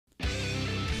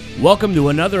Welcome to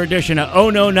another edition of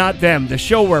Oh No Not Them, the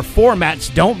show where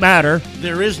formats don't matter.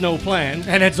 There is no plan.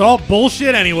 And it's all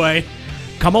bullshit anyway.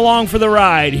 Come along for the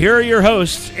ride. Here are your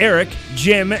hosts, Eric,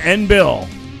 Jim, and Bill.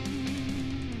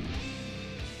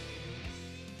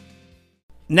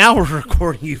 Now we're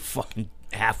recording, you fucking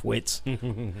half-wits. We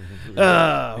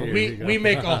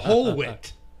make a whole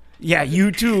wit. Yeah,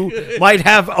 you two might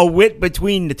have a wit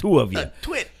between the two of you.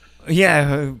 Twit.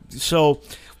 Yeah, so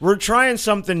we're trying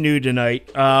something new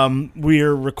tonight.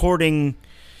 We're recording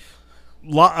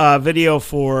video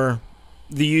for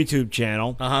the YouTube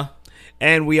channel.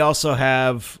 And we also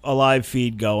have a live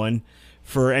feed going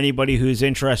for anybody who's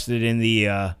interested in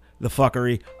the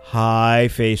fuckery. Hi,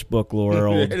 Facebook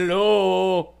world.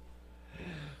 Hello.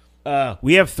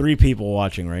 We have 3 people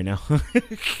watching right now.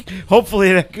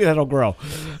 Hopefully that'll grow.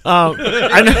 Now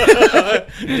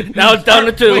it's down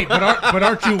to 2. Wait, but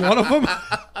aren't you one of them?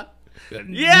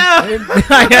 Yeah.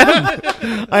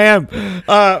 I am.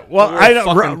 Well, I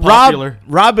know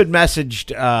Rob had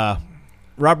messaged.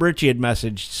 Rob Ritchie had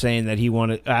messaged saying that he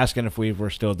wanted, asking if we were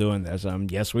still doing this.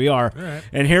 Yes, we are. All right.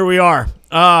 And here we are.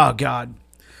 Oh God,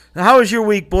 how was your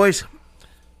week, boys?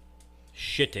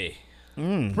 Shitty.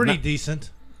 Pretty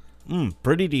decent.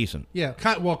 Pretty decent. Yeah,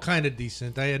 kind of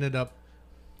decent. I ended up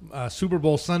Super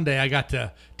Bowl Sunday. I got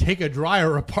to take a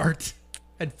dryer apart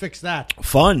and fix that.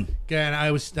 Fun. And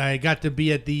I got to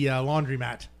be at the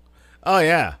laundromat. Oh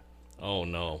yeah. Oh,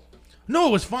 no. No,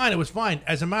 it was fine. It was fine.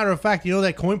 As a matter of fact, you know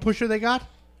that coin pusher they got?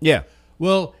 Yeah.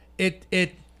 Well, it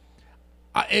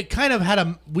kind of had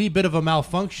a wee bit of a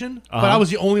malfunction, but I was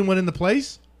the only one in the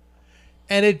place.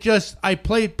 And I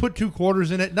put 2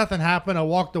 quarters in it. Nothing happened. I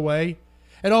walked away.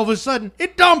 And all of a sudden,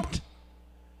 it dumped.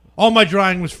 All my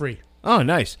drying was free. Oh,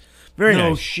 nice. Very No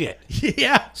nice. shit.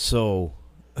 Yeah. So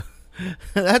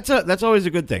that's always a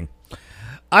good thing.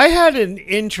 I had an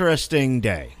interesting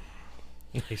day.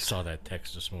 I saw that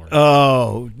text this morning.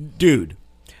 Oh, dude.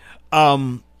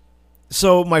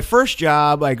 So my first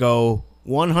job, I go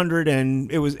 100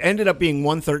 and it ended up being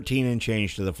 113 and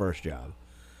change to the first job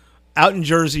out in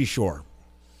Jersey Shore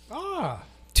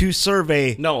to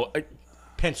survey. No,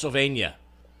 Pennsylvania,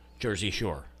 Jersey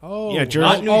Shore. Oh, Yeah,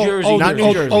 Jersey. Not New Jersey. Not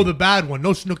New Jersey. Oh, the bad one.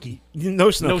 No Snooki. No No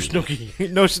Snooki.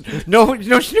 Snooki. no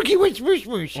Snooki.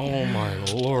 Whoosh. Oh, my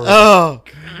Lord. Oh.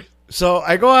 So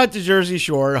I go out to Jersey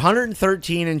Shore,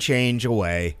 113 and change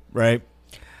away, right?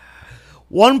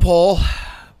 1 pole,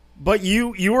 but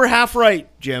you were half right,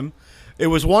 Jim. It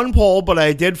was 1 pole, but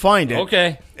I did find it.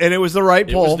 Okay. And it was the right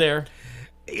It pole. was there.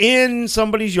 In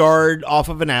somebody's yard off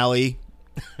of an alley.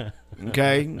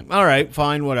 Okay. All right,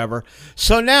 fine, whatever.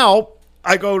 So now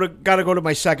I gotta go to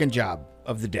my second job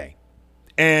of the day.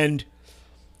 And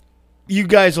you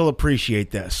guys will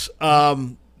appreciate this.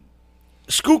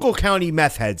 Schuylkill County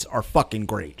meth heads are fucking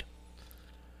great.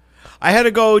 I had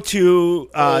to go to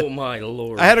Oh, my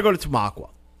Lord. I had to go to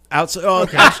Tamaqua. Outside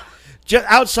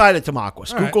outside of Tamaqua,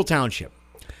 Schuylkill Township.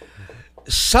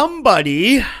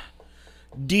 Somebody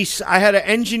I had to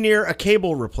engineer a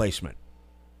cable replacement.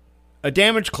 A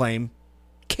damage claim,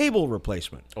 cable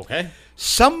replacement. Okay.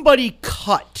 Somebody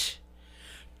cut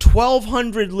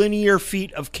 1,200 linear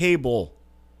feet of cable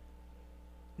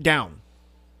down.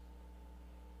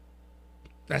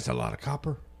 That's a lot of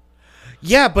copper.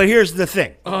 Yeah, but here's the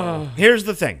thing.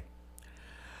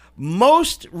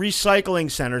 Most recycling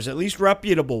centers, at least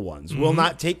reputable ones, will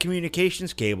not take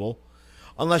communications cable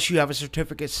unless you have a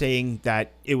certificate saying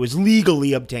that it was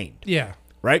legally obtained. Yeah.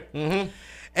 Right? Mm-hmm.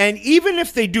 And even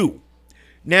if they do,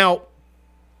 now,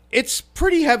 it's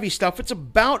pretty heavy stuff. It's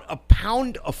about a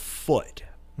pound a foot.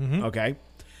 Okay?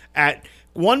 At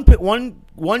one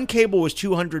cable was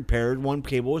 200 paired, 1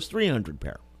 cable was 300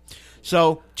 pair.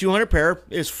 So 200 pair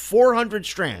is 400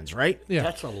 strands, right? Yeah.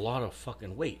 That's a lot of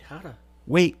fucking weight. How to...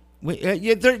 Wait.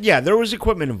 There was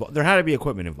equipment involved. There had to be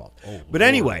equipment involved. Oh, but Lord.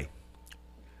 anyway,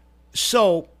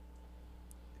 so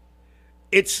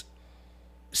it's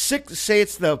say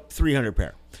it's the 300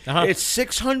 pair. It's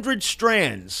 600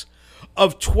 strands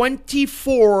of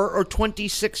 24 or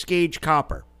 26 gauge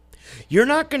copper. You're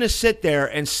not going to sit there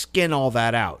and skin all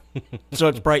that out so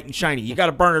it's bright and shiny. You got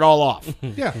to burn it all off.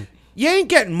 Yeah. You ain't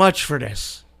getting much for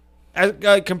this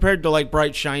compared to like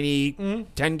bright, shiny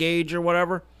 10 gauge or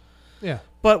whatever. Yeah.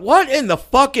 But what in the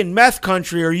fucking meth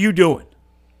country are you doing?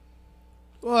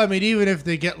 Well, I mean, even if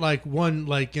they get like one,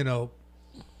 like, you know,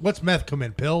 what's meth come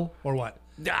in? Pill or what?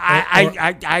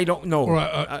 I don't know. Or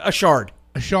a shard.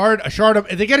 A shard of.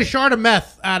 If they get a shard of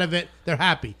meth out of it, they're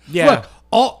happy. Yeah. Look,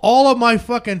 all of my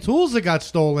fucking tools that got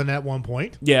stolen at one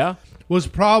point Yeah. was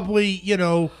probably, you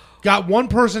know, got one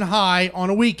person high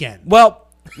on a weekend. Well,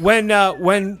 when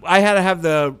I had to have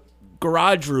the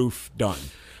garage roof done,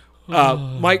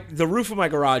 The roof of my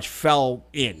garage fell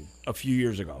in a few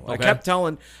years ago. Okay. I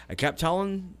kept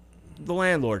telling the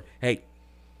landlord, hey,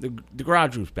 the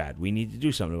garage roof's bad. We need to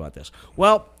do something about this.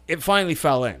 Well, it finally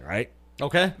fell in, right?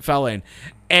 Okay. Fell in.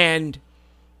 And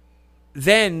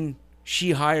then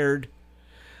she hired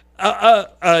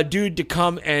a dude to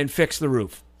come and fix the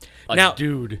roof.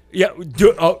 Dude. Yeah.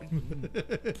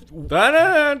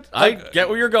 I get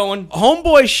where you're going.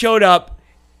 Homeboy showed up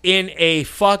in a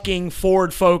fucking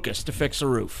Ford Focus to fix a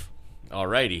roof.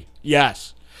 Alrighty.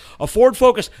 Yes. A Ford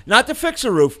Focus, not to fix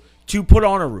a roof, to put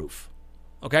on a roof.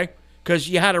 Okay? Because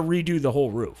you had to redo the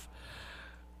whole roof.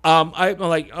 I'm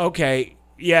like, okay,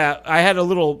 yeah. I had a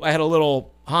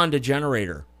little Honda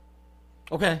generator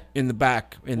Okay. in the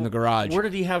back in the garage. Where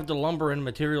did he have the lumber and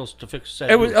materials to fix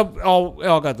that? It was roof?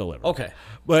 all got delivered. Okay.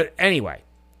 But anyway,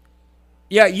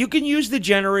 yeah, you can use the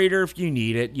generator if you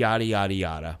need it. Yada yada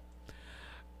yada.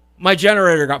 My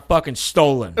generator got fucking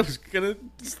stolen. I was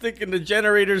thinking the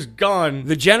generator's gone.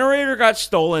 The generator got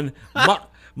stolen.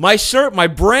 My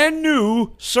brand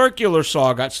new circular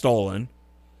saw got stolen.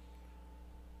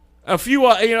 A few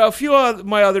of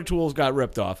my other tools got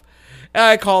ripped off. And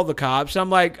I called the cops. I'm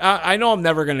like, I know I'm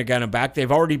never going to get them back.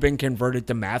 They've already been converted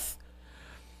to meth.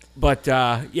 But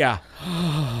yeah,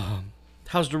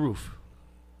 How's the roof?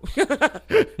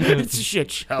 it's a shit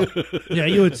show. Yeah,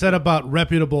 you had said about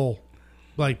reputable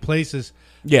places.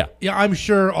 Yeah. Yeah, I'm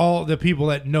sure all the people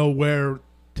that know where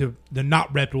the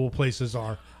not reputable places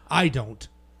are. I don't.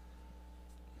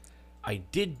 I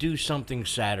did do something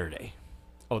Saturday.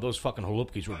 Oh, those fucking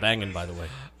Holupkis were banging, by the way.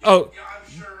 Oh, Yeah,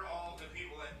 I'm sure all the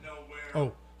people that know where.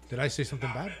 Oh, did I say something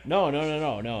bad? no.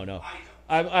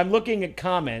 I'm looking at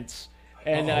comments,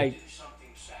 and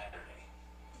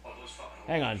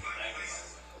hang on.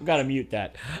 I've got to mute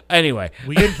that. Anyway.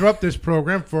 We interrupt this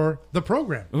program for the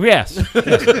program. Yes.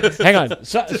 Hang on.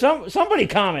 Somebody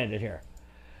commented here.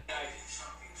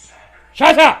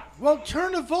 Shut up! Well,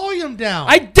 turn the volume down.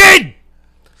 I did!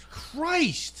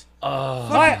 Christ.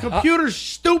 Hi, Fucking computer's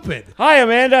stupid. hi,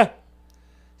 Amanda.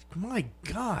 My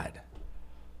God.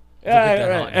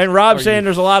 And Rob saying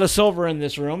there's a lot of silver in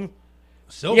this room.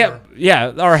 Silver?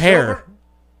 Yeah, our hair. Silver?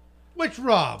 Which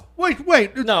Rob?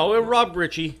 Wait. No, Rob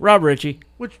Ritchie. Rob Ritchie.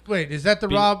 Wait, is that the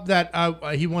Rob that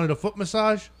he wanted a foot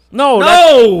massage?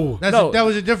 No! That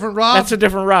was a different Rob? That's a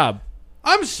different Rob.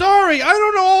 I'm sorry. I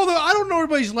don't know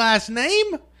everybody's last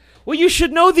name. Well, you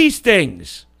should know these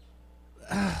things.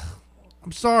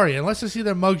 I'm sorry. Unless I see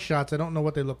their mugshots, I don't know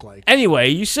what they look like. Anyway,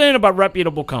 you saying about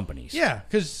reputable companies. Yeah,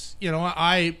 because,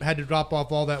 I had to drop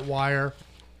off all that wire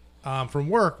from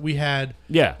work. I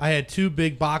had 2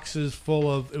 big boxes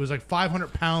full of, it was like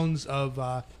 500 pounds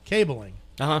of cabling.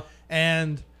 Uh-huh.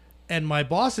 And my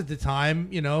boss at the time,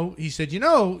 he said,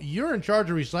 you're in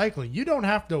charge of recycling. You don't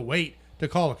have to wait to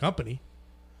call a company.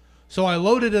 So I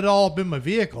loaded it all up in my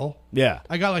vehicle. Yeah.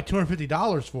 I got like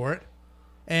 $250 for it.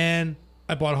 And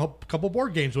I bought a couple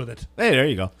board games with it. Hey, there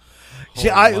you go. See,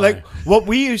 I like what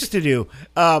we used to do.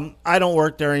 I don't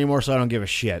work there anymore, so I don't give a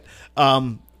shit.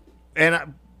 And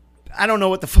I don't know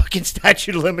what the fucking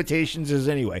statute of limitations is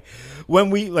anyway. When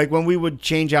we would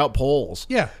change out poles,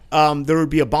 Yeah. there would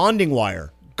be a bonding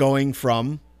wire going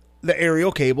from the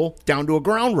aerial cable down to a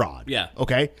ground rod. Yeah.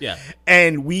 Okay. Yeah.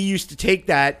 And we used to take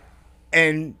that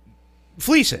and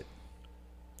fleece it.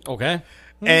 Okay.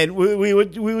 And we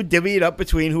would divvy it up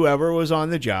between whoever was on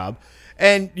the job.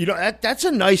 And, that's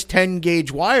a nice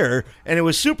 10-gauge wire. And it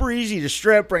was super easy to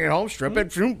strip, bring it home, strip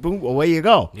it, boom, boom, away you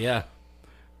go. Yeah.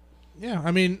 Yeah,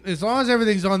 I mean, as long as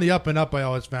everything's on the up and up, I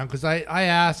always found. Because I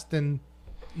asked, and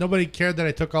nobody cared that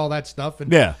I took all that stuff.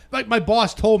 And Yeah. like my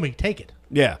boss told me, take it.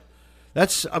 Yeah.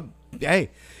 That's, hey,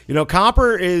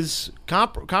 Copper's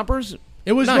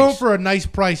It was nice. going for a nice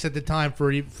price at the time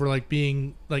for like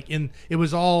being like it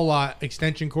was all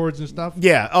extension cords and stuff.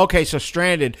 Yeah, okay, so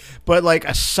stranded. But like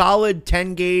a solid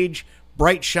 10-gauge,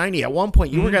 bright, shiny. At one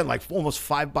point, you were getting like almost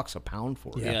 $5 a pound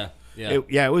for it. Yeah.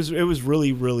 It was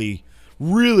really, really,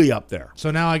 really up there.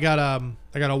 So now I got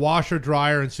a washer,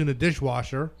 dryer, and soon a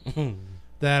dishwasher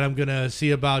that I'm gonna see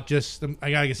about.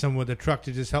 I gotta get someone with a truck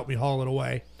to just help me haul it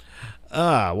away.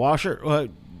 Washer.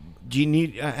 Do you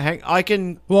need? I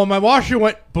can. Well, my washer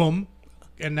went boom,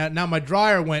 and now my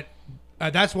dryer went.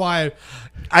 That's why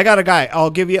I got a guy. I'll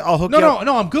hook you up.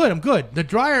 No, I'm good. The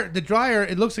dryer.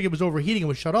 It looks like it was overheating and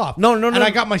was shut off. No. And I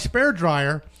got my spare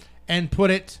dryer and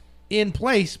put it in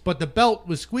place, but the belt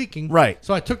was squeaking. Right.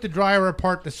 So I took the dryer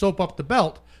apart to soap up the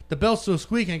belt. The belt's still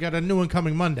squeaking. I got a new one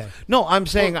coming Monday. No, I'm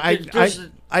saying Well,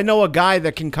 I know a guy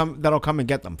that'll come and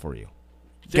get them for you.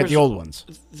 Get the old ones.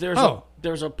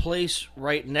 There's a place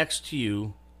right next to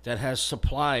you that has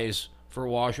supplies for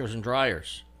washers and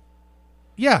dryers.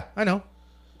 Yeah, I know.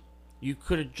 You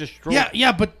could have just drove.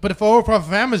 Yeah, but if I order off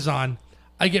of Amazon,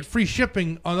 I get free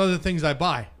shipping on other things I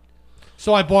buy.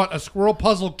 So I bought a squirrel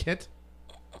puzzle kit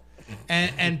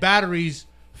and batteries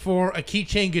for a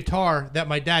keychain guitar that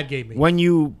my dad gave me. When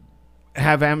you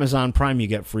have Amazon Prime, you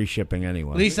get free shipping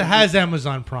anyway. Lisa has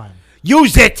Amazon Prime.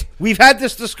 Use it. We've had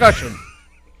this discussion.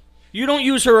 You don't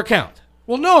use her account.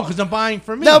 Well, no, because I'm buying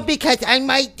for me. No, because I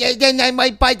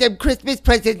might buy them Christmas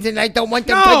presents, and I don't want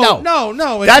them to know.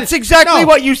 No. That's exactly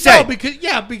what you said. No, because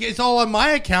it's all on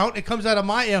my account. It comes out of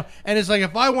my, and it's like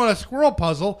if I want a squirrel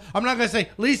puzzle, I'm not gonna say,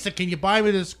 Lisa, can you buy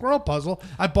me this squirrel puzzle?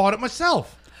 I bought it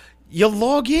myself. You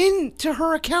log in to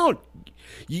her account.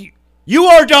 You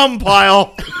are dumb,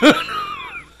 Pyle.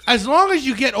 As long as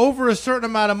you get over a certain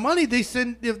amount of money, they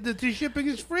send the shipping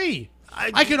is free.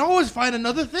 I can always find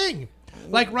another thing.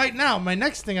 Like right now, my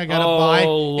next thing I gotta buy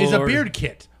is a beard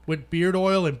kit with beard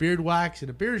oil and beard wax and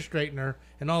a beard straightener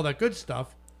and all that good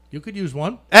stuff. You could use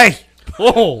one. Hey.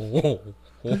 Whoa.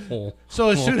 So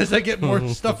as soon as I get more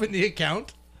stuff in the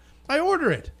account, I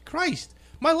order it. Christ,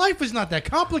 my life is not that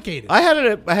complicated. I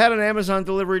had an Amazon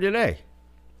delivery today.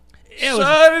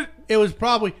 It was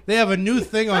probably, they have a new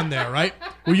thing on there, right?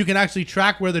 Where you can actually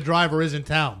track where the driver is in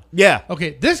town. Yeah.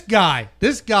 Okay, this guy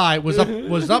was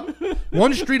up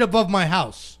one street above my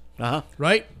house. Uh-huh.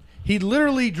 Right? He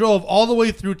literally drove all the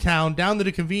way through town, down to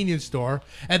the convenience store,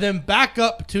 and then back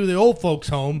up to the old folks'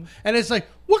 home. And it's like,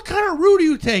 what kind of route are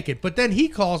you taking? But then he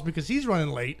calls because he's running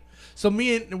late. So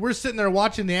we're sitting there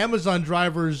watching the Amazon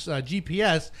driver's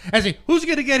GPS and say, who's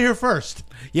going to get here first?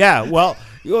 Yeah, well,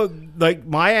 like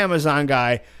my Amazon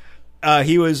guy,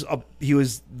 he was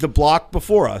the block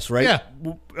before us, right?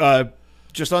 Yeah.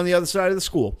 Just on the other side of the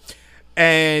school.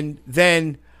 And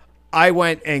then I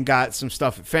went and got some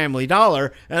stuff at Family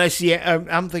Dollar, and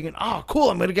I'm thinking, oh, cool,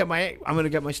 I'm gonna get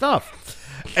my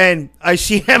stuff. And I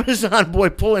see Amazon boy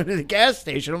pull into the gas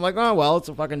station. I'm like, oh well, it's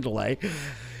a fucking delay.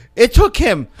 It took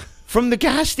him from the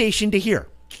gas station to here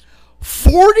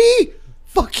 40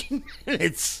 fucking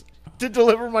minutes to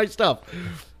deliver my stuff.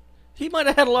 He might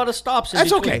have had a lot of stops.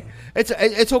 That's okay.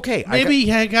 It's okay. Maybe he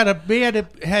had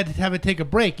to have it take a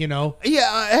break,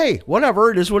 Yeah. Hey,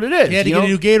 whatever. It is what it is. He had to get a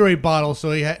new Gatorade bottle,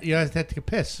 so you had to take a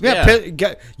piss. Yeah.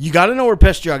 You got to know where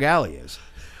Piss Jug Alley is.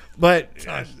 But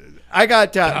I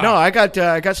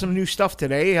got some new stuff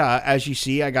today. As you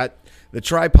see, I got the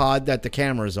tripod that the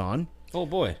camera's on. Oh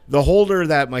boy. The holder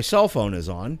that my cell phone is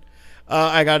on.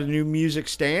 I got a new music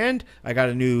stand. I got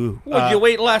a new. Would you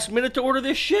wait last minute to order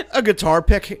this shit? A guitar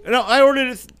pick. No, I ordered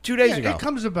it 2 days ago. It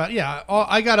comes about. Yeah,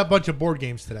 I got a bunch of board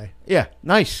games today. Yeah,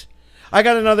 nice. I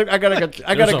got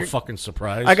a fucking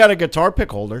surprise. I got a guitar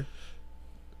pick holder.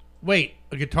 Wait,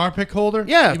 a guitar pick holder?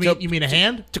 Yeah. You mean a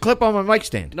hand? To clip on my mic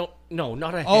stand. No,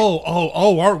 not a hand.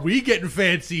 Oh, aren't we getting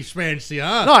fancy,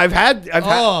 huh? No,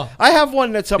 I have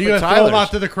one that's up You at gonna throw them Tyler's.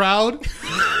 out to the crowd?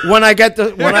 When I get the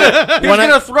He's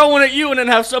gonna throw one at you and then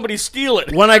have somebody steal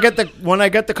it. when I get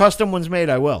the custom ones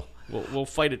made, I will. We'll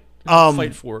fight it.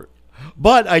 Fight for it.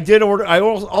 But I did order. I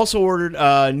also ordered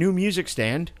a new music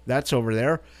stand. That's over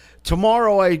there.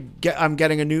 Tomorrow I'm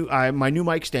getting my new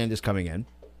mic stand is coming in.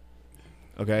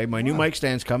 Okay, my new mic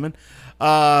stand's coming.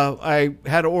 I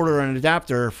had to order an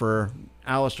adapter for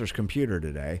Alistair's computer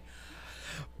today.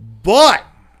 But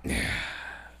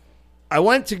I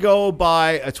went to go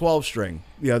buy a 12-string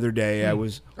the other day. I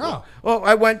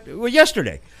went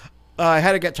yesterday. I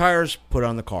had to get tires put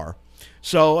on the car.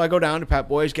 So I go down to Pat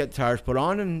Boys, get the tires put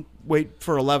on, and wait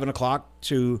for 11 o'clock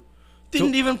to...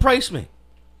 Didn't even price me.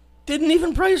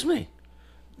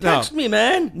 Text me,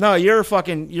 man. No, you're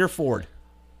Ford.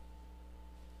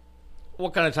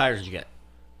 What kind of tires did you get?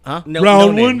 Huh?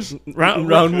 Round ones? Round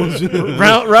ones.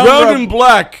 round and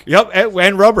black. Yep,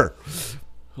 and rubber.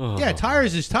 Yeah,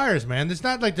 tires is tires, man. It's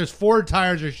not like there's Ford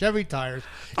tires or Chevy tires.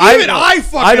 I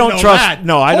don't know trust. that.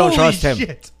 No, I don't Holy trust him.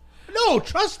 Shit. No,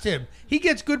 trust him. He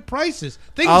gets good prices.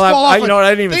 Things I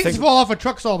didn't fall off of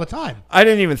trucks all the time. I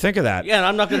didn't even think of that. Yeah, and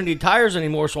I'm not going to need tires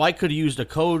anymore, so I could have used a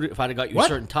code if I'd have got you a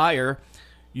certain tire.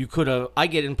 You could have. I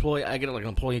get like an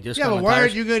employee discount. Yeah, but on why tires.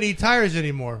 aren't you going to need tires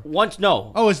anymore?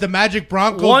 No. Oh, is the Magic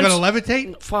Bronco going to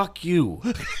levitate? Fuck you.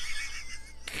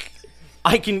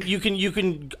 You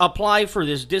can apply for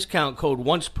this discount code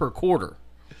once per quarter.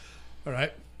 All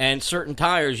right. And certain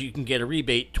tires you can get a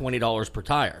rebate $20 per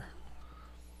tire.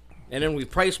 And then we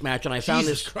price match, and I found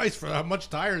Jesus this. Christ, for how much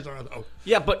tires are though?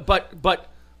 Yeah, but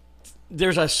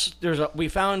we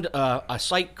found a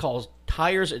site called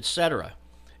Tires Etc.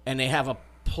 And they have a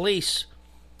place.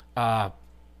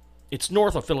 It's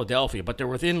north of Philadelphia, but they're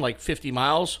within like 50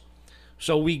 miles.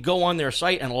 So we go on their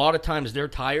site, and a lot of times their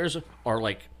tires are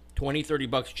like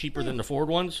 $20-30 cheaper than the Ford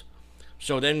ones.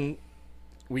 So then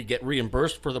we get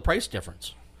reimbursed for the price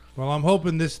difference. Well, I'm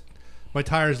hoping my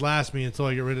tires last me until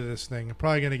I get rid of this thing. I'm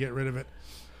probably going to get rid of it.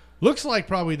 Looks like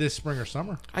probably this spring or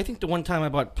summer. I think the one time I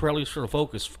bought Pirellis for the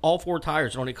Focus, all 4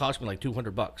 tires, it only cost me like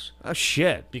 $200 Oh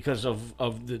shit! because of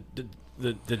the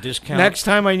discount. Next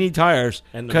time I need tires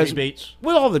And the 'cause rebates.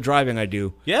 with all the driving I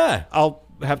do, Yeah. I'll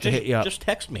have to hit you up. Just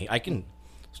text me.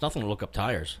 It's nothing to look up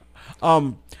tires.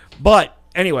 But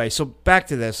anyway, so back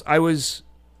to this. I was.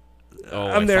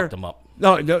 I there. fucked them up.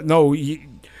 No.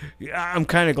 I'm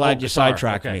kind of glad you guitar,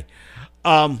 sidetracked okay.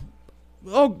 me.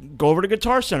 Go over to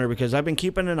Guitar Center because I've been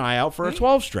keeping an eye out for a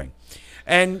 12-string.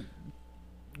 And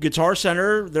Guitar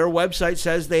Center, their website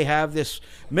says they have this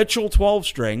Mitchell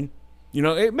 12-string. You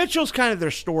know, Mitchell's kind of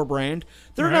their store brand.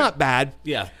 They're not bad.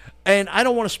 Yeah. And I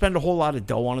don't want to spend a whole lot of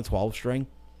dough on a 12-string.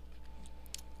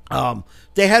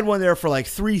 They had one there for like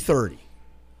 $330.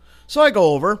 So I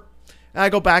go over, and I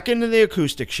go back into the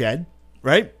acoustic shed,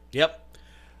 right? Yep.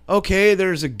 Okay,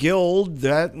 there's a Guild.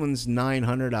 That one's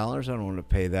 $900. I don't want to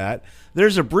pay that.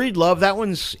 There's a Breedlove. That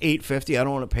one's $850. I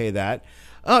don't want to pay that.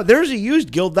 There's a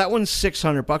used Guild. That one's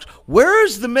 $600.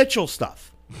 Where's the Mitchell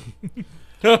stuff?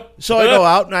 So I go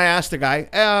out and I ask the guy,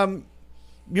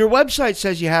 your website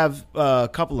says you have a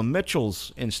couple of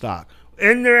Mitchells in stock.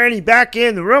 Isn't there any back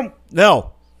in the room?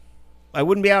 No. I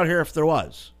wouldn't be out here if there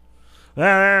was.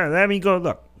 Let me go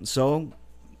look. So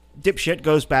dipshit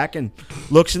goes back and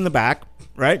looks in the back,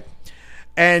 right?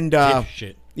 And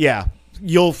Shit. yeah,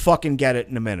 you'll fucking get it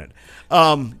in a minute.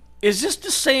 Is this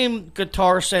the same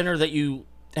Guitar Center that you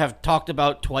have talked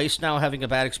about twice now having a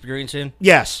bad experience in?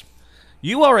 Yes,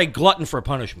 You are a glutton for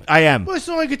punishment. I am. Well, it's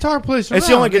the only guitar place around. It's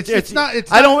the only. It's not.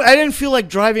 I didn't feel like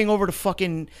driving over to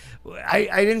fucking. I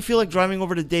didn't feel like driving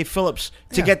over to Dave Phillips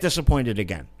to get disappointed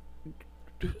again.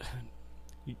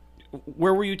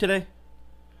 Where were you today?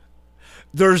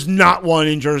 There's not one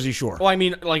in Jersey Shore. Oh, I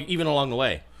mean, like, even along the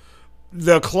way.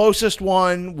 The closest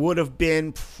one would have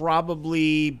been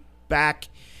probably back.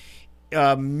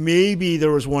 Maybe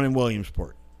there was one in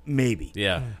Williamsport. Maybe.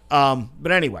 Yeah.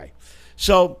 But anyway,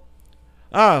 so,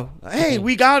 hey,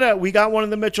 we got one of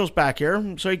the Mitchells back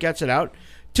here. So he gets it out,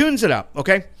 tunes it up.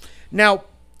 Okay, now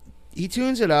he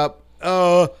tunes it up.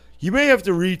 You may have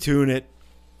to retune it.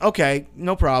 Okay,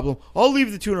 no problem. I'll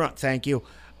leave the tuner on. Thank you.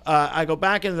 I go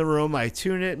back into the room. I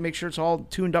tune it, make sure it's all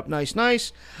tuned up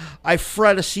nice. I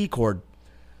fret a C chord.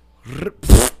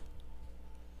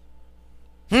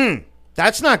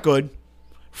 That's not good.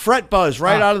 Fret buzz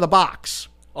right out of the box.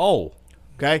 Oh.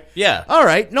 Okay? Yeah. All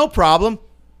right, no problem.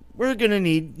 We're going to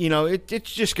need,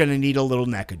 it's just going to need a little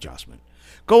neck adjustment.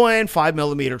 Go in,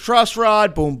 5mm truss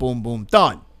rod, boom, boom, boom,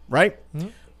 done. Right? Mm-hmm.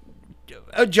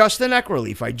 Adjust the neck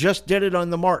relief. I just did it on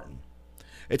the Martin.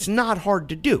 It's not hard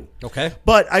to do. Okay.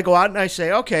 But I go out and I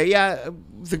say, okay, yeah,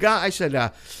 the guy, I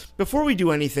said, before we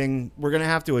do anything, we're going to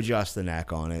have to adjust the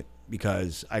neck on it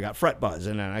because I got fret buzz.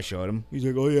 And then I showed him. He's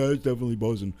like, oh, yeah, it's definitely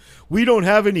buzzing. We don't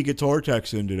have any guitar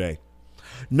techs in today.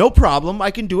 No problem.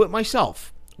 I can do it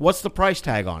myself. What's the price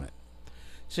tag on it?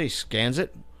 So he scans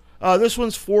it. This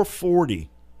one's $440.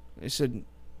 I said,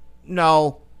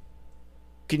 no.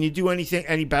 Can you do anything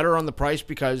any better on the price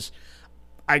because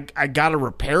I got to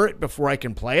repair it before I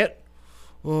can play it?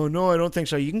 Oh, no, I don't think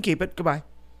so. You can keep it. Goodbye.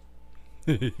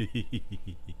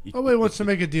 Nobody wants to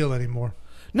make a deal anymore.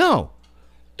 No.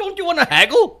 Don't you want to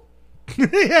haggle?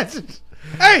 Yes.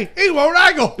 Hey, he won't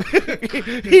haggle.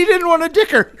 He didn't want a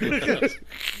dicker.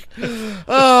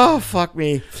 Oh, fuck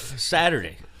me.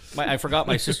 Saturday. I forgot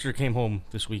my sister came home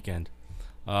this weekend.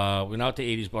 We went out to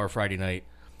 80s Bar Friday night.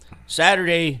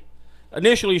 Saturday,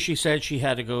 initially she said she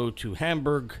had to go to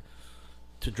Hamburg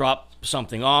to drop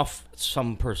something off at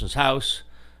some person's house,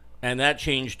 and that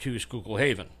changed to Schuylkill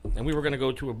Haven. And we were going to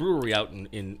go to a brewery out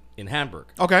in Hamburg.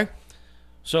 Okay.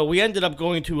 So we ended up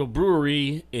going to a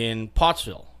brewery in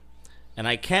Pottsville. And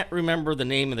I can't remember the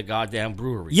name of the goddamn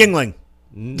brewery. Yingling.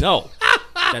 No.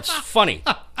 That's funny.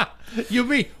 You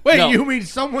mean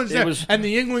someone's there and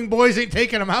the Yingling boys ain't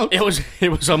taking them out? It was a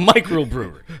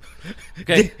microbrewery.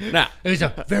 Okay, now It was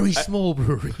a very small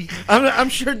brewery. I'm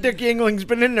sure Dick Yingling's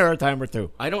been in there a time or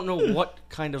two. I don't know what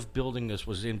kind of building this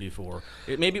was in before.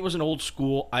 Maybe it was an old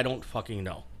school. I don't fucking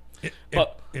know.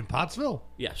 But in Pottsville?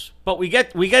 yes, but we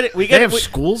get it. They have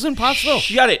schools in Pottsville?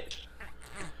 Shut it.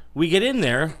 We get in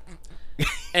there,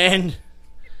 and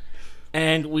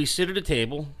we sit at a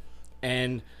table,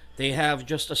 and they have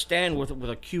just a stand with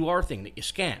a QR thing that you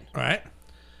scan. All right.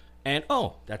 And,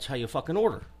 that's how you fucking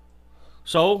order.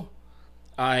 So,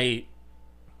 I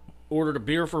ordered a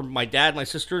beer for my dad, my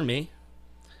sister, and me,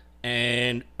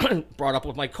 and brought up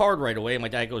with my card right away. And my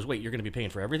dad goes, wait, you're going to be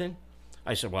paying for everything?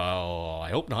 I said, well,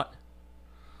 I hope not.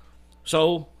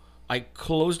 So, I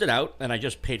closed it out, and I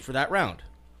just paid for that round.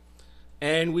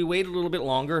 And we waited a little bit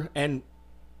longer, and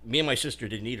me and my sister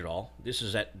didn't eat it all. This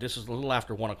is a little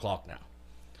after 1 o'clock now.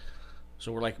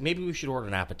 So we're like, maybe we should order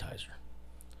an appetizer.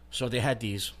 So they had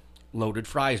these loaded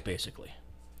fries, basically.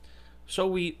 So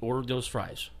we ordered those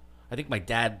fries. I think my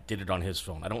dad did it on his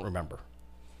phone. I don't remember.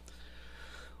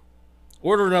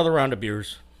 Ordered another round of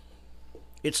beers.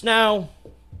 It's now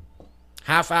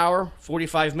half hour,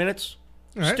 45 minutes.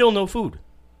 Right. Still no food.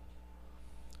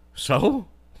 So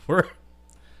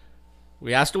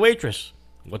we asked the waitress,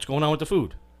 what's going on with the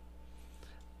food?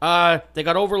 They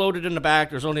got overloaded in the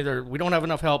back. We don't have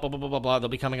enough help, blah, blah, blah, blah, blah. They'll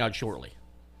be coming out shortly.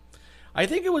 I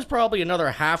think it was probably another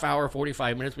half hour,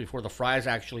 45 minutes before the fries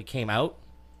actually came out.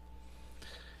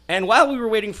 And while we were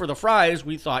waiting for the fries,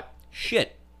 we thought,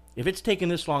 shit, if it's taking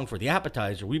this long for the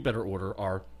appetizer, we better order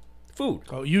our food.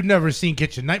 Oh, you've never seen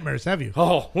Kitchen Nightmares, have you?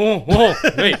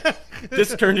 Wait.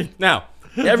 This turned in. Now,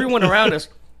 everyone around us,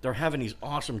 they're having these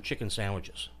awesome chicken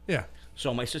sandwiches. Yeah.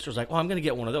 So my sister's like, I'm going to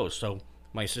get one of those. So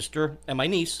my sister and my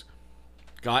niece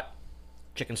got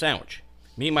chicken sandwich.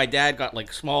 Me and my dad got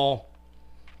like small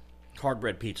hard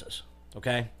bread pizzas.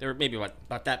 Okay? They were maybe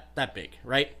about that big,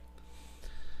 right?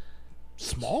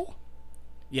 Small?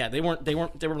 Yeah, they weren't. They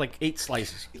were like 8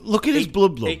 slices. Look at his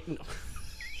blub blub.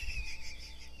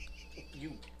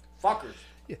 You fuckers.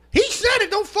 He said it.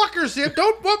 Don't fuck her, Sim.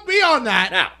 Don't put me on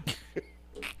that. Now,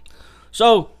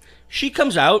 so she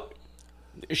comes out.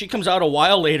 She comes out a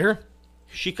while later.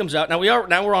 She comes out. Now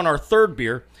we're on our third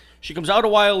beer. She comes out a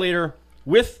while later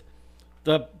with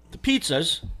the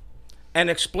pizzas and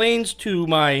explains to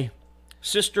my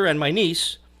sister and my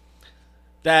niece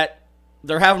that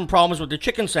they're having problems with the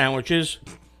chicken sandwiches.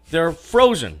 They're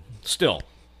frozen still.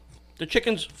 The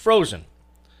chicken's frozen.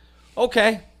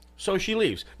 Okay, so she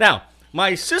leaves. Now,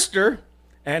 my sister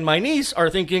and my niece are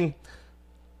thinking,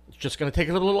 it's just going to take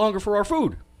a little longer for our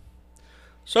food.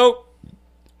 So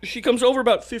she comes over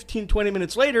about 15, 20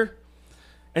 minutes later,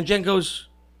 and Jen goes,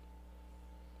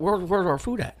 where's our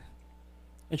food at?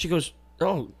 And she goes,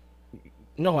 oh,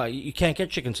 no, you can't get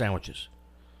chicken sandwiches.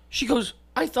 She goes,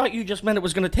 I thought you just meant it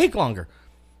was going to take longer.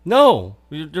 No,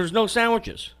 there's no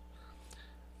sandwiches.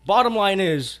 Bottom line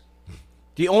is,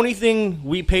 the only thing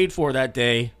we paid for that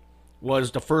day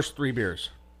was the first 3 beers.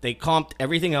 They comped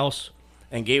everything else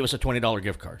and gave us a $20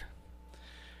 gift card.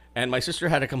 And my sister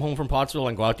had to come home from Pottsville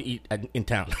and go out to eat in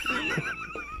town.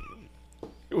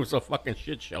 It was a fucking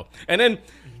shit show. And then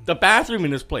the bathroom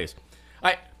in this place.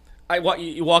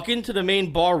 You walk into the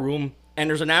main bar room, and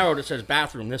there's an arrow that says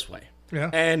bathroom this way. Yeah.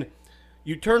 And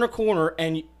you turn a corner,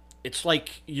 and it's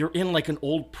like you're in like an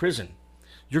old prison.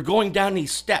 You're going down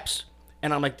these steps,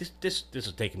 and I'm like, this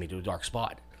is taking me to a dark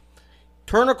spot.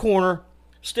 Turn a corner,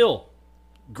 still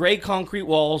gray concrete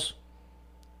walls.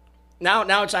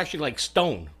 Now it's actually like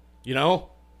stone,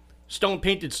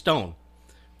 painted stone.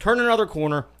 Turn another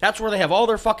corner. That's where they have all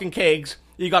their fucking kegs.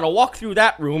 You got to walk through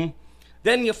that room,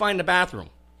 then you find the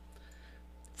bathroom.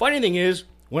 Funny thing is,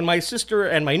 when my sister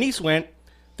and my niece went,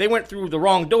 they went through the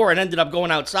wrong door and ended up going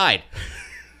outside.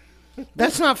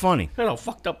 That's not funny. What a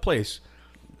fucked up place.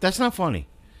 That's not funny.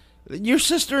 Your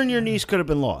sister and your niece could have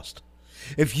been lost.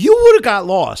 If you would have got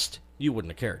lost, You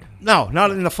wouldn't have cared. no,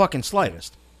 not in the fucking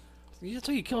slightest. That's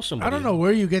how you kill somebody. I don't know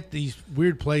where you get these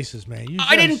weird places, man.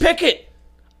 I didn't pick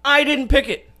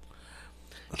it.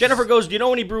 Jennifer goes, do you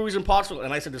know any breweries in Pottsville?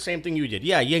 And I said the same thing you did.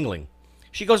 Yeah, Yingling.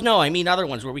 She goes, no, I mean other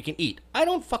ones where we can eat. I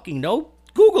don't fucking know.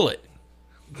 Google it.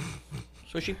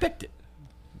 So she picked it.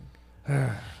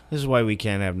 This is why we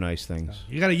can't have nice things.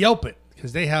 You got to Yelp it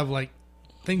because they have like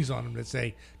things on them that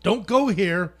say, "Don't go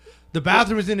here. The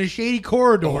bathroom is in a shady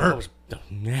corridor." That was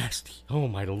nasty. Oh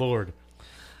my Lord.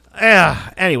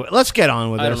 Yeah. Anyway, let's get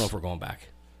on with this. I don't know if we're going back.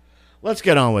 Let's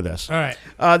get on with this. All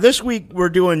right. This week we're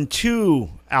doing 2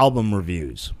 album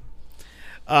reviews.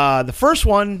 The first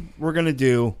one we're going to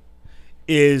do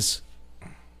is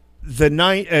the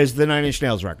Nine Inch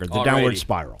Nails record, The Downward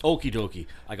Spiral. Okie dokie.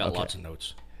 I got lots of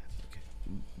notes.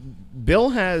 Bill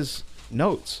has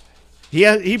notes.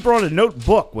 He brought a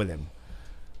notebook with him,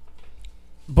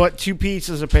 but 2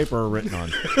 pieces of paper are written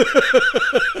on.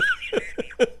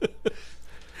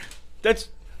 That's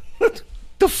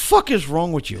The fuck is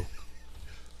wrong with you?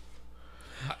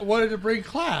 I wanted to bring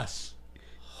class.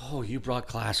 Oh, you brought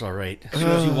class, all right. As soon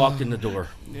as you walked in the door.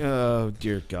 Oh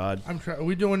dear God! Are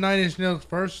we doing 9 Inch Nails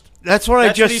first? That's what I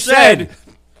That's what just he said.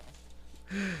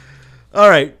 All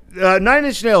right, 9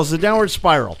 Inch Nails, The Downward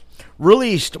Spiral,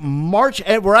 released March.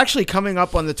 We're actually coming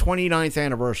up on the 29th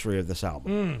anniversary of this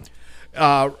album.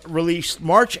 Released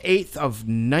March 8th of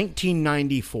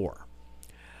 1994.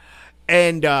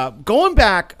 And going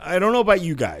back, I don't know about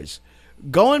you guys,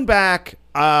 going back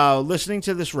listening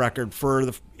to this record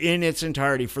in its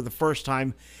entirety for the first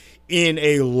time in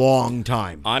a long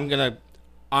time. I'm gonna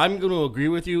agree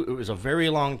with you. It was a very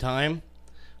long time.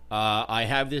 I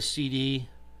have this CD.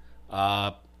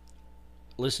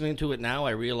 Listening to it now,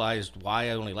 I realized why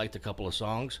I only liked a couple of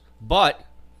songs. But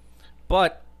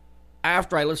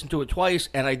after I listened to it twice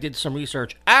and I did some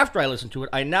research after I listened to it,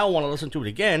 I now want to listen to it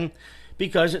again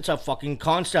because it's a fucking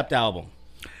concept album.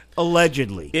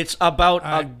 Allegedly. It's about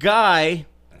a guy.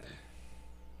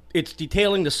 It's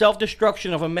detailing the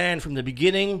self-destruction of a man from the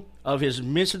beginning of his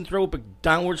misanthropic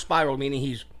downward spiral, meaning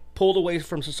he's pulled away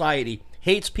from society,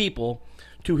 hates people,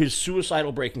 to his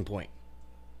suicidal breaking point.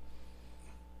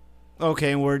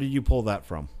 Okay, and where did you pull that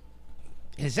from?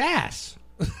 His ass.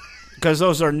 Because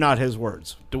those are not his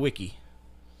words. The wiki.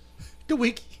 The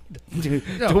wiki.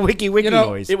 The wiki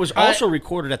noise. It was also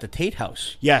recorded at the Tate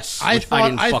House. Yes. I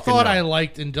thought know. I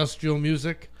liked industrial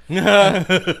music.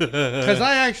 Because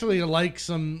I actually like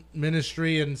some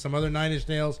Ministry and some other Nine Inch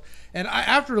Nails. And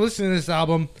after listening to this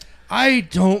album, I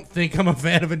don't think I'm a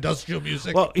fan of industrial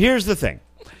music. Well, here's the thing.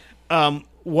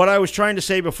 What I was trying to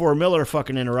say before Miller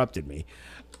fucking interrupted me.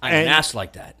 I'm an ass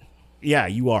like that. Yeah,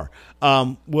 you are.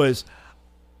 Was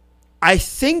I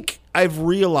think I've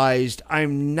realized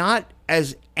I'm not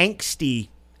as angsty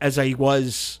as I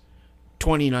was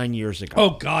 29 years ago. Oh,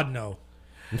 God, no.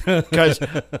 Because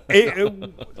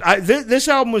this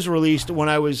album was released when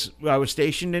I was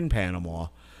stationed in Panama.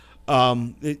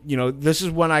 This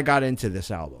is when I got into this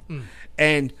album,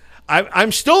 and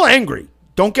I'm still angry.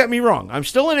 Don't get me wrong. I'm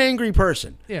still an angry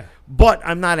person. Yeah, but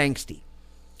I'm not angsty.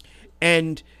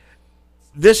 And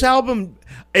this album,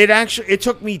 it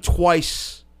took me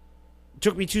twice. It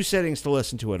took me 2 sittings to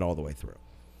listen to it all the way through.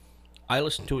 I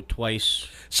listened to it twice.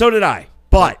 So did I.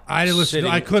 But I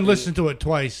couldn't listen to it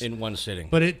twice in one sitting.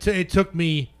 But it took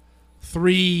me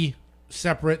 3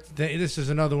 separate. This is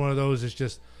another one of those. It's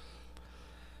just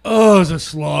it's a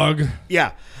slog.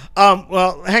 Yeah.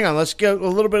 Well, hang on. Let's get a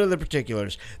little bit of the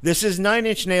particulars. This is Nine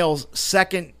Inch Nails'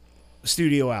 second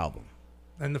studio album.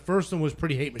 And the first one was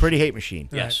Pretty Hate Machine. Pretty Hate Machine.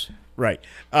 Yes. Right.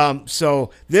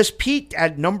 So this peaked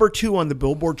at number 2 on the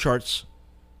Billboard charts.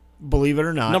 Believe it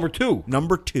or not. Number 2.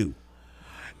 Number 2.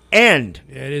 And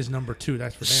yeah, it is number 2.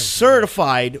 That's for damn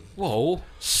sure.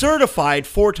 Certified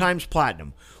 4 times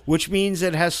platinum, which means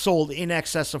it has sold in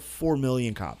excess of 4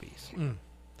 million copies.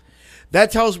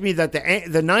 That tells me that the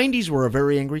 90s were a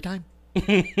very angry time.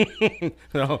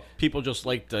 No, people just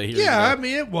like to hear. Yeah, I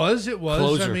mean, it was.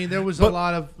 Closer. I mean, there was a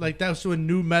lot of that was when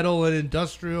new metal and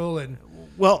industrial and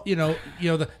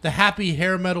the happy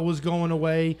hair metal was going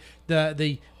away.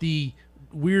 The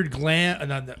weird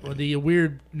the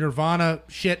weird Nirvana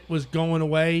shit was going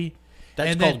away.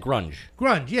 That's called grunge.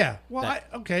 Grunge, yeah. Well,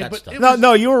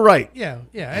 No, you were right. Yeah,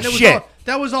 and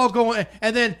it was all going.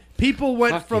 And then people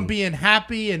went from being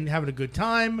happy and having a good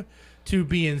time to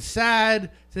being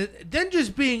sad, then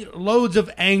just being loads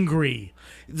of angry.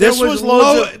 There was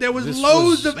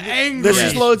loads of angry. This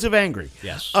is loads of angry.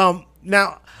 Yes.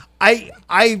 Now,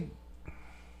 I've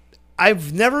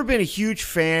never been a huge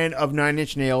fan of Nine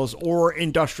Inch Nails or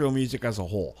industrial music as a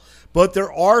whole, but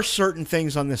there are certain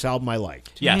things on this album I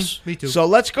liked. Yes, me too. So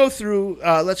let's go through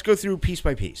piece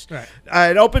by piece. Right.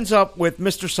 It opens up with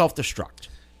Mr. Self-Destruct.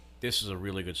 This is a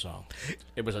really good song.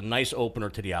 It was a nice opener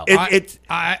to the album.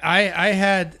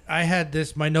 I had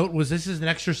this. My note was, this is an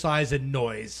exercise in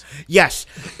noise. Yes.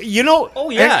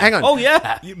 Oh yeah. Hang on. Oh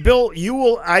yeah. Bill, you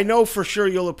will. I know for sure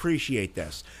you'll appreciate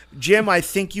this. Jim, I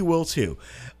think you will too.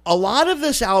 A lot of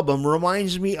this album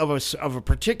reminds me of a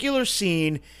particular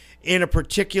scene in a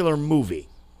particular movie.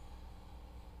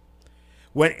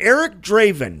 When Eric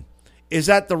Draven is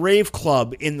at the rave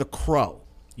club in The Crow.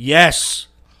 Yes.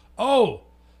 Oh,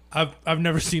 I've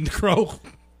never seen The Crow.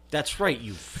 That's right,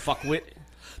 you fuckwit.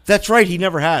 That's right, he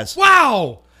never has.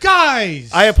 Wow,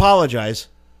 guys. I apologize.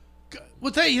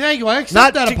 Well, thank you. I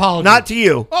accept that apology. Not to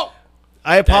you. Oh,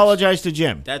 I apologize to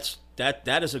Jim.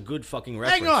 That is a good fucking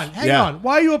reference. Hang on.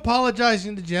 Why are you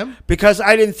apologizing to Jim? Because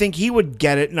I didn't think he would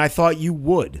get it, and I thought you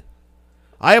would.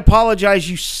 I apologize.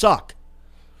 You suck.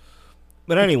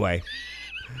 But anyway,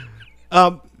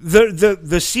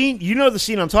 the scene. You know the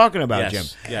scene I'm talking about, yes,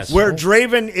 Jim. Yes. Where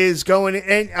Draven is going,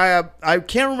 and I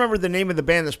can't remember the name of the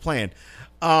band that's playing.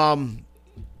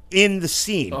 In the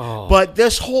scene, but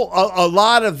this a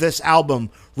lot of this album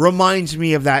reminds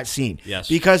me of that scene. Yes,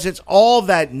 because it's all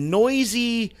that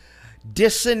noisy,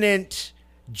 dissonant,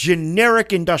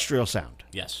 generic industrial sound.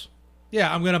 Yes.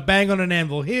 Yeah, I'm gonna bang on an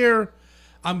anvil here.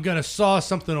 I'm gonna saw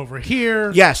something over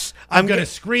here. Yes, I'm gonna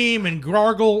scream and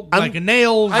gargle like a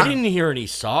nail. I didn't hear any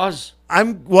saws.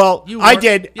 I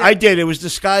did. I did. It was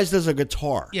disguised as a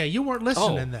guitar. Yeah, you weren't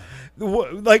listening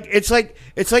then. Like it's like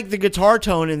the guitar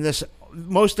tone in this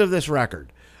most of this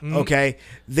record. Okay,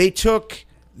 they took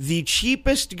the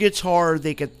cheapest guitar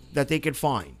they could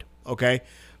find. Okay,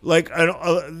 like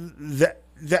the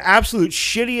absolute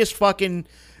shittiest fucking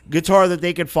guitar that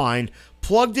they could find,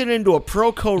 plugged it into a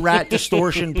Proco Rat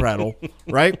distortion pedal,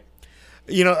 right?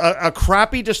 You know, a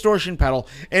crappy distortion pedal,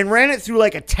 and ran it through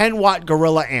like a 10-watt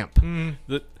Gorilla amp.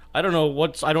 I don't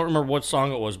remember what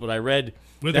song it was, but I read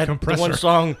With that a compressor. the one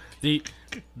song, the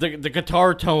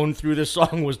guitar tone through this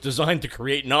song was designed to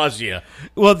create nausea.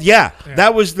 Well, yeah.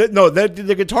 That was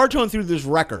the guitar tone through this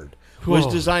record was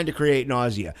Whoa. designed to create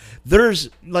nausea. There's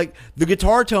like the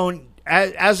guitar tone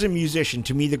as a musician,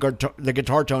 to me the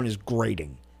guitar tone is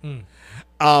grating.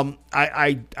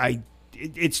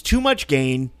 It's too much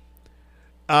gain.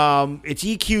 It's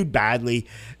EQ'd badly.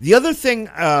 The other thing,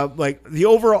 like the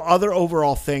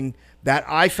overall thing that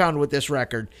I found with this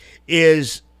record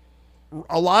is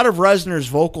a lot of Reznor's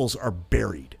vocals are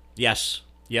buried. Yes,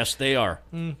 they are.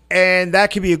 And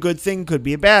that could be a good thing, could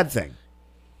be a bad thing.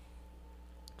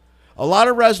 A lot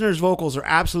of Reznor's vocals are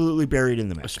absolutely buried in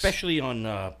the mix. Especially on,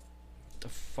 the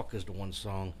fuck is the one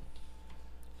song?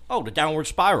 Oh, the Downward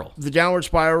Spiral. The Downward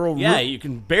Spiral. Yeah, you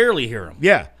can barely hear them.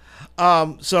 Yeah.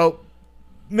 So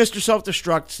Mr.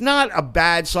 Self-Destruct's not a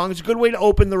bad song. It's a good way to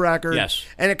open the record. Yes.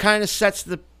 And it kind of sets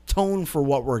the tone for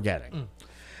what we're getting.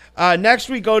 Next,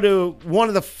 we go to one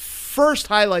of the first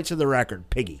highlights of the record,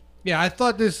 Piggy. Yeah, I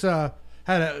thought this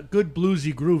had a good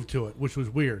bluesy groove to it, which was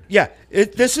weird. Yeah,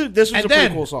 this was a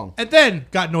pretty cool song. And then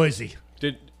got noisy.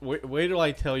 Wait till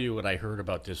I tell you what I heard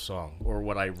about this song, or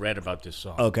what I read about this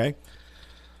song. Okay.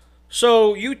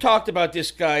 So, you talked about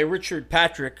this guy, Richard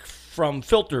Patrick, from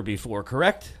Filter before,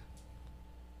 correct?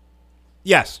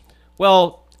 Yes.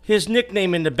 Well, his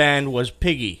nickname in the band was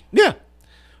Piggy. Yeah.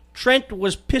 Trent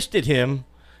was pissed at him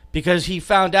because he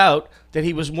found out that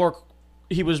he was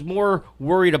more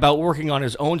worried about working on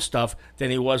his own stuff than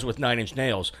he was with Nine Inch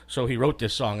Nails. So he wrote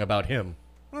this song about him.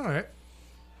 All right.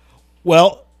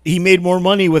 Well, he made more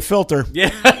money with Filter.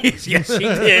 Yeah, yes, he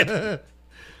did.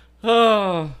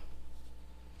 Oh.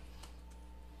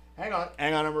 Hang on.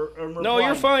 I'm No,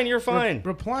 you're fine. You're fine.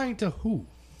 Replying to who?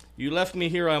 You left me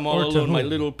here. I'm all Or to alone. My whom?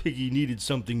 little piggy needed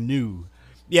something new.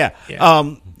 Yeah.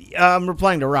 Yeah. I'm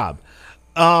replying to Rob.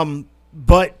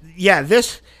 But yeah,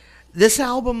 this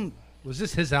album, Was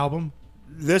this his album?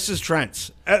 this is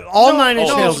Trent's. All Nine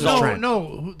Inch Nails is no, Trent.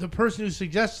 no. The person who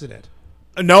suggested it.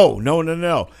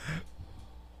 No.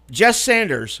 Jess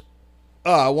Sanders,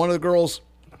 one of the girls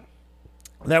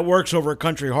that works over at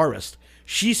Country Harvest,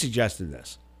 she suggested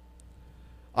this.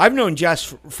 I've known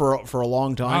Jess for a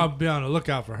long time. I'll be on the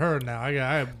lookout for her now. I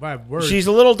have words. She's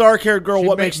a little dark-haired girl.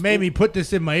 She made me put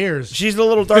this in my ears. She's the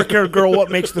little dark-haired girl.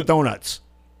 What makes the donuts?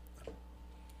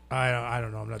 I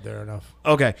don't know. I'm not there enough.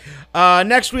 Okay.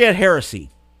 Next, we had Heresy.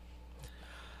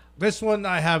 This one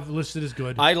I have listed as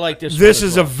good. I like this. This one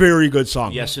as is well. a very good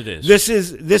song. Yes, it is.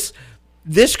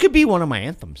 This could be one of my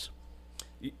anthems.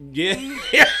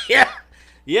 Yeah.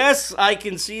 Yes, I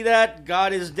can see that.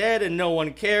 God is dead and no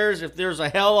one cares. If there's a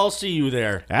hell, I'll see you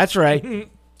there. That's right.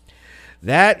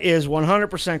 That is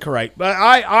 100% correct. But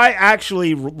I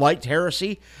actually liked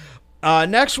Heresy.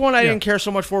 Next one I didn't care so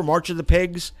much for, March of the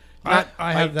Pigs. I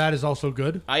have that as also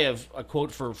good. I have a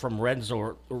quote from from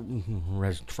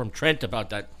Trent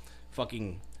about that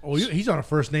fucking... Oh, he's on a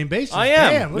first name basis. I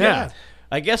am. Damn, look at that.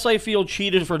 I guess I feel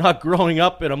cheated for not growing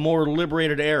up in a more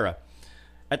liberated era.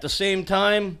 At the same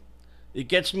time, it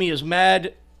gets me as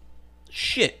mad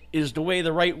shit is the way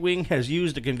the right wing has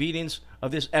used the convenience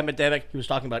of this epidemic. He was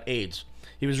talking about AIDS.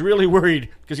 He was really worried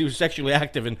because he was sexually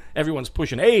active and everyone's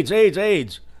pushing AIDS.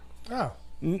 Oh.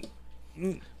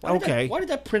 Okay. Why did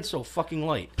that print so fucking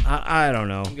light? I don't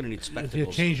know. I'm going to need If spectacles. you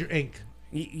change your ink.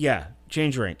 Yeah,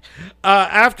 change your ink.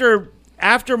 After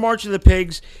March of the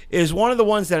Pigs is one of the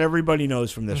ones that everybody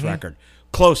knows from this record.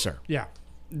 Closer. Yeah.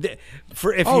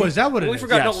 Is that what it we is?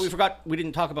 forgot. Yes. No, we forgot. We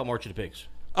didn't talk about March of the Pigs.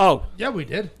 Oh, Yeah, we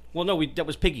did. Well, no, that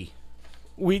was Piggy.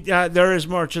 there is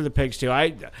March of the Pigs too.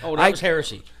 That was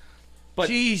Heresy. But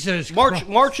Jesus March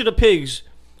Christ. of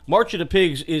the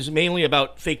Pigs is mainly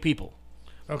about fake people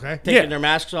Okay. taking Yeah. their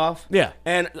masks off. Yeah.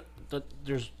 And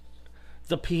there's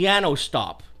the piano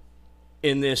stop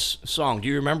in this song. Do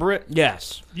you remember it?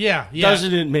 Yes. Yeah.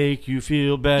 Doesn't it make you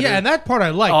feel better? Yeah, and that part I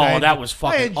liked. Oh, that was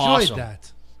fucking I enjoyed awesome.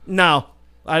 that. No,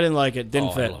 I didn't like it. Didn't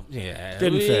Oh, I fit. yeah.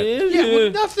 Didn't fit. Yeah,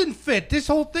 well, nothing fit. This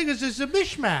whole thing is just a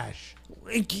mishmash.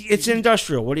 It's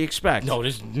industrial. What do you expect? No,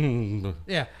 this.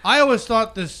 Yeah, I always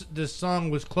thought this song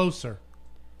was closer.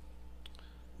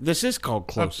 This is called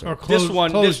Closer. Or This one,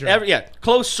 closure.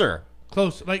 Closer.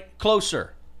 Close, like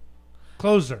Closer.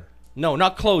 Closer. No,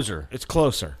 not Closer. It's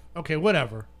Closer. Okay,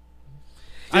 whatever.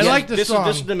 I like the this song.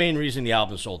 This is the main reason the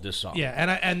album sold this song. Yeah,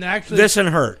 and actually, This and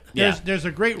Hurt. there's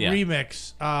a great Yeah.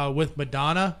 remix with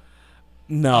Madonna.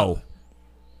 No.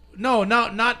 No,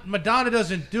 not Madonna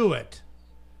doesn't do it,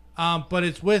 but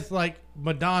it's with like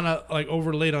Madonna like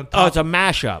overlaid on top. Oh, it's a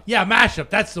mashup. Yeah, mashup.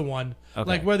 That's the one. Okay.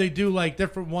 Like where they do like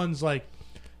different ones, like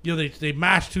they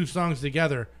mash two songs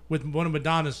together with one of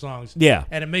Madonna's songs. Yeah.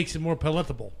 and it makes it more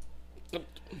palatable.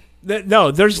 No,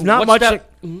 there's not What's much. that-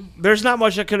 There's not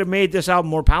much that could have made this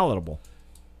album more palatable.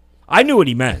 I knew what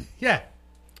he meant. Yeah,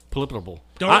 Palatable.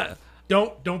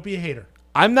 don't be a hater.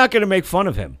 I'm not going to make fun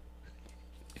of him.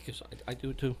 Because I do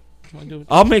it too. I do it.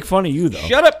 I'll make fun of you though.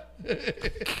 Shut up.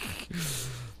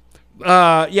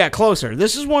 Yeah, Closer.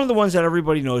 This is one of the ones that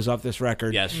everybody knows off this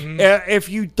record. Yes. If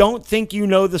you don't think you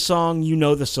know the song, you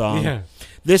know the song. Yeah.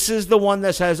 This is the one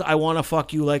that says, "I want to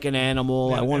fuck you like an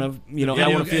animal. I want to, I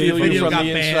want to feel you from got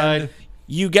the banned. inside.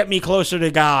 You get me closer to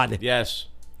God." Yes.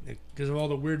 Because of all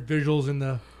the weird visuals in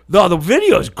the. No, the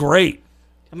video is great.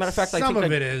 As a matter of fact, Some I think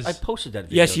of it is. I posted that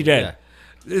video. Yes, you did.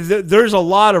 Yeah. There's a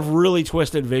lot of really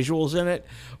twisted visuals in it,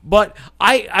 but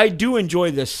I do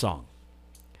enjoy this song.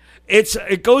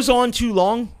 It goes on too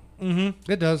long.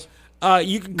 It does.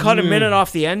 You can cut a minute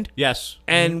off the end, Yes.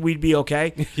 and we'd be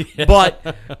okay.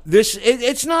 But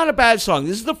it's not a bad song.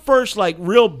 This is the first like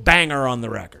real banger on the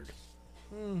record,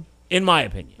 in my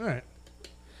opinion. All right.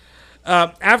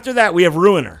 After that, we have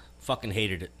Ruiner. Fucking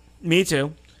hated it. Me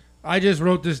too. I just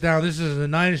wrote this down. This is a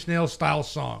Nine Inch Nails style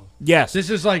song. Yes. This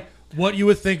is like what you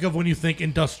would think of when you think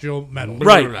industrial metal.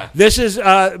 Right. This is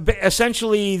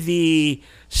essentially the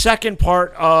second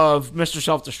part of Mr.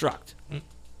 Self-Destruct.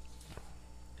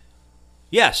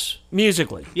 Yes.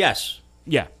 Musically. Yes.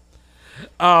 Yeah.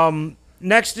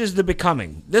 Next is The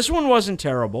Becoming. This one wasn't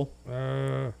terrible.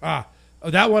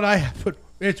 That one I put.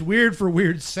 It's weird for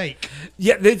weird's sake.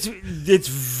 Yeah, it's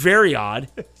very odd.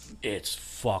 It's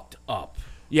fucked up.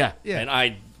 Yeah. Yeah. And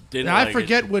I didn't Now, like I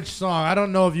forget which song. I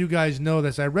don't know if you guys know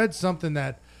this. I read something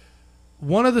that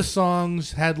one of the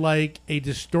songs had like a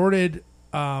distorted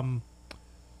sound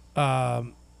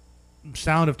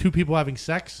of two people having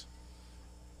sex.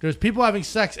 There's people having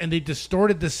sex, and they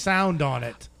distorted the sound on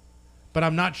it. But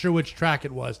I'm not sure which track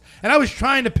it was. And I was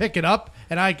trying to pick it up,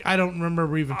 and I don't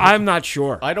remember even. I'm not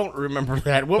sure. I don't remember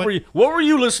that. What were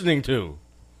you listening to?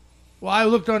 Well, I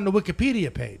looked on the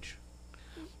Wikipedia page.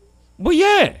 Well,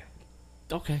 yeah.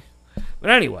 Okay. But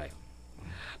anyway.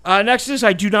 Next is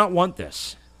I Do Not Want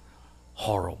This.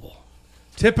 Horrible.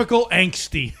 Typical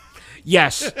angsty.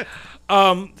 Yes.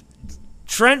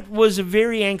 Trent was a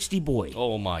very angsty boy.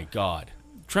 Oh my God.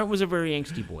 Trent was a very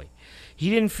angsty boy. He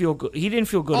didn't feel good. He didn't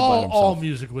feel good about himself. All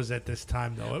music was at this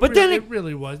time, though. But then it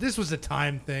really was. This was a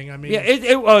time thing. I mean, Yeah,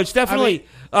 it's definitely.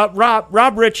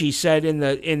 Rob Ritchie said in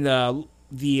the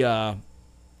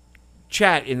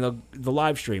chat in the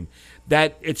live stream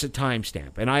that it's a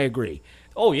timestamp, and I agree.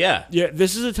 Oh yeah. Yeah,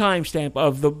 this is a timestamp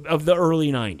of the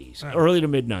early '90s, early to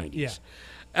mid '90s.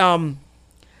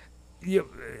 Yeah.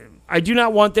 I do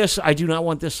not want this. I do not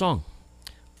want this song.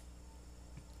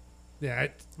 Yeah.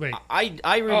 Wait.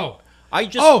 I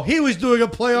just. Oh, he was doing a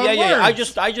play on yeah, yeah.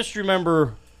 words. I just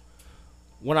remember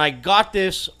when I got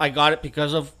this. I got it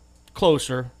because of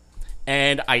Closer,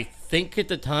 and I think at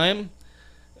the time,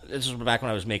 this is back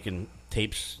when I was making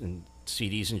tapes and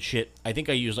CDs and shit. I think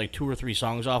I used like 2 or 3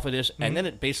 songs off of this, and then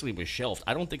it basically was shelved.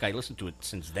 I don't think I listened to it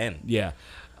since then. Yeah,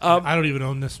 I don't even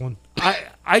own this one.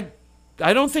 I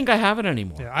don't think I have it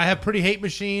anymore. Yeah, I have Pretty Hate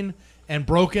Machine and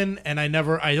Broken, and I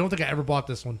don't think I ever bought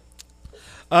this one.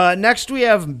 Next we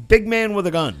have Big Man with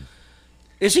a Gun.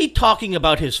 Is he talking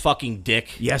about his fucking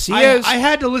dick? Yes, he is. I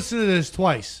had to listen to this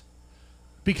twice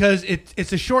because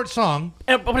it's a short song.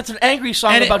 But it's an angry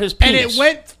song And about his and penis. it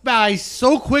went by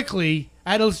so quickly,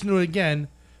 I had to listen to it again.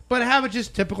 But have it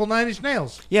just typical Nine Inch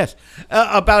Nails. Yes,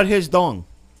 about his dong.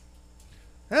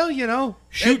 Hell, you know.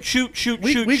 Shoot, And shoot, shoot,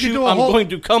 we shoot, could shoot. do a I'm whole- going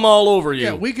to come all over you.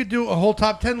 Yeah, we could do a whole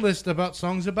top 10 list about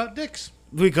songs about dicks.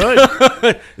 We could.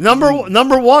 number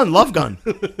 1, Love Gun.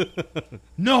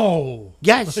 No.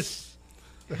 Yes.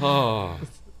 Oh,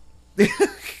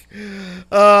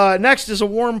 Next is A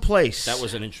Warm Place. that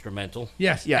was an instrumental.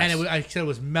 Yes. Yes. And I said it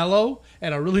was mellow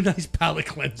and a really nice palate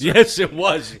cleanser. Yes, it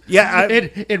was. Yeah,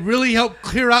 It really helped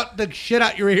clear out the shit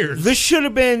out your ears. this should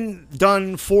have been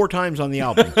done 4 times on the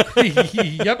album.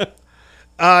 Yep.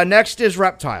 Next is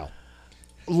Reptile.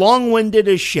 Long-winded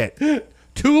as shit.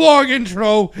 Too long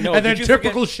intro No, and then did you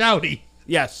typical shouty.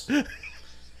 Yes.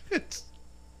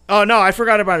 Oh, no, I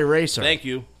forgot about Eraser. Thank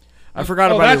you. I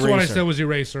forgot Oh, about that's Eraser. what I said was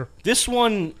Eraser. This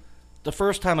one, the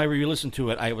first time I re-listened to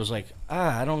it, I was like,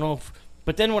 I don't know if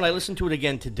But then when I listened to it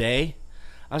again today,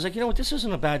 I was like, you know what? This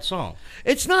isn't a bad song.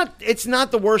 It's not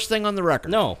the worst thing on the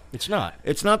record. No, it's not.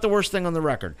 It's not the worst thing on the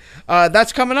record.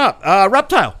 That's coming up.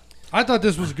 Reptile. I thought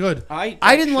this was good. I didn't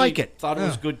actually like it. Thought it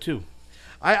was good too.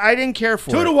 I didn't care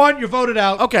for it. 2-1, you're voted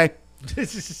out. Okay.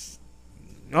 This is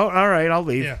Oh, all right. I'll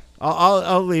leave. Yeah.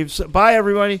 I'll leave. So, bye,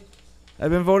 everybody. I've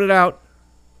been voted out.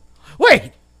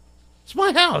 Wait, it's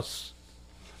my house.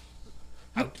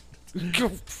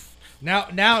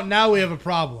 now we have a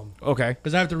problem Okay.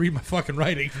 because I have to read my fucking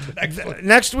writing for the next one.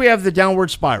 Next, we have the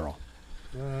downward spiral.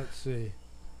 Let's see.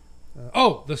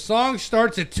 The song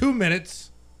starts at 2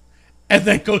 minutes and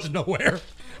then goes nowhere.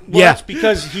 Well, Yeah. that's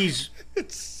because he's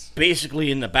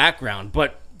basically in the background.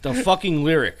 But the fucking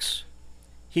lyrics.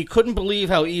 He couldn't believe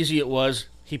how easy it was.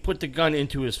 He put the gun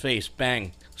into his face.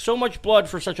 Bang. So much blood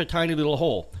for such a tiny little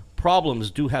hole.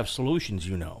 Problems do have solutions,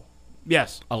 you know.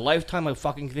 Yes. A lifetime of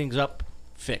fucking things up,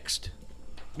 fixed.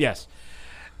 Yes.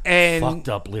 And Fucked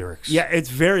up lyrics. yeah, it's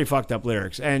very fucked up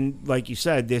lyrics. And like you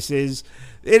said, it is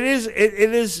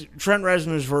Trent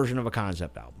Reznor's version of a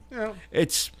concept album. Yeah.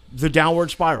 It's the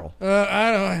downward spiral.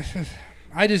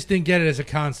 I just didn't get it as a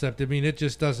concept. I mean, it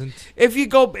just doesn't If you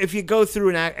go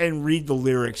through and read the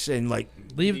lyrics and like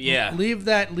leave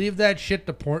that shit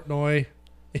to Portnoy.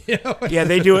 You know? yeah,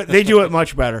 they do it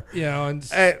much better. You know,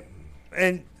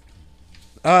 and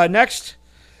Next,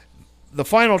 the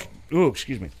final.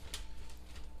 Excuse me.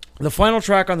 The final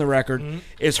track on the record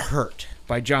is "Hurt"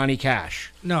 by Johnny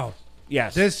Cash. no.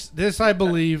 Yes. This I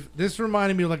believe, this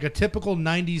reminded me of like a typical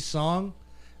 90s song.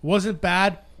 Wasn't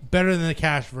bad, better than the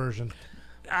Cash version.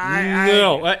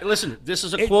 No, listen, this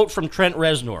is a quote from Trent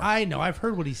Reznor. I know, I've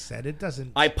heard what he said. It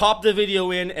doesn't. I popped the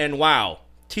video in and wow.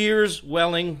 Tears,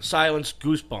 welling, silence,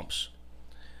 goosebumps.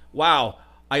 Wow.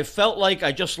 I felt like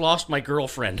I just lost my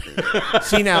girlfriend.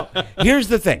 See, now, here's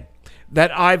the thing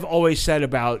that I've always said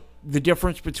about the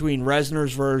difference between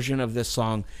Reznor's version of this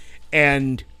song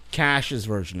and Cash's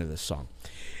version of this song.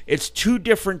 It's two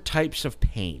different types of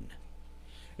pain.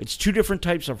 It's two different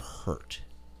types of hurt.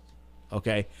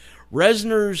 Okay?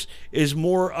 Reznor's is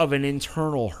more of an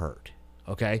internal hurt.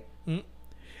 Okay?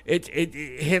 It's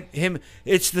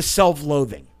the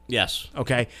self-loathing. Yes.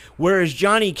 Okay? Whereas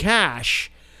Johnny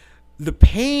Cash, the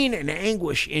pain and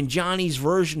anguish in Johnny's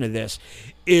version of this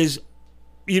is,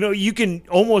 you can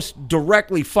almost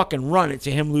directly fucking run it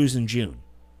to him losing June.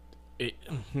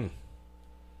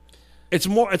 It's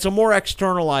a more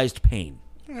externalized pain.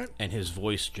 And his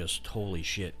voice just, holy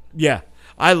shit. Yeah.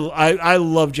 I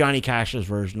love Johnny Cash's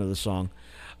version of the song.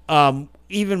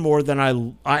 Even more than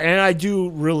I do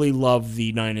really love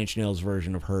the 9 Inch Nails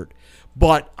version of Hurt.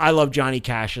 But I love Johnny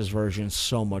Cash's version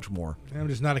so much more. I'm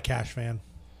just not a Cash fan.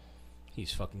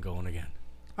 He's fucking going again.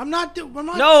 I'm not.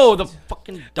 No, the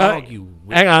fucking dog, you...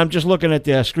 Hang on, I'm just looking at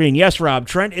the screen. Yes, Rob,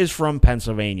 Trent is from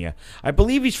Pennsylvania. I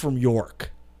believe he's from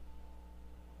York.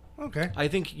 Okay. I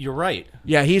think you're right.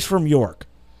 Yeah, he's from York.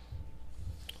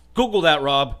 Google that,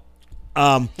 Rob.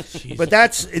 But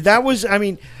that was, I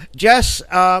mean, Jess,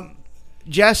 I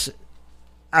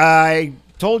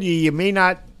told you may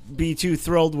not be too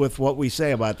thrilled with what we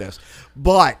say about this,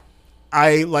 but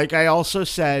I also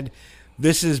said,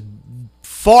 this is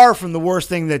far from the worst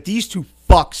thing that these two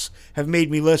fucks have made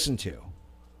me listen to.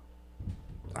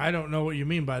 I don't know what you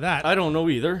mean by that. I don't know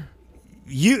either.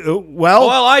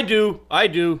 Well, I do. Yeah,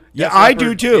 Def I Leppard.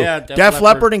 do too. Yeah, Def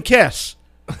Leppard and Kiss.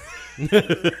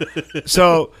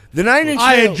 So the 9 Inch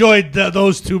I Nails. enjoyed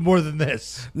those two more than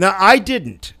this. No, I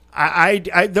didn't.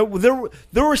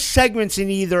 There were segments in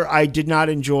either I did not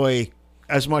enjoy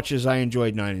as much as I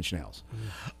enjoyed 9 Inch Nails.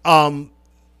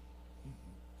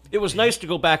 It was nice to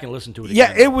go back and listen to it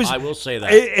Yeah, again. it was. I will say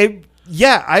that.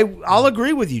 I'll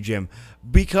agree with you, Jim,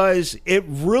 because it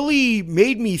really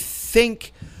made me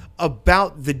think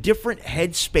about the different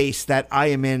headspace that I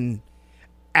am in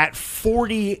at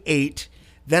 48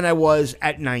 than I was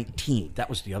at 19. That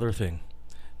was the other thing.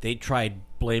 They tried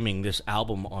blaming this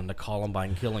album on the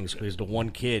Columbine killings because the one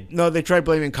kid No, they tried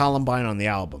blaming Columbine on the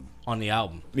album. on the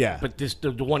album. Yeah. But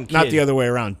the one kid. Not the other way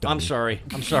around. I'm dummy. sorry.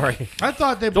 I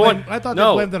thought they one- blamed, they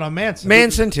no. blamed it on Manson.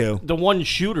 Manson too. The one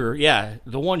shooter,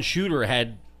 the one shooter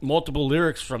had multiple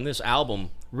lyrics from this album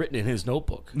written in his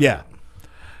notebook. Yeah.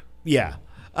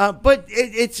 But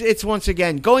it's once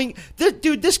again going.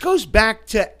 This goes back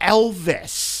to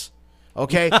Elvis.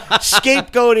 Okay,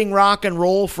 scapegoating rock and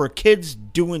roll for kids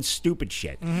doing stupid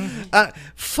shit.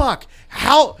 Fuck,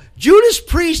 how Judas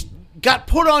Priest got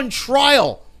put on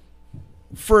trial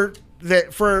for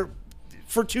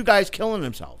two guys killing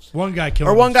themselves. One guy killed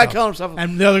Or one guy himself. killed himself.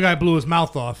 And the other guy blew his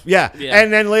mouth off. Yeah, Yeah.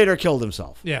 and then later killed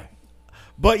himself. Yeah.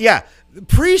 But yeah,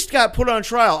 Priest got put on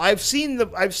trial. I've seen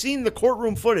the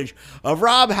courtroom footage of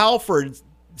Rob Halford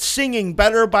singing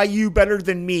 "Better by You, Better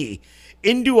Than Me"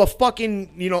 into a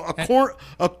fucking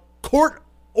a court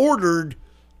ordered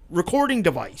recording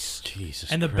device.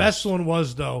 Jesus. And the best one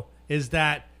was is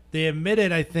that they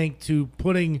admitted, I think, to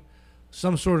putting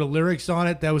some sort of lyrics on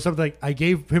it that was something like, "I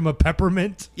gave him a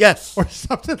peppermint," Yes, or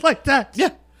something like that. yeah,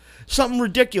 something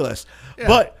ridiculous. Yeah.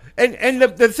 But and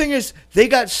the thing is, they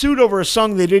got sued over a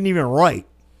song they didn't even write.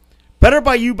 "Better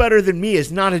by You, Better Than Me"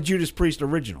 is not a Judas Priest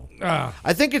original.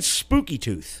 I think it's Spooky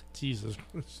Tooth. Jesus.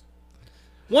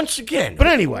 Once again. But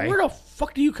anyway. Where the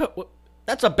fuck do you cut?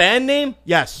 That's a band name?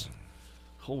 Yes.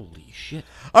 Holy shit.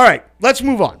 All right, let's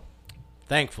move on.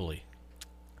 Thankfully.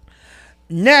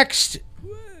 Next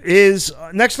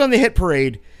on the hit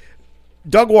parade,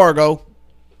 Doug Wargo,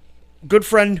 good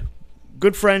friend,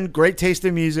 great taste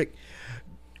in music,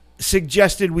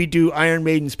 suggested we do Iron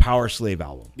Maiden's Power Slave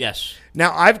album. Yes.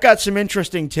 Now, I've got some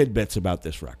interesting tidbits about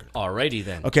this record. Alrighty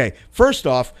then. Okay, first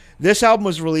off, this album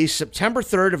was released September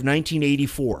 3rd of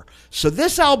 1984. So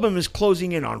this album is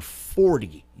closing in on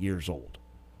 40 years old.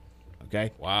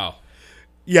 Okay? Wow.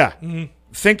 Yeah. Mm-hmm.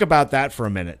 Think about that for a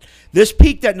minute. This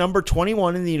peaked at number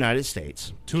 21 in the United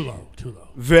States. Too low.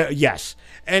 Yes.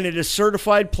 And it is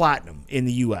certified platinum in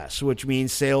the U.S., which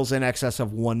means sales in excess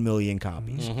of 1 million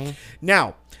copies. Mm-hmm.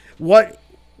 Now,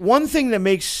 one thing that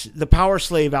makes the Power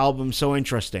Slave album so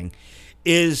interesting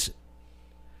is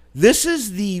this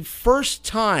is the first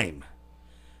time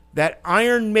that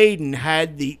Iron Maiden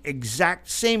had the exact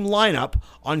same lineup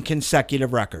on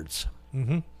consecutive records.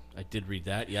 Mm-hmm. I did read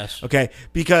that, yes. Okay,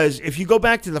 because if you go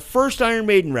back to the first Iron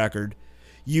Maiden record,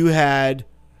 you had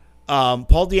Paul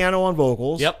Di'Anno on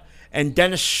vocals. Yep. And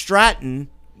Dennis Stratton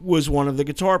was one of the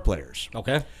guitar players.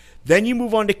 Okay. Then you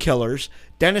move on to Killers.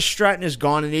 Dennis Stratton is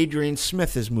gone and Adrian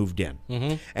Smith has moved in.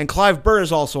 Mm-hmm. And Clive Burr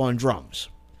is also on drums.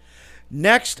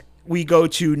 Next, we go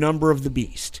to Number of the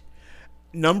Beast.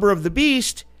 Number of the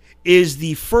Beast is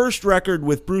the first record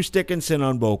with Bruce Dickinson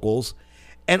on vocals,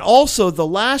 and also the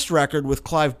last record with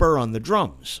Clive Burr on the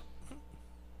drums.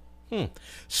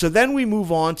 So then we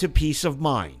move on to Peace of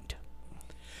Mind.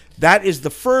 That is the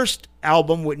first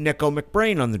album with Nico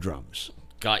McBrain on the drums.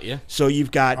 Got you. So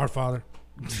you've got Our Father.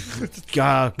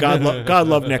 God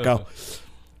love Nico.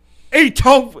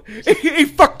 He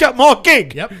fucked up my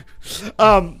gig. Yep.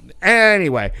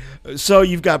 Anyway, so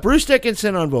you've got Bruce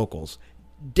Dickinson on vocals,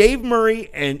 Dave Murray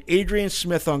and Adrian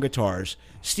Smith on guitars,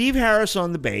 Steve Harris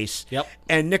on the bass, yep,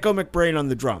 and Nico McBrain on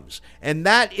the drums. And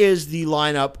that is the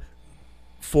lineup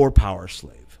for Power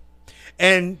Slave.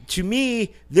 And to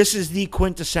me, this is the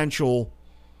quintessential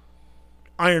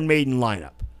Iron Maiden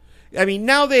lineup. I mean,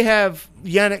 now they have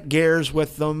Yannick Gers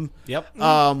with them. Yep.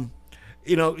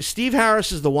 Steve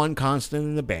Harris is the one constant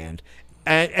in the band,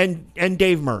 and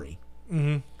Dave Murray.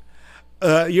 Mm-hmm.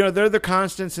 They're the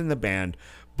constants in the band.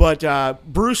 But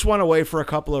Bruce went away for a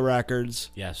couple of records.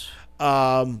 Yes.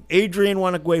 Adrian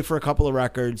went away for a couple of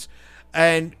records.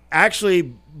 And actually,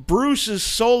 Bruce's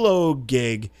solo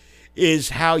gig is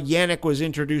how Yannick was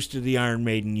introduced to the Iron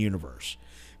Maiden universe.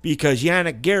 Because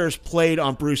Yannick Gers played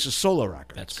on Bruce's solo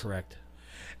records. That's correct.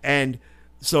 And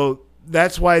so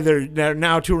that's why they're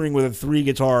now touring with a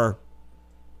 3-guitar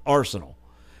arsenal.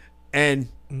 And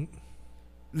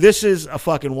this is a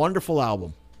fucking wonderful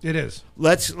album. It is.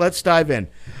 Let's dive in.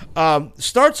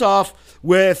 Starts off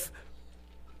with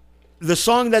the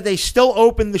song that they still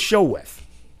open the show with.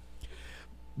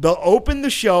 They'll open the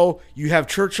show, you have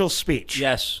Churchill's speech.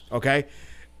 Yes. Okay?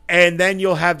 And then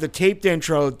you'll have the taped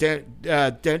intro, the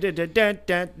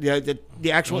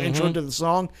actual intro to the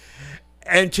song,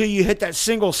 until you hit that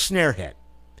single snare hit.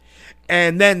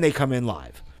 And then they come in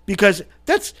live. Because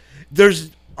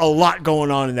there's a lot going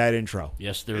on in that intro.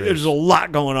 Yes, there is. There's a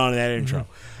lot going on in that intro.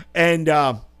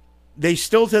 And they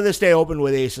still to this day open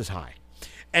with Aces High.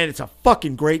 And it's a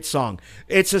fucking great song.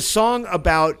 It's a song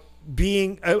about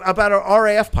being about an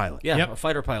RAF pilot. Yeah, Yep. a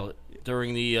fighter pilot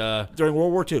during During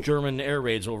World War II. German air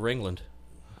raids over England.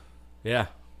 Yeah.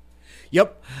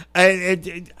 Yep.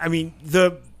 And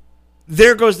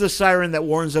there goes the siren that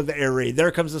warns of the air raid.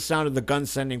 There comes the sound of the gun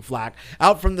sending flak.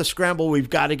 Out from the scramble, we've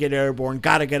got to get airborne,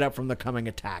 got to get up from the coming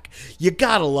attack. You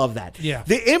got to love that. Yeah.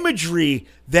 The imagery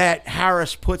that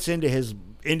Harris puts into his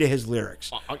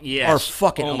lyrics yes. are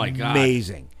fucking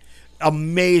amazing.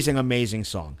 Amazing, amazing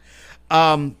song.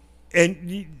 And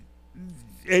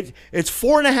it's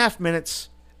 4.5 minutes.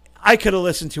 I could have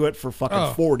listened to it for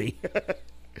fucking 40.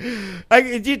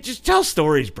 You just tell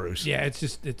stories, Bruce. Yeah,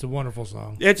 it's a wonderful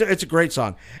song. It's a great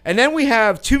song. And then we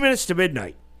have 2 Minutes to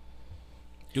Midnight.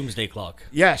 Doomsday Clock.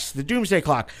 Yes, the Doomsday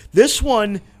Clock. This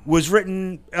one was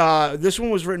written. This one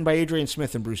was written by Adrian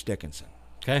Smith and Bruce Dickinson.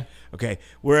 Okay. Okay.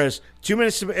 Whereas 2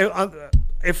 minutes to,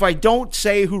 if I don't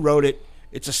say who wrote it,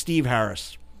 it's a Steve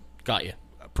Harris Got you.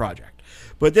 project.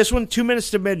 But this one, 2 minutes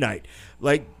to midnight.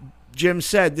 Like Jim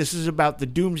said, this is about the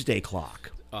Doomsday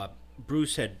Clock.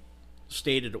 Bruce had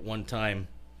stated at one time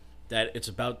that it's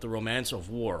about the romance of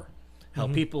war, how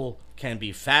people can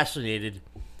be fascinated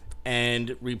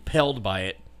and repelled by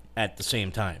it at the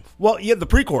same time. Well, yeah, the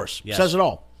pre-chorus Yes. says it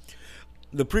all.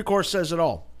 The pre-chorus says it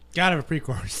all. Gotta have a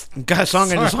pre-chorus. Got a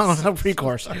song and a song on the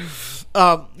pre-chorus.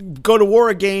 Go to war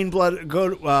again. Blood. Go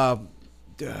to,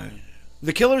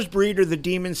 the killer's breed or the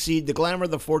demon seed, the glamour,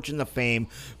 the fortune, the fame.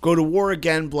 Go to war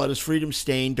again. Blood is freedom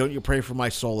stained. Don't you pray for my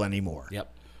soul anymore?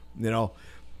 Yep. You know,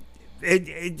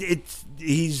 it's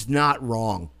he's not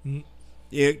wrong.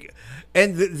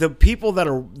 And the people that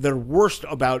are worst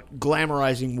about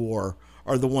glamorizing war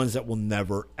are the ones that will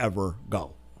never ever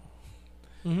go.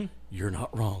 You're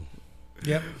not wrong.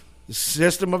 Yep. The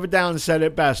System of a Down said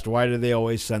it best. Why do they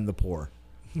always send the poor?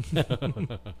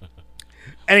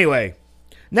 Anyway,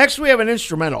 next we have an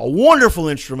instrumental, a wonderful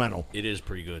instrumental. It is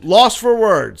pretty good. Lost for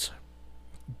Words.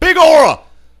 Big Aura.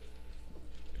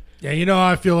 Yeah, you know how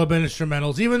I feel about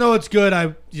instrumentals. Even though it's good,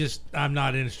 I'm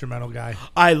not an instrumental guy.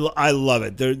 I love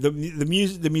it.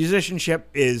 The musicianship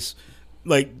is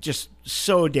like just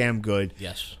so damn good.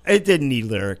 Yes. It didn't need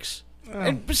lyrics.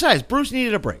 And besides, Bruce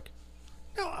needed a break.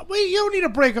 No, you don't need a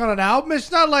break on an album.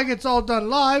 It's not like it's all done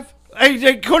live.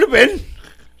 It could have been.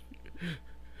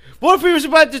 What if he was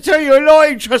about to tell you an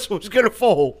annoying trestle was going to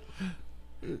fall?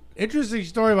 Interesting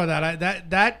story about that.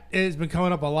 That has been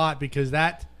coming up a lot because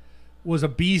that was a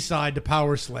B-side to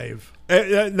Power Slave.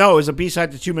 No, it was a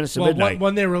B-side to 2 Minutes to Midnight.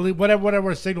 When they released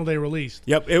whatever single they released.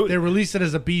 Yep. They released it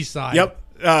as a B-side.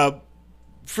 Yep.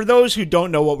 For those who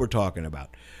don't know what we're talking about,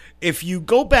 if you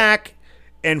go back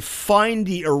and find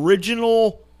the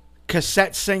original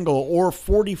cassette single or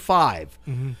 45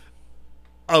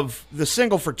 of the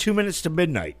single for 2 Minutes to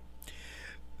Midnight,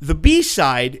 the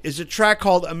B-side is a track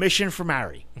called A Mission from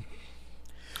Harry,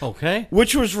 Okay.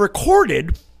 which was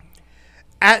recorded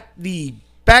at the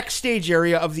backstage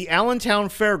area of the Allentown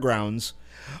Fairgrounds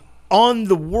on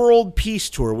the World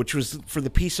Peace Tour, which was for the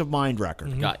Peace of Mind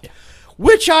record. Got you.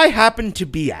 Which I happened to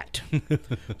be at. It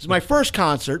was my first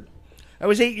concert. I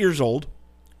was 8 years old.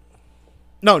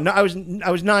 No, I was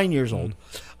 9 years old.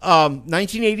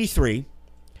 1983.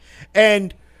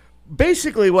 And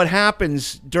basically what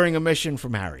happens during A Mission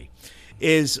from Harry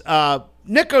is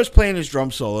Nico's playing his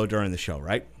drum solo during the show,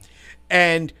 right?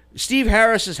 And Steve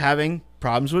Harris is having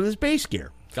problems with his bass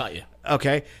gear. Got you.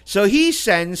 Okay, so he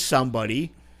sends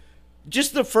somebody,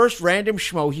 just the first random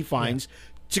schmo he finds,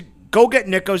 to go get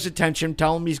Nico's attention,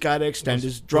 tell him he's got to extend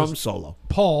his drum solo.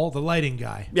 Paul, the lighting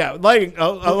guy. Yeah, lighting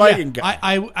guy.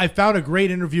 I found a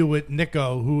great interview with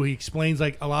Nico who he explains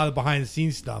like a lot of behind the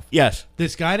scenes stuff. Yes.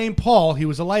 This guy named Paul, he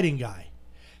was a lighting guy,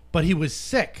 but he was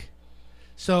sick.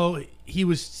 So he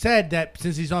was said that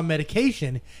since he's on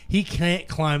medication, he can't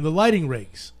climb the lighting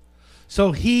rigs.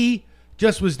 So he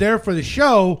just was there for the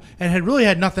show and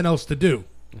had nothing else to do.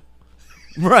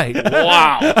 Right.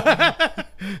 Wow.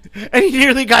 And he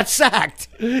nearly got sacked.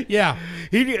 Yeah.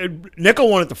 Nico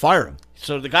wanted to fire him.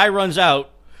 So the guy runs out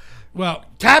Well,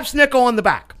 Taps Nico on the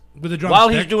back. with a drumstick. while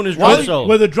he's doing his drum solo.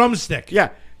 With a drumstick. Yeah.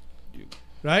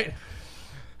 Right?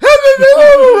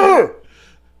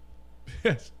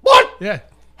 Yes. What? Yeah.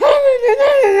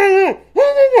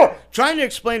 Trying to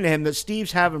explain to him that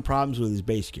Steve's having problems with his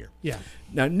bass gear. Yeah.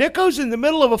 Now, Nico's in the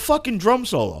middle of a fucking drum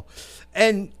solo.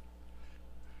 And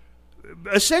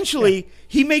essentially,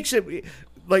 he makes it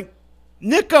like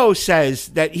Nico says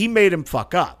that he made him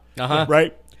fuck up. Uh-huh.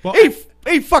 Right? Well-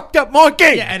 he fucked up my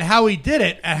game. Yeah, and how he did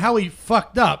it and how he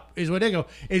fucked up is what Nico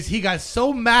is. He got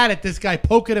so mad at this guy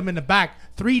poking him in the back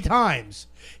 3 times.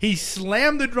 He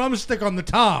slammed the drumstick on the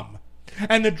tom,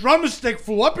 and the drumstick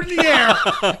flew up in the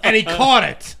air, and he caught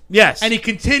it. Yes. And he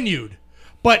continued.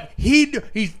 But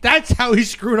that's how he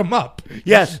screwed him up.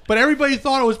 Yes. But everybody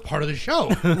thought it was part of the show.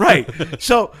 Right.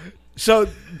 So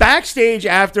backstage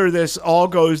after this all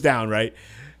goes down, right?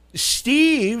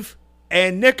 Steve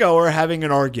and Nico are having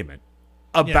an argument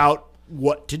about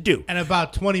what to do. And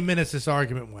about 20 minutes this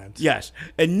argument went. Yes.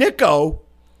 And Nico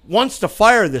wants to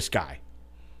fire this guy,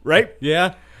 right?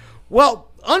 Yeah. Well,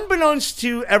 unbeknownst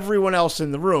to everyone else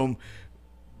in the room,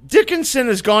 Dickinson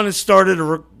has gone and started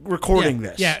recording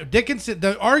this. Yeah, Dickinson.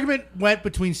 The argument went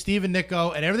between Steve and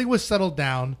Nico, and everything was settled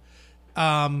down.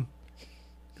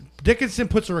 Dickinson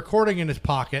puts a recording in his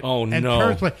pocket. Oh, and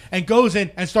no. and goes in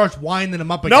and starts winding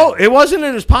him up again. No, it wasn't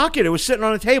in his pocket. It was sitting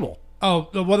on a table. Oh,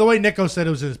 well, the way Nico said it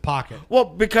was in his pocket. Well,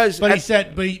 because But he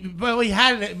said, but he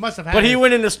had it. Must have had it. But he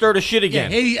went in to stir the shit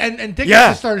again. Yeah, and Dickinson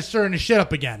Yeah. started stirring the shit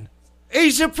up again.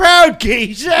 he's a proud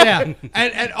geese. Yeah,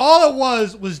 and all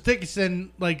it was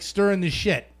Dickinson like stirring the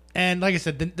shit. And like I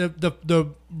said, the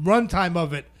runtime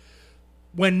of it,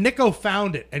 when Nico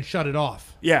found it and shut it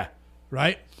off, Yeah.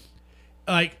 right?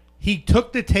 Like he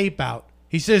took the tape out.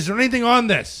 He says, "Is there anything on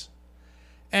this?"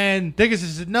 And Dickinson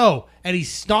said, "No," and he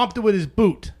stomped it with his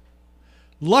boot.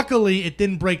 Luckily, it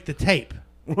didn't break the tape.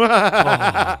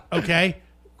 Okay?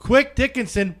 Quick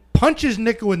Dickinson punches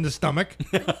Nico in the stomach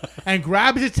and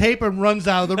grabs his tape and runs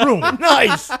out of the room.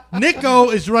 Nice. Nico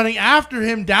is running after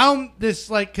him down this,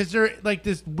 like, because they're like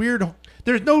this weird.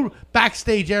 There's no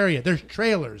backstage area. There's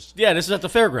trailers. Yeah, this is at the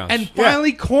fairgrounds. And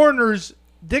finally corners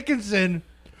Dickinson,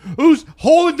 who's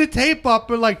holding the tape up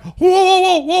and like, whoa, whoa,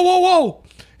 whoa, whoa, whoa, whoa.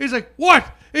 He's like, what?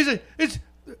 He's like, it's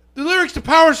the lyrics to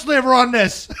Power Slaver on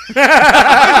this.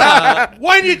 Why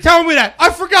didn't you tell me that? I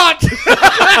forgot.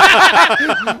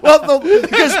 Well,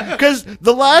 because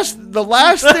the last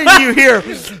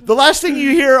thing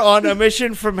you hear on a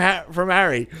mission from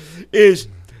Harry is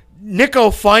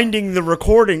Nico finding the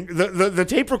recording, the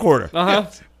tape recorder.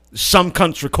 Some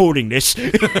cunt's recording this,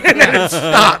 and then it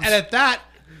stops. And at that,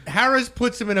 Harris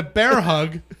puts him in a bear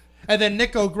hug. And then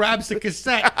Nico grabs the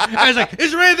cassette. And he's like,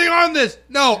 "Is there anything on this?"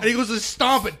 No. And he goes to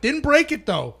stomp it. Didn't break it,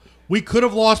 though. We could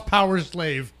have lost Power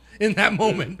Slave in that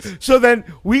moment. So then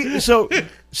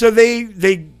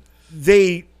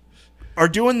they are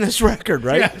doing this record,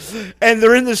 right? Yeah. And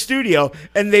they're in the studio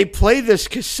and they play this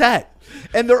cassette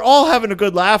and they're all having a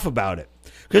good laugh about it.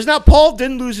 Because now Paul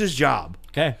didn't lose his job.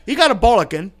 okay. He got a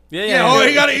bulletin. Yeah,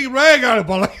 he got a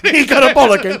bullet. He got a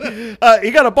bulletin.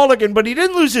 He got a bulletin, but he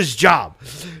didn't lose his job.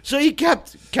 So he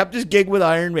kept his gig with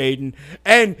Iron Maiden.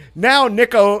 And now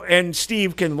Nico and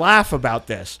Steve can laugh about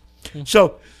this.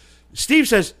 So Steve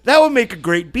says, that would make a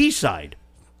great B-side.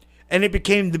 And it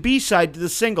became the B-side to the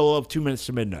single of 2 Minutes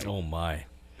to Midnight. Oh, my.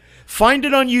 Find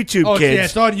it on YouTube, Oh, kids. yeah,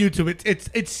 it's on YouTube.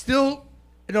 It's still,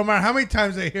 no matter how many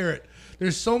times I hear it,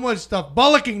 there's so much stuff.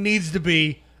 Bullocking needs to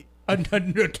be a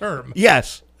term.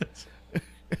 Yes.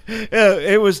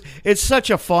 It's such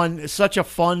a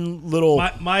fun little.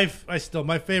 My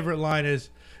favorite line is,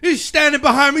 "He's standing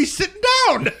behind me, sitting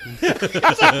down."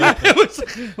 It was,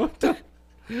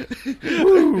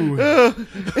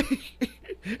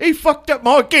 He fucked up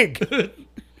my gig.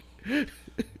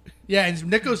 yeah, and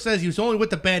Nico says he was only with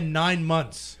the band 9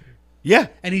 months. Yeah.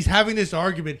 And he's having this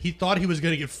argument. He thought he was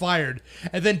going to get fired.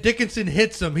 And then Dickinson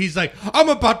hits him. He's like, "I'm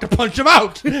about to punch him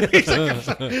out." He's like,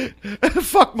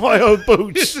 Fuck my old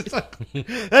boots. it's like,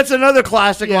 That's another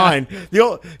classic Yeah. line.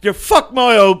 You fuck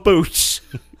my old boots.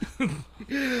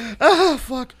 Ah,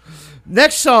 fuck.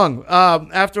 Next song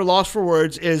after Lost for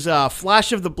Words is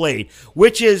Flash of the Blade,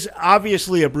 which is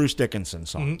obviously a Bruce Dickinson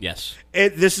song. Yes.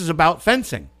 This is about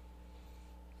fencing.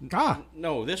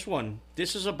 No, this one.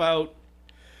 This is about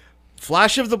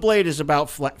Flash of the Blade is about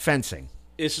fencing.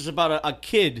 This is about a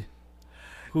kid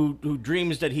who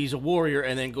dreams that he's a warrior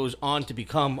and then goes on to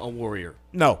become a warrior.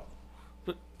 No.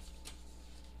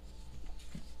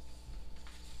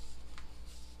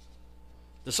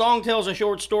 The song tells a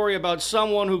short story about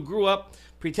someone who grew up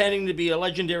pretending to be a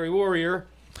legendary warrior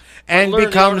And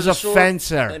learned the art of becomes a the sword,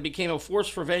 fencer. and became a force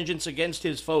for vengeance against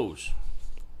his foes.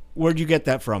 Where'd you get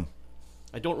that from?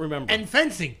 I don't remember. and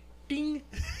fencing. Ding.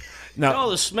 Oh,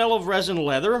 the smell of resin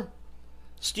leather,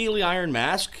 steely iron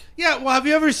mask. Yeah, well, have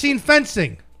you ever seen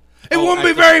fencing? It Oh, wouldn't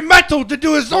be I- very metal to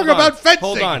do a song Hold on, about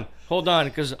fencing. Hold on,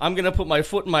 because I'm gonna put my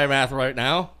foot in my mouth right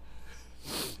now.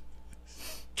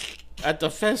 At the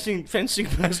fencing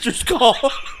master's call.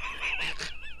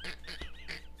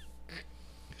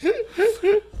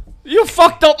 You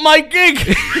fucked up my gig.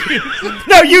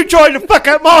 No, you tried to fuck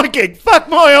up my gig. Fuck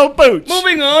my old boots.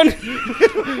 Moving on.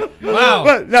 Wow.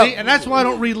 Well, no. See, and that's why I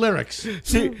don't read lyrics.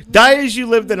 See, die as you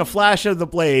lived in a flash of the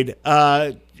blade.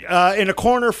 In a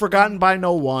corner, forgotten by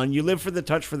no one. You live for the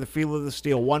touch, for the feel of the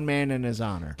steel. One man in his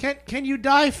honor. Can you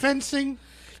die fencing?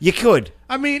 You could.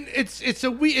 I mean, it's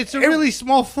a really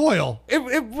small foil.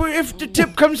 If the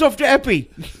tip comes off the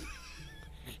epi.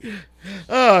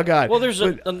 Oh, God. Well, there's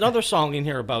another song in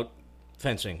here about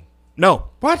fencing. No.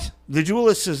 What? The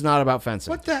Duelist is not about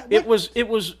fencing. What that? It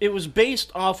was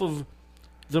based off of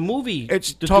the movie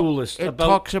It's The talk- Duelist. It About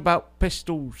talks about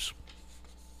pistols.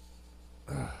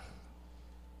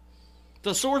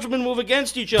 the swordsmen move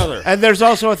against each other. And there's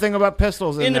also a thing about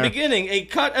pistols in In the there. beginning, a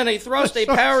cut and a thrust, a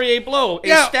parry, a blow, a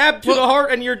Yeah, stab to well- the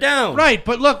heart, and you're down. Right,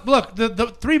 but look,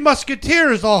 the Three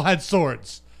Musketeers all had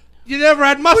swords. You never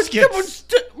had muskets.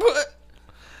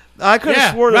 I could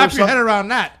have swore there wrap was your head some- around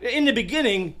that. In the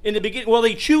beginning, well,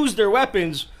 they choose their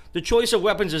weapons. The choice of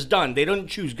weapons is done. They don't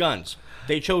choose guns.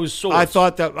 They chose swords. I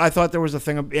thought there was a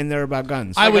thing in there about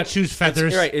guns. I would choose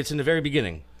feathers. You're right. It's in the very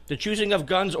beginning. The choosing of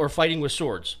guns or fighting with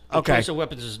swords. The Okay. choice of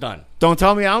weapons is done. Don't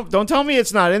tell me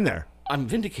it's not in there. I'm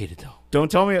vindicated, though. Don't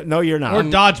tell me. No, you're not. Or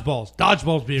dodgeballs.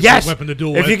 Dodgeballs be a yes. good weapon to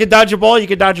duel If with. you could dodge a ball, you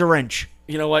could dodge a wrench.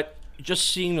 You know what?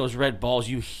 Just seeing those red balls,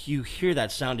 you hear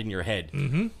that sound in your head.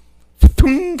 Ding.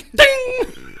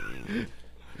 Ding!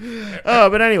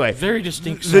 But anyway, Very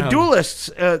distinct The sound. Duelists,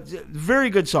 very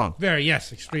good song. Very,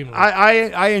 yes, extremely.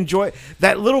 I enjoy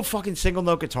that little fucking single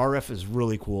note guitar riff is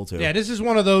really cool too. Yeah, this is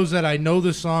one of those that I know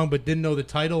the song but didn't know the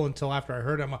title until after I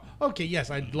heard it. I'm like, okay, yes,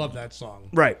 I love that song.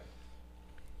 Right.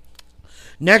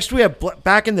 Next we have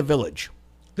Back in the Village.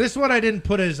 This one I didn't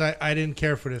put as I didn't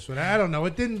care for this one. I don't know.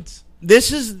 It didn't.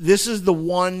 This is the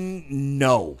one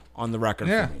no on the record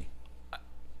Yeah. for me.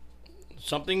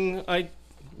 Something I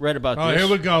read about Oh, this. here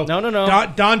we go. No.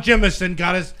 Don Jimison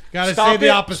got to Stop say the it.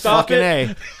 opposite. Stop Fucking it.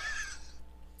 A.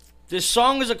 This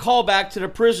song is a callback to The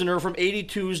Prisoner from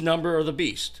 82's Number of the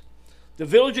Beast. The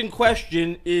village in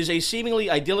question is a seemingly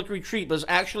idyllic retreat, but is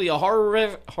actually a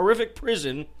horrific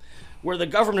prison where the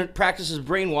government practices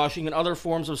brainwashing and other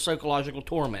forms of psychological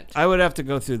torment. I would have to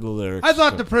go through the lyrics. I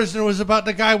thought The Prisoner was about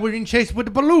the guy being chased with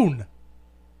the balloon.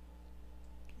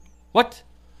 What?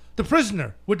 The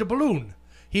Prisoner with the balloon.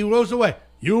 He rolls away.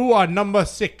 You are number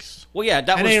 6. Well, yeah,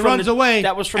 that And was he from runs the, away,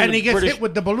 That was from and the he gets British, hit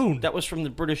with the balloon. That was from the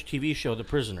British TV show The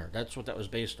Prisoner. That's what that was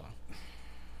based on.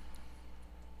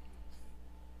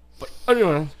 But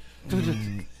anyway,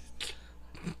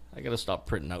 I gotta stop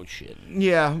printing out shit.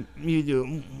 Yeah, you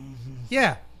do.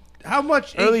 Yeah. How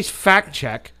much? Or at least fact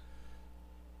check.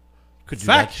 Could do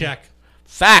fact that. check.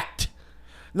 Fact.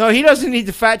 No, he doesn't need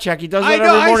to fact check. He does I that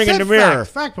know. every morning I in said the mirror.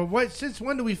 fact, but what? Since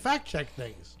when do we fact check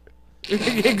things?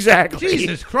 Exactly.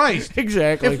 Jesus Christ!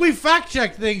 Exactly. If we fact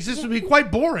check things, this would be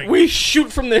quite boring. We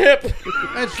shoot from the hip.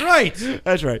 That's right.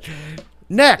 That's right.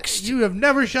 Next. You have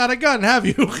never shot a gun, have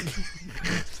you?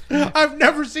 I've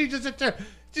never seen just a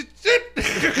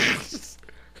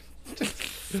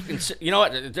You know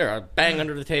what? There, bang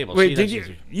under the table. Wait, See, did that's you?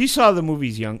 easy. You saw the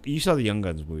movies You saw the Young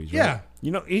Guns movies, right? Yeah.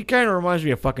 You know, he kind of reminds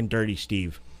me of fucking Dirty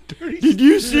Steve. Did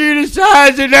you see the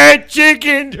size of that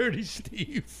chicken? Dirty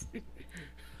Steve.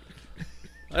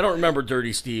 I don't remember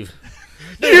Dirty Steve.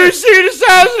 Did you see the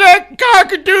size of that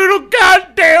cockadoodle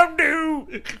goddamn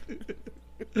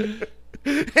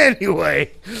dude?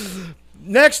 Anyway,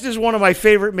 next is one of my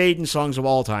favorite Maiden songs of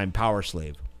all time, Power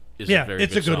Slave. It's Yeah, very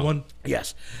it's a good song. one.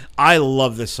 Yes, I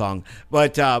love this song,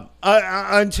 but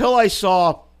until I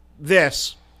saw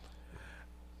this,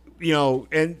 you know,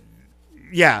 and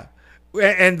yeah,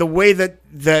 and the way that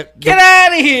Get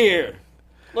out of here!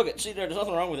 Look, see, there's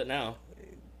nothing wrong with it now.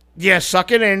 yeah,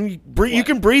 suck it in. You What?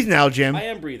 can breathe now, Jim. I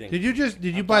am breathing. Did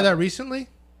you buy that recently?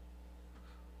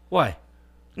 Why?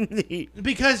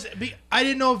 Because I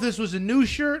didn't know if this was a new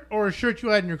shirt or a shirt you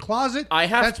had in your closet. I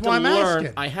have That's to why I'm learn.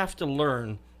 asking. I have to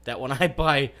learn that when I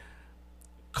buy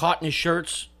cotton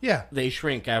shirts, Yeah. they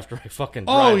shrink after I fucking.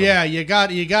 Oh dry them. yeah, you got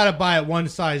to buy it one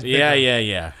size bigger.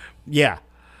 Yeah. Yeah.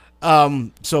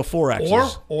 So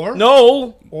 4X's. Or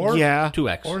No. or Yeah.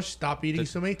 2X. or stop eating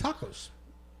so many tacos.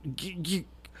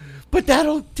 But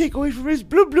that'll take away from his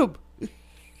blub blub.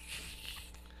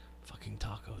 Fucking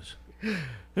tacos.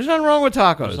 There's nothing wrong with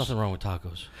tacos. There's nothing wrong with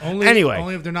tacos.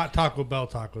 Only if they're not Taco Bell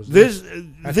tacos. This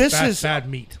That's this bad, is bad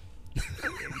meat.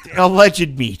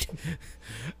 alleged meat.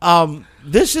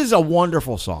 This is a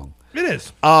wonderful song. It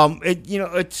is.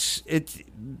 It's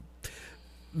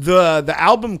the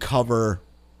album cover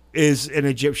is an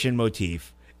Egyptian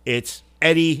motif. It's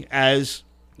Eddie as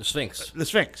The Sphinx. the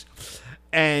Sphinx,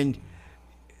 and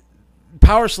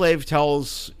Power Slave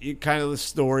tells you kind of the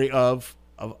story of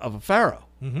a pharaoh.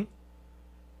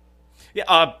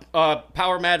 Yeah.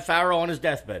 Power Mad Pharaoh on his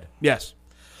deathbed. Yes.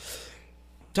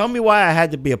 Tell me why I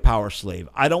had to be a power slave.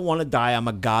 I don't want to die. I'm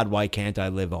a god. Why can't I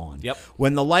live on? Yep.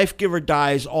 When the life giver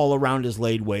dies, all around is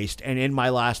laid waste, and in my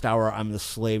last hour, I'm the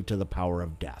slave to the power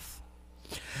of death.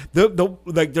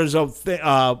 There's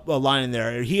a line in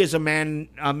there. He is a man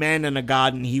and a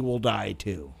god, and he will die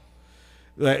too.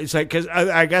 It's like because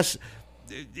I guess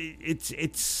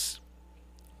it's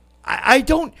I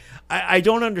don't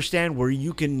understand where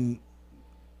you can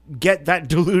get that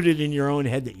diluted in your own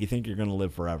head that you think you're going to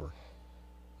live forever.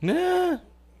 Nah.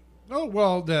 Oh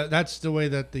well, that's the way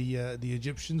that the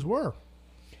Egyptians were.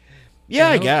 Yeah,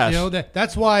 I You know, guess. You know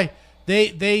that's why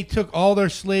they took all their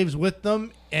slaves with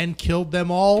them and killed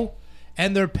them all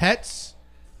and their pets,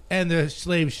 and the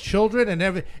slaves' children and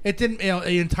every. It didn't.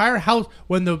 The entire house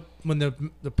when the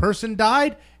person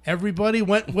died, everybody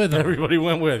went with him. Everybody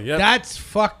went with. Yeah. That's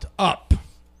fucked up.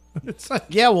 It's like,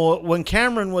 Yeah, well, when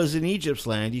Cameron was in Egypt's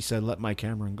land, he said, "Let my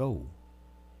Cameron go."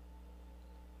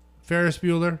 Ferris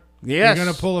Bueller. Yes. You're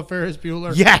gonna pull a Ferris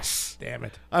Bueller. Yes. Damn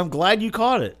it. I'm glad you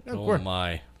caught it. Of Oh course.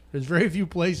 my. There's very few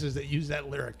places that use that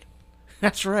lyric.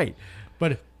 That's right.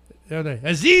 But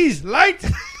Aziz, light.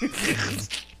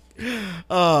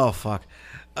 Oh fuck.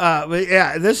 But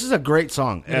yeah, this is a great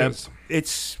song. It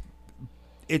is.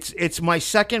 It's my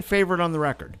second favorite on the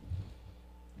record.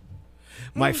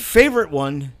 My favorite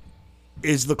one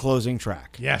is the closing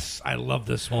track. Yes, I love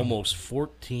this one. Almost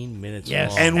 14 minutes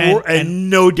Yes. long. And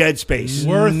no dead space.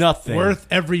 Nothing. Worth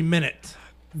every minute.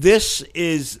 This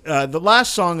is the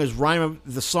last song is Rhyme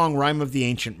of the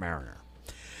Ancient Mariner.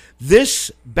 This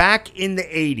back in the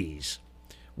 80s,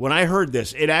 when I heard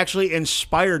this, it actually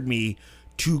inspired me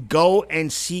to go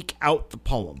and seek out the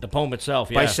poem The poem itself,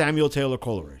 yeah. by Samuel Taylor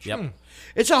Coleridge. Yep.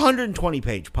 It's a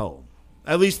 120-page poem.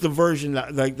 At least the version,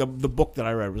 like the book that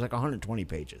I read was like 120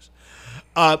 pages.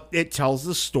 It tells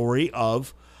the story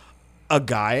of a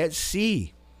guy at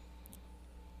sea.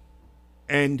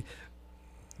 And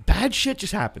bad shit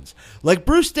just happens. Like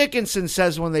Bruce Dickinson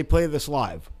says when they play this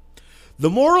live, the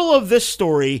moral of this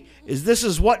story is this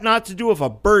is what not to do if a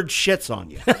bird shits on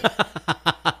you.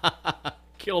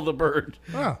 Kill the bird.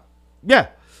 Oh. Yeah.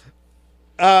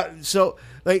 So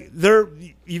like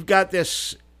you've got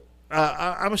this.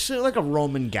 I'm assuming like a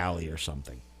Roman galley or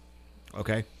something.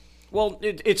 Okay. Well,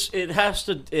 it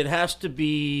has to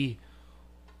be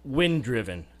wind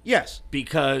driven Yes.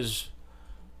 because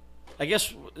I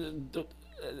guess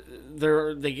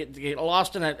they get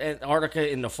lost in Antarctica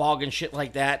in the fog and shit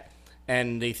like that,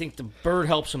 and they think the bird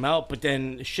helps them out, but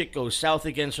then shit goes south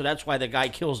again, so that's why the guy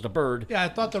kills the bird. Yeah, I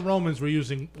thought the Romans were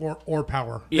using oar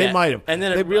power. Yeah. They might have. And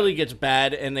then it really gets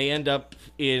bad, and they end up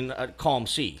in a calm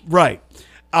sea. Right.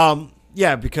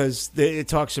 Yeah, because it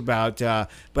talks about,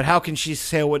 but how can she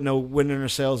sail with no wind in her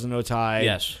sails and no tide?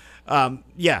 Yes.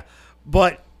 Yeah,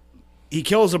 but he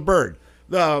kills a bird.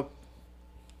 They're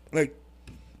like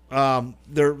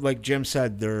Jim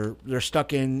said, they're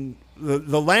stuck in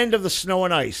the land of the snow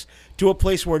and ice to a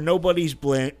place where nobody's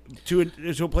been to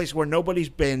a place where nobody's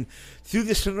been. Through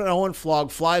the snow and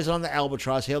fog, flies on the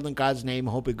albatross, hailed in God's name,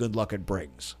 hoping good luck it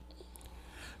brings.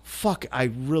 Fuck, I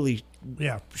really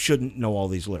shouldn't know all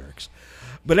these lyrics.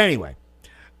 But anyway,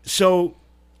 so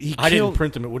I didn't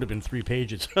print them. It would have been 3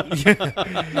 pages.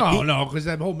 No, because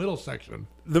that whole middle section.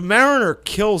 The mariner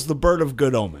kills the bird of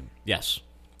good omen. Yes.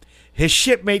 His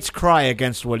shipmates cry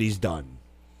against what he's done.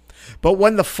 But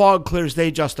when the fog clears,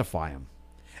 they justify him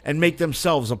and make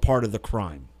themselves a part of the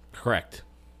crime. Correct.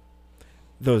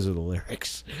 Those are the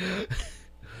lyrics.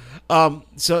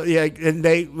 So yeah, and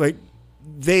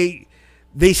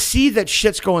they see that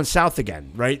shit's going south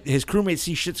again, right? His crewmates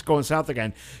see shit's going south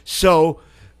again. So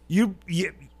you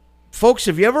folks,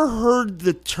 have you ever heard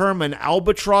the term an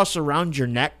albatross around your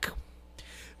neck?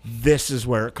 This is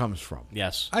where it comes from.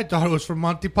 Yes. I thought it was from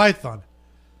Monty Python.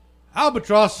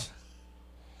 Albatross.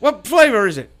 What flavor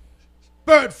is it?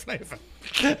 Bird flavor.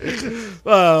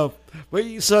 But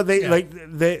so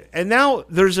they and now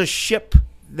there's a ship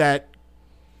that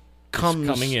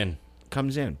comes in,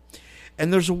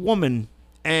 and there's a woman,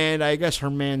 and I guess her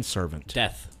manservant,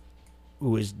 Death.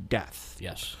 who is Death.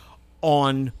 Yes.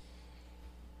 On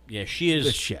Yeah, she is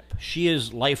the ship. She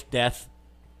is life, death,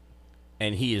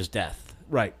 and he is death.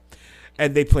 Right,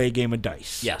 and they play a game of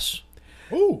dice. Yes.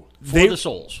 Ooh. For the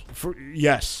souls.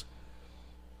 Yes.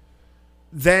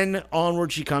 Then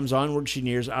onward she comes, onward she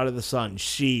nears, out of the sun.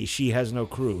 She has no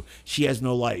crew. She has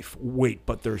no life. Wait,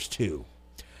 but there's two.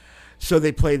 So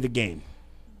they play the game.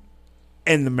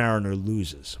 And the mariner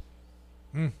loses.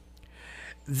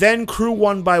 Then crew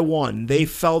one by one, they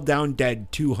fell down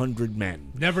dead, 200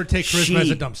 men. Never take charisma as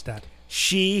a dump stat.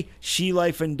 She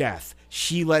life and death.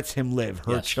 She lets him live,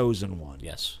 her Yes. chosen one.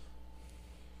 Yes.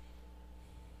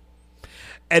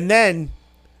 And then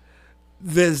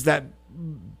there's that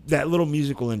little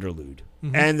musical interlude.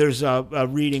 And there's a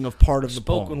reading of part of the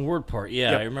poem. Spoken word part.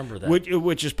 Yeah, Yep. I remember that.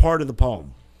 Which is part of the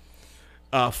poem.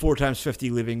 4 times 50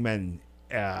 living men.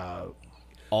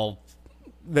 All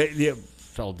They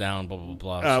fell down, blah, blah,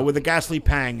 blah. with a ghastly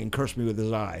pang and cursed me with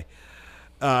his eye.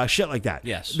 Shit like that.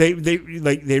 Yes. They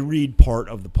read part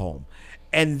of the poem.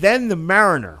 And then the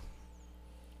mariner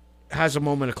has a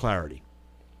moment of clarity.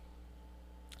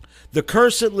 The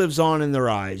curse that lives on in their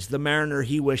eyes, the mariner,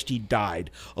 he wished he died,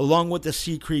 along with the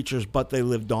sea creatures, but they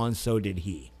lived on, so did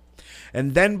he.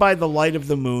 And then by the light of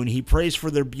the moon, he prays for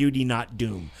their beauty, not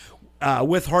doom.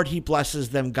 With heart he blesses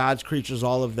them, God's creatures,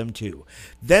 all of them too.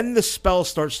 Then the spell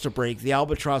starts to break. The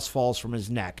albatross falls from his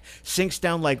neck, sinks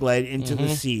down like lead into the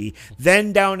sea.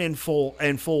 Then down in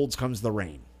folds comes the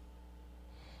rain.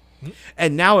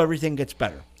 And now everything gets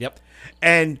better. Yep.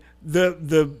 And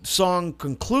the song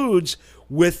concludes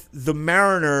with the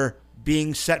mariner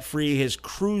being set free, his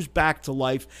crew's back to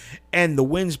life, and the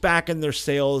wind's back in their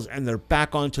sails, and they're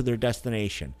back onto their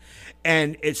destination.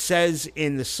 And it says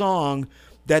in the song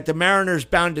that the mariner's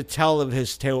bound to tell his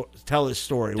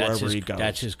story wherever he goes.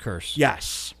 That's his curse.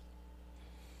 Yes.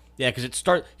 Yeah,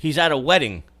 because he's at a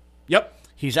wedding. Yep.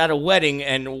 He's at a wedding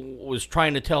and was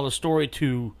trying to tell the story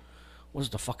to, was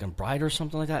it the fucking bride or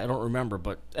something like that? I don't remember.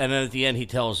 And then at the end he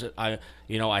tells it, I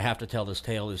have to tell this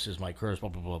tale. This is my curse. Blah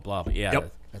blah blah blah. But yeah,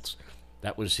 Yep.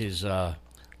 that was his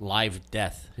live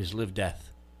death. His live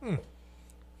death.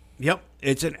 Yep.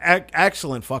 It's an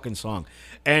excellent fucking song.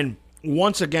 And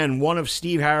once again, one of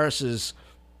Steve Harris's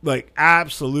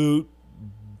absolute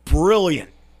brilliant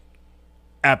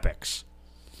epics.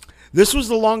 This was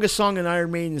the longest song in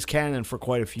Iron Maiden's canon for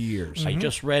quite a few years. I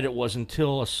just read it was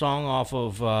until a song off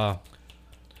of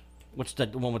what's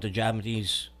that one with the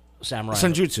Japanese samurai?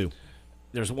 Senjutsu.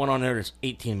 There's one on there that's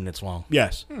 18 minutes long.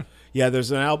 Yes. Yeah,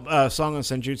 there's an song on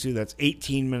Senjutsu that's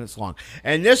 18 minutes long.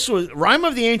 And this was Rime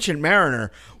of the Ancient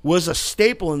Mariner was a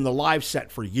staple in the live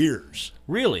set for years.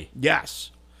 Really?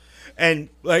 Yes. And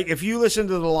if you listen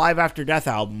to the Live After Death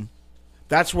album,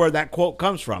 that's where that quote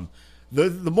comes from. The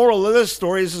moral of this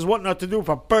story is what not to do if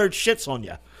a bird shits on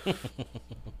you.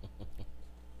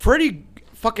 Pretty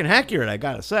fucking accurate, I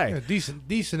gotta say. Yeah,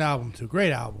 decent album too.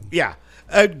 Great album. Yeah,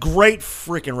 a great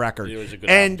freaking record. It was a good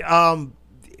album.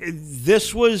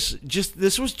 This was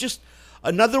just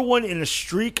another one in a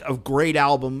streak of great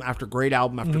album after great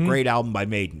album after great album by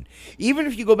Maiden. Even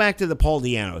if you go back to the Paul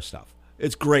Di'Anno stuff,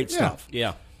 it's great stuff.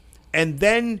 Yeah. And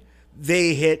then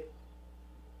they hit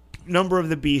Number of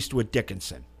the Beast with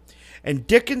Dickinson. And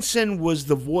Dickinson was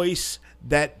the voice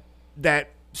that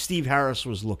Steve Harris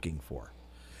was looking for.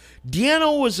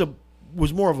 Di'Anno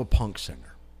was more of a punk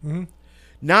singer.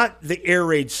 Not the air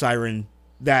raid siren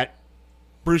that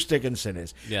Bruce Dickinson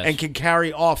is. Yes. And can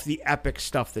carry off the epic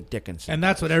stuff that Dickinson And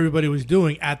that's what everybody was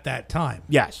doing at that time.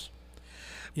 Yes.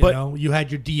 You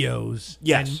had your Dios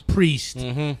Yes. and Priest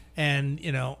and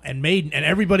and Maiden, and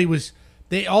everybody was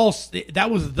that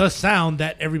was the sound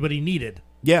that everybody needed.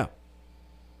 Yeah.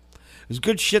 It was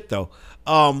good shit, though.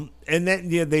 And then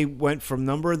they went from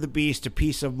Number of the Beast to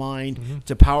Peace of Mind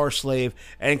to Power Slave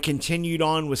and continued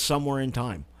on with Somewhere in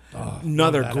Time.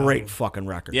 Another great fucking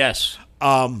record. Yes.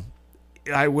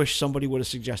 I wish somebody would have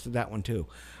suggested that one, too.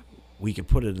 We could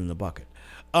put it in the bucket.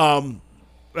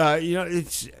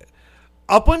 It's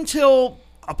up until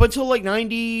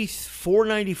 94,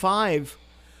 95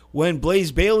 when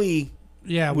Blaze Bayley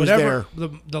Yeah, was whatever.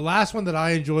 The last one that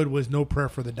I enjoyed was No Prayer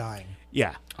for the Dying.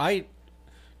 Yeah.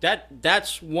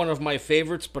 That's one of my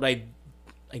favorites, but I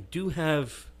do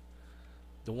have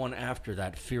the one after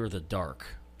that, Fear of the Dark.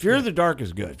 Fear of the Dark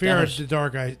is good. Fear of the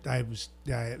Dark,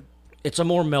 It's a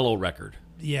more mellow record.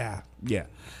 yeah. Yeah.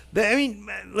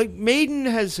 Maiden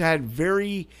has had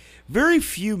very, very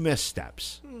few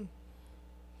missteps.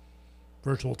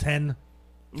 Virtual 10,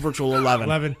 Virtual 11.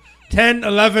 11, 10,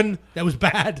 11, that was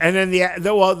bad. And then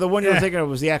the one you're thinking of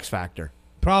was the X Factor.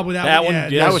 Probably That one, yeah.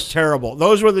 yeah. That was terrible.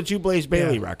 Those were the two Blaze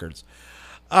Bayley Yeah. records.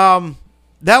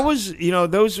 That was,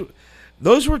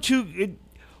 those were two,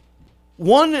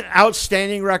 one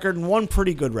outstanding record and one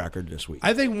pretty good record this week.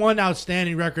 I think one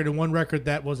outstanding record and one record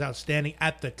that was outstanding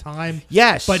at the time.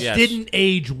 Yes. But Yes. didn't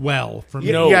age well for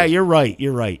me. Yeah, you're right.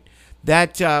 You're right.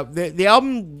 That the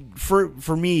album for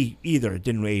me either it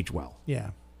didn't age well.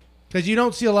 Yeah. Because you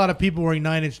don't see a lot of people wearing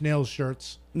 9 Inch Nails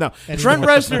shirts. No, anymore. Trent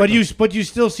Reznor. But you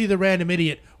still see the random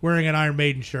idiot wearing an Iron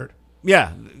Maiden shirt.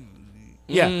 Yeah,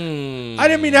 yeah. I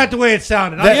didn't mean that the way it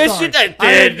sounded. I'm Yes, sorry. it did.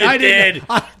 I didn't-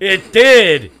 It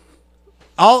did.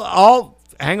 I'll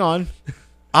hang on.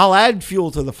 I'll add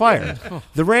fuel to the fire.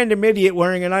 The random idiot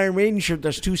wearing an Iron Maiden shirt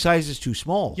that's 2 sizes too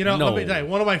small. You know, No. let me tell you,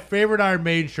 one of my favorite Iron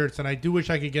Maiden shirts, and I do wish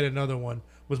I could get another one,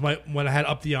 was when I had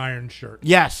Up the Iron shirt.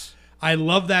 Yes. I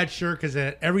love that shirt because it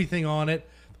had everything on it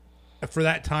for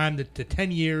that time, the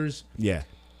 10 years. Yeah.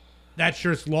 That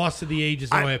shirt's lost to the ages,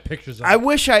 and I have pictures of I it.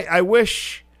 wish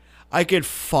I could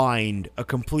find a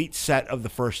complete set of the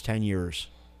first 10 years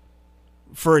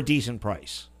for a decent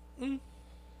price.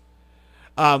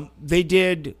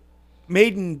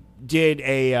 Maiden did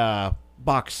a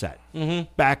box set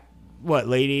back,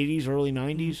 late 80s, early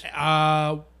 90s?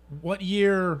 What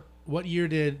year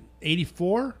did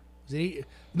 84? Maybe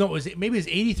it was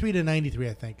 83 to 93,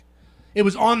 I think. It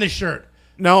was on the shirt.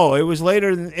 No, it was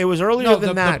later. It was earlier No, than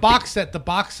the that. box set. The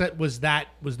box set was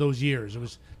those years. It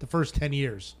was the first 10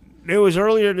 years. It was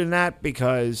earlier than that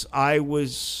because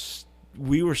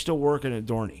we were still working at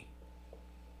Dorney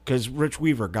because Rich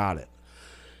Weaver got it.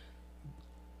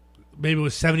 Maybe it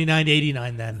was 79 to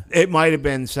 89 then. It might have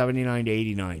been 79 to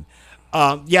 89.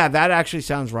 Yeah, that actually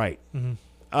sounds right.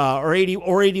 Or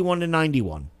 81 to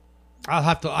 91. I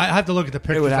have to look at the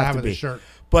pictures would I have have to of the be. shirt.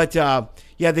 But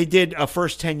yeah, they did a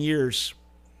first 10 years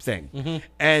thing,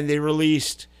 and they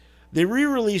re-released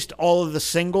all of the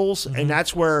singles, and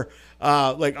that's where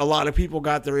like a lot of people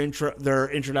got their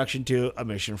introduction to A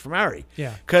Mission from Ari.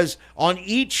 Yeah. Because on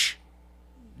each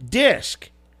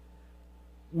disc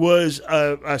was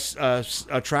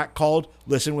a track called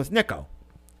 "Listen with Nico,"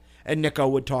 and Nico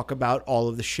would talk about all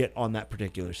of the shit on that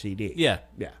particular CD. Yeah.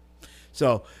 Yeah.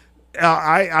 So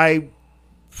I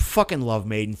fucking love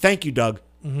Maiden. Thank you, Doug.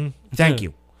 Thank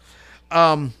you.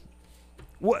 Hang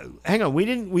on. We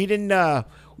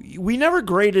never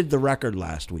graded the record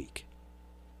last week.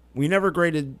 We never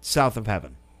graded South of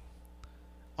Heaven.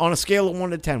 On a scale of 1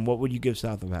 to 10, what would you give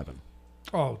South of Heaven?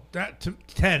 Oh,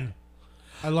 10.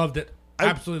 I loved it.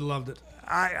 Absolutely loved it.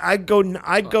 I'd go 9.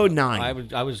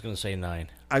 I was going to say 9.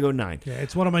 I go 9. Yeah,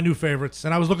 it's one of my new favorites.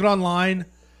 And I was looking online.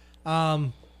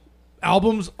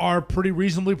 Albums are pretty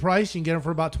reasonably priced. You can get them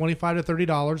for about $25 to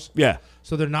 $30. Yeah.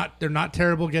 So they're not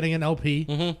terrible getting an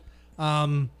LP.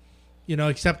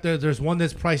 Except there's one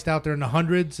that's priced out there in the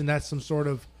hundreds, and that's some sort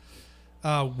of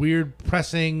weird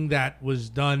pressing that was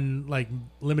done like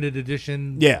limited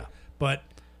edition. Yeah. But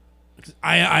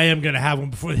I am gonna have one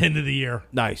before the end of the year.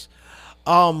 Nice.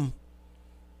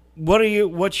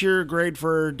 What's your grade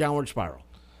for Downward Spiral?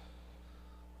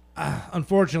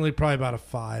 Unfortunately, probably about a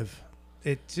 5.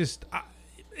 I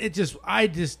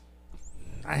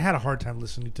had a hard time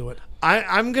listening to it.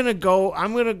 I'm gonna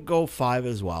go 5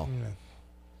 as well.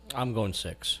 I'm going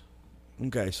 6.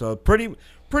 Okay, so pretty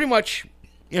much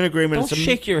in agreement. Don't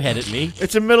shake your head at me.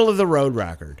 It's a middle of the road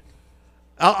record.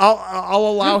 I'll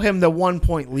allow him the 1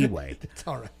 point leeway. It's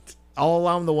all right. I'll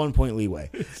allow him the 1 point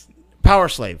leeway. Power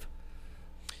Slave.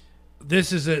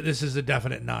 This is a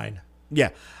definite 9. Yeah,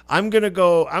 I'm gonna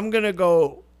go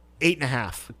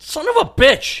 8.5. Son of a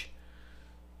bitch.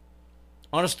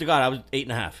 Honest to God, I was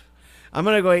 8.5. I'm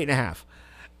gonna go 8.5.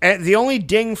 And the only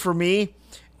ding for me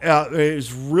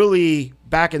is really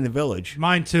Back in the Village.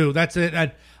 Mine too. That's it.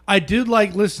 I did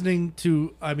like listening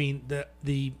to.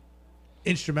 The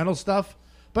instrumental stuff,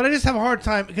 but I just have a hard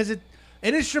time because an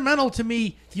instrumental to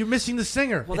me, you're missing the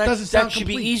singer. Well, it doesn't sound that should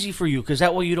complete. be easy for you because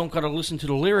that way you don't got to listen to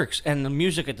the lyrics and the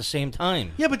music at the same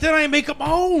time. Yeah, but then I make up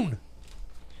my own.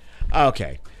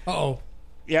 Okay. Uh-oh.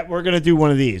 Yeah, we're gonna do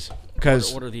one of these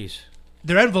because What are these?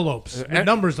 They're envelopes with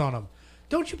numbers on them.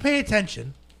 Don't you pay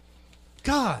attention?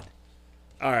 God.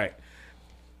 all right.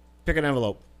 Pick an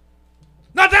envelope.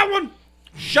 Not that one.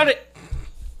 Shut it.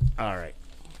 All right.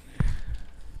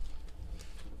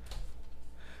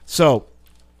 So,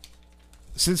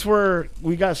 since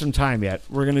we got some time yet,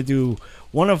 we're gonna do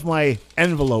one of my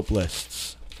envelope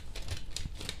lists.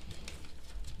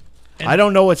 I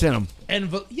don't know what's in them.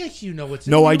 Yes, you know what's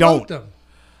in No, them. I You don't. wrote them.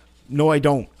 No, I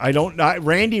don't.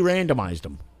 Randy randomized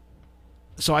them,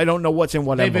 so I don't know what's in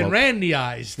what They've been envelope.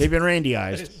 randyized. They've been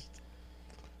randyized.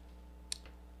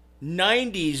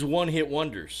 90s one-hit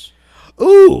wonders.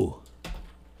 Ooh.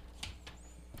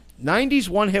 90s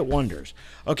one-hit wonders.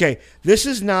 Okay, this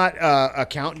is not a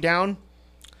countdown.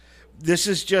 This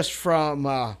is just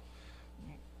from.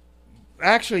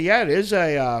 Actually, yeah, it is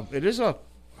a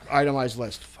itemized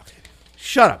list.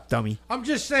 Shut up, dummy. I'm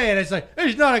just saying. It's like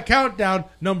it's not a countdown.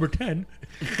 Number 10.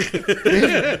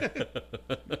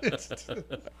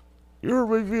 Your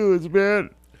reviews,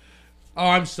 man. Oh,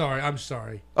 I'm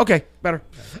sorry. Okay, better.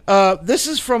 This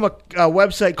is from a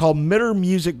website called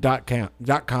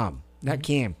mittermusic.com. Not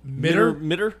cam. Mitter.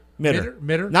 Mitter.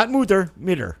 Not Muther.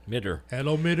 Mitter. Midder.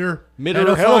 Hello, Mitter.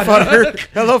 Mitter. Hello, Futter.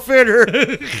 Hello, Fitter.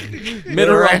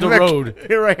 Mitter on the road.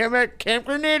 Here I am at Camp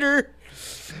Grenadier.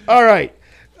 All right.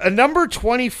 Number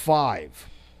 25.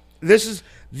 This is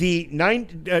the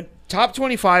top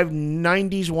 25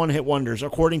 90s one-hit wonders,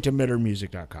 according to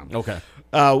mittermusic.com. Okay.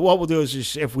 What we'll do is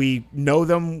just, if we know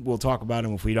them, we'll talk about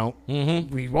them. If we don't,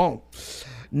 we won't.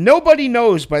 Nobody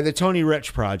Knows by the Tony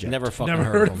Rich Project. Never fucking Never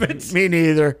heard heard of it. Me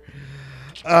neither.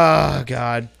 Oh,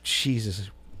 God.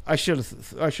 Jesus. I should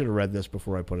have read this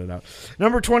before I put it out.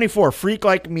 Number 24, Freak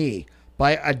Like Me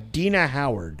by Adina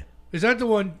Howard. Is that the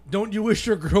one? Don't you wish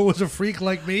your girl was a freak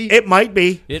like me? It might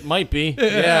be. It might be.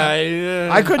 Yeah.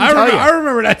 I couldn't tell you. I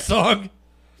remember that song.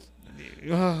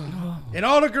 And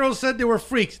all the girls said they were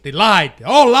freaks. They lied. They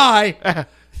all lie.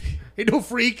 Ain't no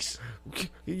freaks.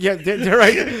 Yeah, their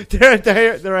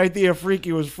idea of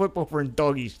freaky was flip over in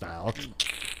doggy style.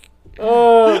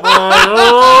 Oh my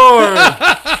lord!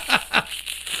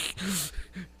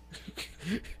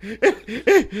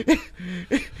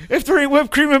 If there ain't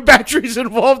whipped cream and batteries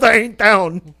involved, I ain't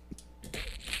down.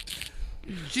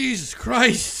 Jesus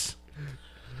Christ.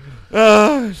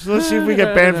 So let's see if we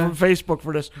get banned from Facebook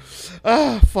for this.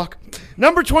 Fuck.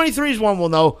 Number 23 is one we'll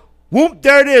know. Whoop,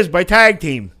 there it is by Tag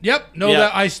Team. Yep. No, Yeah.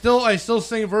 that I still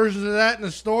sing versions of that in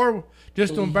the store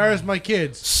just to embarrass my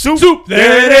kids. Soup.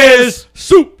 There it is.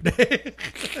 Soup.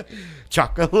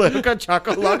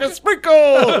 Chocolate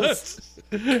sprinkles.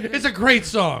 It's a great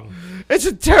song. It's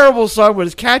a terrible song, but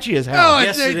it's catchy as hell. Oh,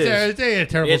 Yes, it is. It's a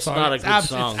terrible It's song. not a good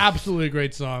song. It's absolutely a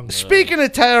great song. Speaking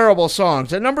of terrible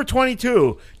songs, at number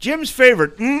 22, Jim's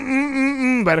favorite,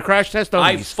 by the Crash Test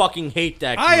I Dummies. fucking hate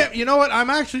that. Group. You know what? I'm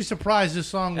actually surprised this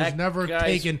song was That never guy's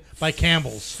taken by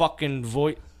Campbell's. fucking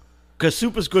voice. Because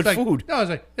soup is good It's like, food. No, it's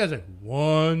like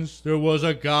once there was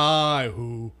a guy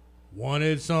who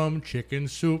wanted some chicken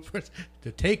soup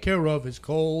to take care of his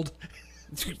cold.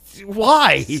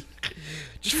 Why?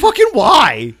 Just fucking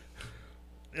why?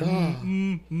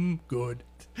 Good.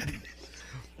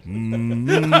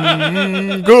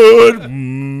 Good.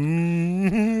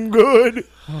 Good.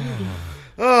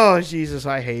 Oh, Jesus,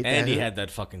 I hate Andy that. had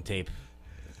that fucking tape.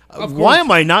 Why am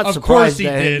I not Of surprised course he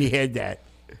that did. Andy had that?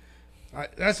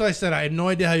 That's what I said. I had no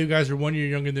idea how you guys are 1 year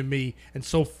younger than me and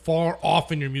so far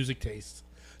off in your music tastes.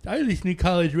 I listen to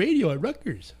college radio at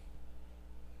Rutgers.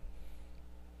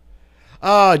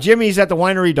 Jimmy's at the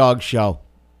Winery Dog show.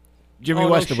 Jimmy Oh,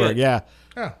 no Westerberg, shit. yeah.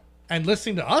 Yeah. And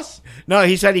listening to us? No,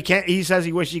 he said he can't. He says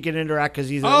he wishes he could interact because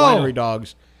he's at Oh. Winery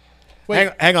Dogs.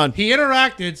 Wait, Hang on. He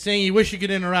interacted saying he wished he could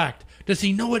interact. Does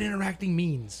he know what interacting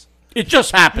means? It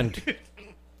just happened.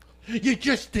 You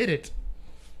just did it.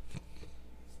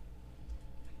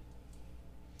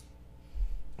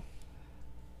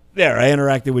 There, I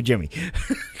interacted with Jimmy.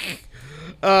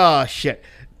 Oh, shit.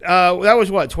 That was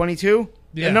what, 22?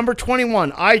 Yeah. And number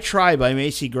 21, I Try by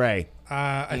Macy Gray.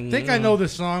 I think I know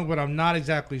this song, but I'm not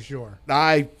exactly sure.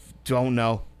 I don't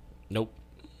know. Nope.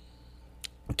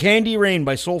 Candy Rain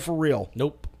by Soul for Real.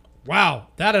 Nope. Wow,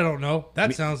 that I don't know.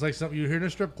 That sounds like something you hear in a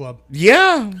strip club.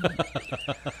 Yeah.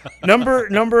 number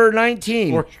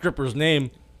 19. Or stripper's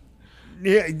name.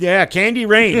 Yeah, Candy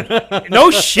Rain. No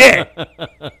shit.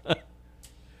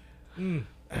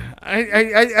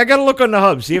 I gotta look on the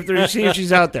hub, see if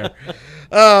she's out there.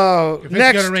 If it's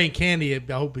Next, gonna rain candy, I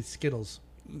hope it's Skittles.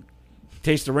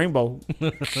 Taste the Rainbow.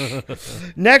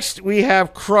 Next, we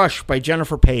have Crush by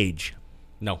Jennifer Page.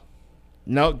 No.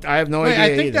 No, I have no Wait, idea. I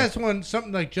think either. that's one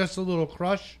something like Just a Little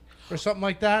Crush or something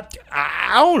like that.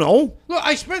 I don't know. Look,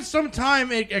 I spent some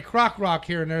time at Croc Rock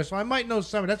here and there, so I might know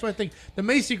some. That's why I think the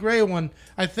Macy Gray one.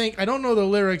 I don't know the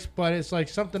lyrics, but it's like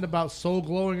something about soul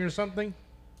glowing or something.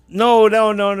 No.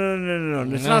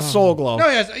 It's not Soul Glow. No,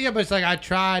 yes, yeah, but it's like I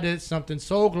tried it. Something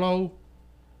Soul Glow.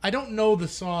 I don't know the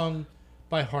song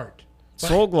by heart.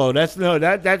 Soul Glow. That's Wasn't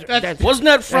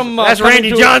that from that's Coming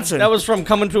Randy to- Johnson. That was from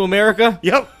Coming to America.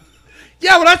 Yep.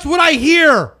 Yeah, well, that's what I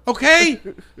hear. Okay,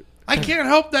 I can't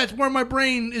help that's where my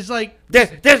brain is like.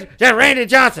 There's Randy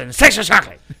Johnson, Sexual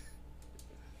Chocolate.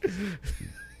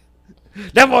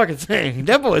 That boy can sing.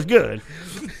 That boy's good.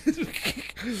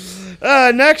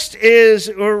 Next is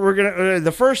we're gonna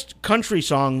the first country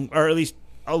song, or at least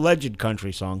alleged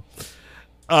country song.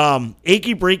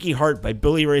 "Achy Breaky Heart" by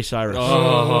Billy Ray Cyrus.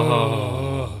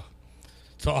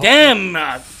 Damn,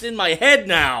 it's in my head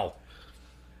now.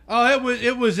 Oh,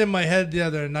 it was in my head the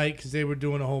other night because they were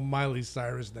doing a whole Miley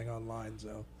Cyrus thing online.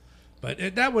 So,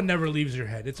 but that one never leaves your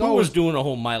head. It's Who always was doing a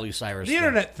whole Miley Cyrus the thing?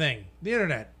 internet thing. The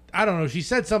internet. I don't know. She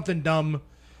said something dumb,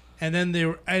 and then they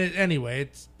were anyway.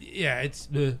 It's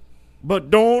But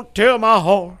don't tell my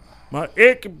heart, my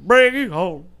achy breaky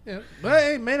heart. yeah. But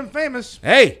hey, made him famous.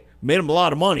 Hey, made him a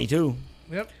lot of money too.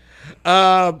 Yep.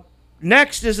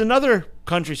 Next is another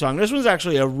country song. This one's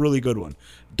actually a really good one.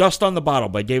 "Dust on the Bottle"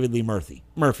 by David Lee Murphy.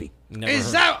 Never Is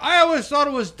heard. that? I always thought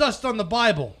it was dust on the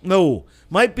Bible. No,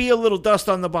 might be a little dust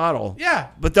on the bottle. Yeah,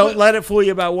 But don't let it fool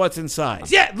you about what's inside.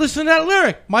 Yeah, listen to that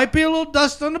lyric. Might be a little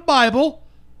dust on the Bible.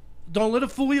 Don't let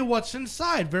it fool you what's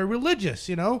inside. Very religious,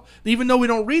 you know. Even though we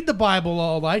don't read the Bible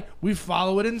all night, we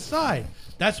follow it inside.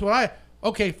 That's what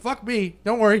okay, fuck me.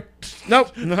 Don't worry.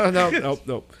 Nope.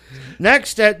 Nope.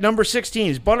 Next at number 16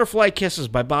 is "Butterfly Kisses"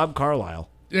 by Bob Carlyle.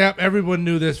 Yeah, everyone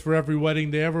knew this for every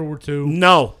wedding they ever were to.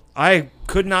 No, I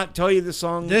could not tell you the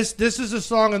song. This is a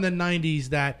song in the 90s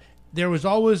that there was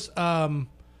always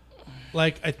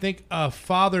like I think a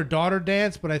father-daughter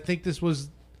dance, but I think this was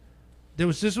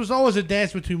always a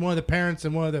dance between one of the parents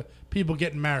and one of the people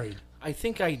getting married. I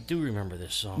think I do remember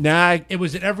this song. Nah, It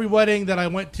was at every wedding that I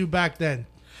went to back then.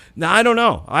 I don't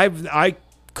know. I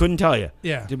couldn't tell you.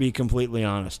 Yeah. To be completely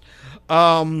honest.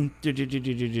 15.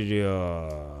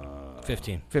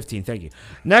 15. Thank you.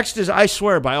 Next is "I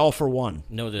Swear" by All for One.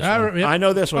 Know this I, one. yep. I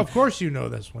know this one. Of course you know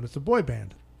this one. It's a boy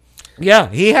band. Yeah,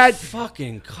 he had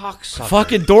Fucking cocksucker.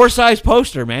 fucking door-sized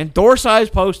poster, man.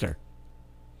 Door-sized poster.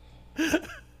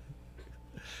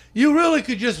 You really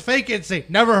could just fake it and say,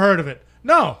 never heard of it.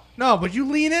 No, but you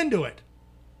lean into it.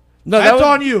 No, That's was,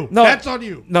 on you. No, That's on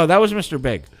you. No, that was Mr.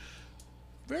 Big.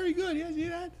 Very good. Yeah, see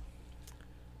that?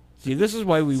 See, this is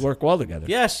why we work well together.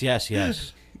 Yes.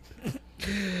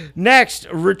 Next,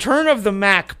 "Return of the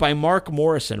Mac" by Mark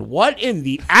Morrison. What in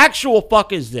the actual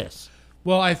fuck is this?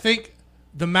 Well, I think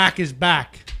the Mac is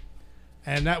back.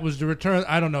 And that was the return.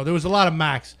 I don't know. There was a lot of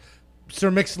Macs. Sir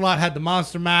Mix-a-Lot had the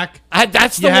Monster Mac.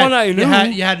 That's the one I knew.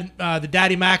 You had the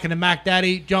Daddy Mac and the Mac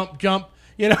Daddy. Jump.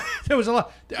 You know, there was a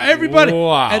lot. Everybody.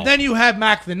 Wow. And then you had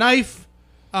Mac the Knife.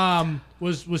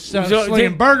 Was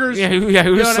slinging burgers. Yeah, he was You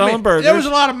know what I selling mean? burgers. There was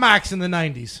a lot of Macs in the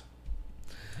 90s.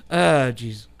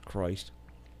 Jesus Christ.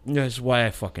 That's why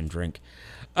I fucking drink.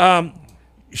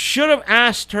 "Should Have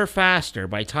Asked Her Faster"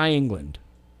 by Ty England.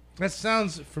 That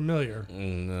sounds familiar.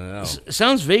 No.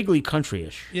 Sounds vaguely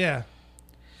countryish. Yeah.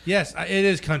 Yes, it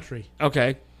is country.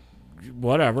 Okay.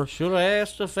 Whatever. Should I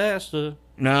ask her faster?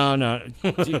 No.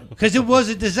 Because it was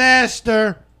a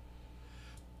disaster.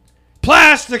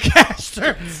 Plaster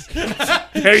caster.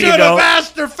 There you Should go. have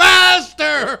asked her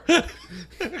faster.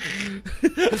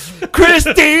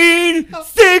 Christine,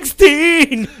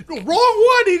 16. Wrong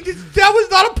one. That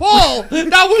was not a Paul.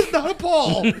 That was not a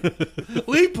Paul.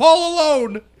 Leave Paul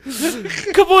alone.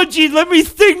 Come on, Gene, let me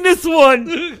sing this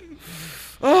one.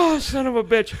 Oh, son of a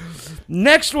bitch.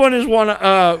 Next one is one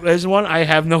I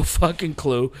have no fucking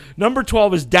clue. Number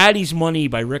 12 is "Daddy's Money"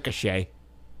 by Ricochet.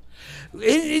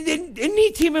 Isn't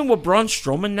he teaming with Braun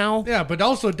Strowman now? Yeah, but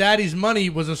also Daddy's Money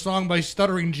was a song by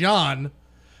Stuttering John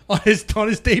on his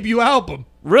debut album.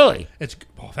 Really? That's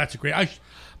a great.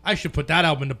 I should put that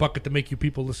album in the bucket to make you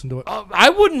people listen to it. I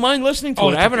wouldn't mind listening to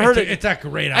it. I haven't heard it. It's a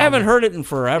great album. I haven't heard it in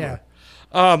forever.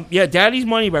 Yeah, "Daddy's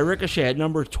Money" by Ricochet at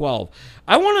number 12.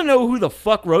 I want to know who the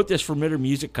fuck wrote this for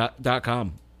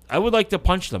MitterMusic.com. I would like to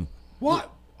punch them.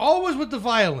 What? Always with the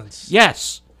violence.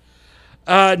 Yes.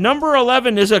 Number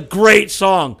 11 is a great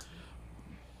song.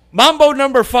 "Mambo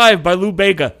Number 5 by Lou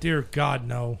Bega. Dear God,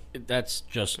 no. That's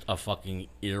just a fucking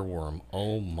earworm.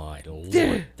 Oh my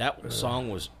lord. That song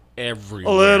was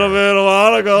everywhere. A little bit of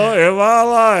while ago in my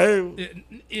life.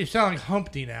 You sound like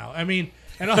Humpty now. I mean,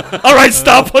 and All right,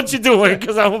 stop what you're doing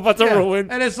because I'm about to ruin.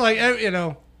 And it's like,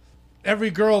 every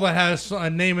girl that has a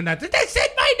name in that, they said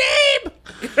my name.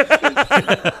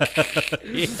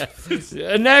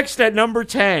 Next at number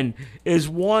 10 is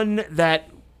one that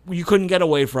you couldn't get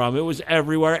away from. It was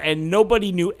everywhere, and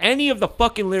nobody knew any of the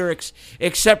fucking lyrics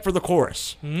except for the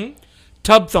chorus. Mm-hmm.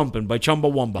 "Tub Thumpin' by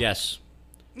Chumbawamba." Yes.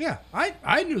 Yeah,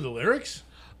 I knew the lyrics.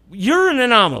 You're an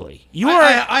anomaly.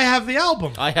 I have the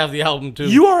album. I have the album too.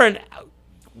 You are an...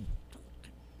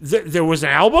 There was an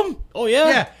album? Oh yeah.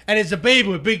 Yeah, and it's a baby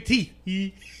with big teeth.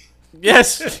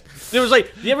 Yes. There was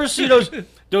like, you ever see those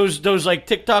like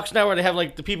TikToks now where they have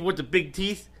like the people with the big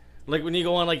teeth? Like when you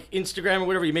go on like Instagram or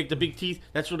whatever, you make the big teeth.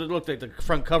 That's what it looked like, the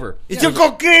front cover. It's a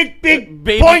great big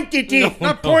Baby- pointy teeth.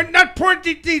 No. Not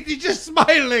pointy teeth. He's just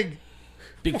smiling.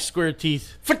 Big square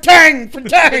teeth. Fatang!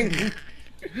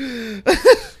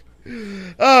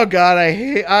 Oh, God,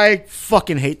 I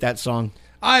fucking hate that song.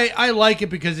 I like it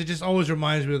because it just always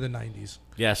reminds me of the 90s.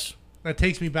 Yes. That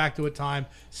takes me back to a time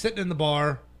sitting in the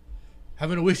bar,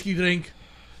 having a whiskey drink,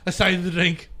 a cider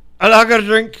drink. I got a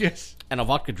drink. Yes. And a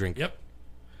vodka drink. Yep.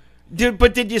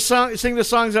 Did you sing the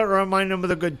songs that remind them of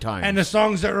the good times? And the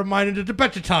songs that reminded of the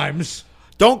better times.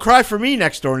 "Don't Cry for Me,"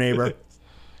 Next Door Neighbor.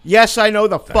 Yes, I know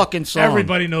the fucking song.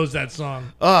 Everybody knows that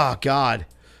song. Oh, God.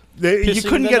 You Pissing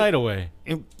couldn't the get... night away.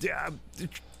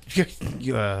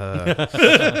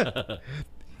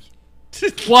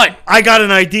 What? I got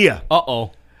an idea.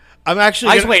 Uh-oh. I'm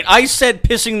actually... Wait, I said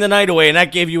pissing the night away, and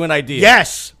that gave you an idea.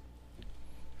 Yes.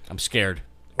 I'm scared.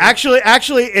 Actually,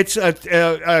 it's a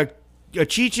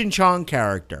Cheech and Chong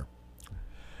character.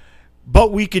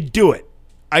 But we could do it.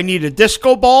 I need a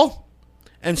disco ball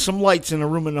and some lights in a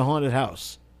room in a haunted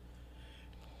house.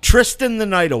 Tristan the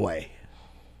Night Away.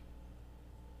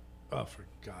 Oh, for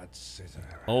God's sake.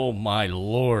 Oh, my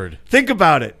Lord. Think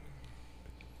about it.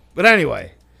 But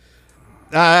anyway,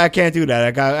 I can't do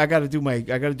that. I got to do my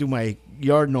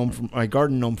garden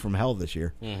gnome from hell this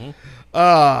year. Mm-hmm.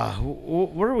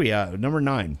 Where are we at? Number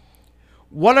 9.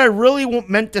 What I Really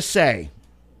Meant to Say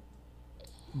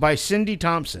by Cindy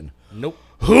Thompson. Nope.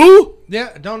 Who?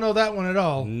 Yeah, don't know that one at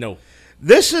all. No.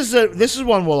 This is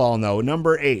one we'll all know.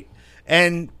 Number 8,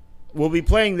 and we'll be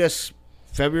playing this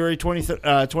February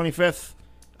 25th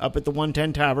up at the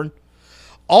 110 Tavern.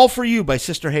 All for You by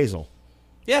Sister Hazel.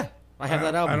 Yeah, I have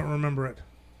that album. I don't remember it.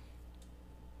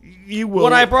 You will.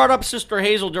 When I brought up Sister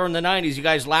Hazel during the 90s, you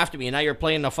guys laughed at me, and now you're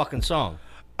playing the fucking song.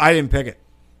 I didn't pick it.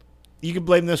 You can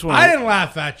blame this one. I didn't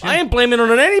laugh at you. I ain't blaming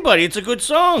it on anybody. It's a good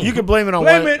song. You can blame it on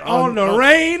Blame it on the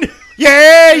rain.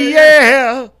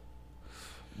 Yeah.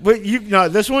 But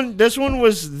this one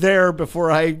was there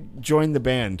before I joined the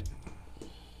band.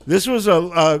 This was a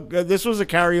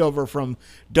carryover from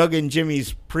Doug and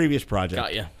Jimmy's previous project.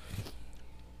 Got ya.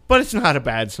 But it's not a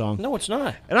bad song. No, it's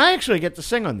not. And I actually get to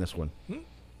sing on this one.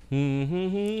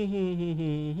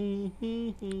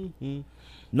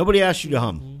 Nobody asked you to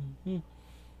hum.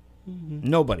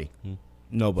 Nobody.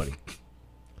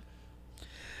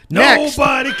 Next.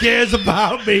 Nobody cares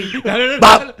about me.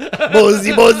 Bop.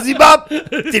 Bozzy bop.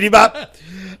 Diddy bop.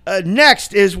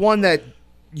 Next is one that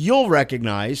you'll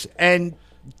recognize, and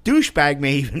Douchebag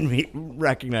may even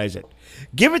recognize it.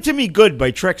 Give It To Me Good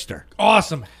by Trickster.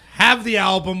 Awesome. Have the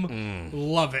album.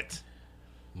 Love it.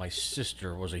 My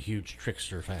sister was a huge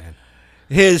Trickster fan.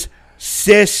 His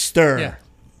sister. Yeah.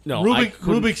 No, I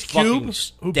couldn't Rubik's fucking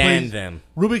Cube, stand them.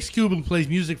 Rubik's Cube who plays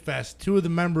Music Fest. Two of the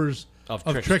members Of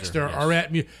of Trickster, Trickster yes. are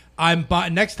at me.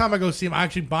 Next time I go see him, I'm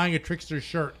actually buying a Trickster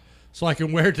shirt so I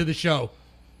can wear it to the show.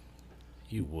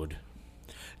 You would.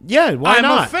 Yeah, why I'm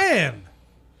not? a fan,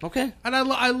 Okay. and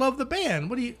I love the band.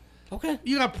 What do you? Okay.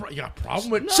 You got a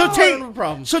problem with? So No, I take don't have a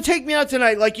problem. So take me out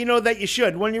tonight, like you know that you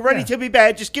should. When you're ready Yeah. to be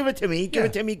bad, just give it to me. Give Yeah.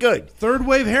 it to me good. Third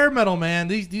wave hair metal, man.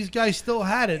 These guys still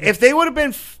had it. If they would have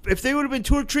been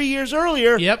 2 or 3 years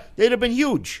earlier, Yep. they'd have been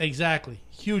huge. Exactly,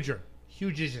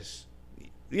 huges.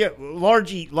 Yeah,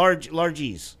 large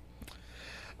E's.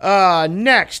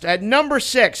 Next at number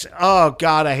 6. Oh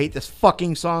God, I hate this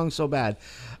fucking song so bad.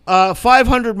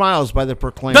 500 Miles by the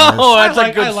Proclaimers. No, that's I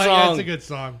a good like song. That's a good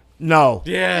song. No.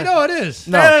 Yeah. I know it is.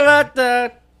 No.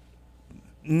 Da-da-da-da.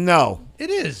 No. It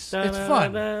is. It's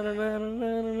fun.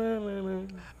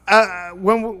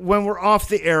 When we're off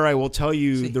the air, I will tell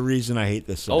you the reason I hate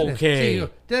this song. Okay. See, you go,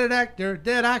 dead actor,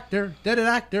 dead actor, dead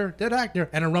actor, dead actor,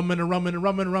 and a rum and a rum and a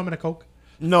rum and a rum and a coke.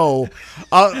 No,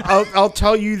 I'll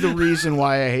tell you the reason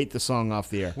why I hate the song off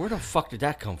the air. Where the fuck did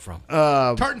that come from?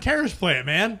 Tartan Terrors play it,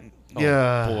 man.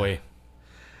 Yeah. Oh, boy.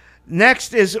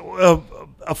 Next is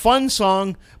a fun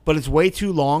song, but it's way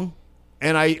too long.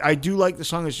 And I do like the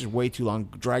song. It's just way too long.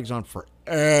 It drags on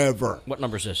forever. What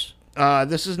number is this?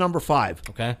 This is number 5.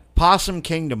 Okay. Possum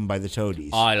Kingdom by the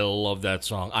Toadies. I love that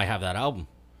song. I have that album.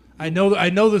 I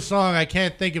know the song. I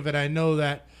can't think of it. I know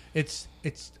that it's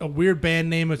a weird band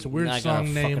name. It's a weird I gotta song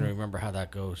fucking name. remember how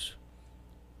that goes.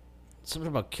 Something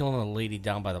about killing a lady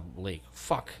down by the lake.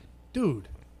 Fuck. Dude,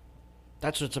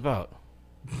 That's what it's about.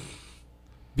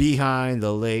 Behind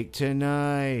the Lake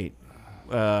Tonight.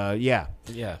 Yeah.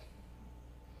 Yeah.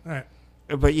 all right.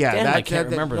 But yeah, Damn, I that's can't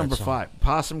remember that number song. 5.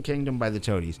 Possum Kingdom by the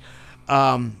Toadies.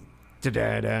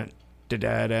 Da-da-da,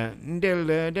 da-da-da,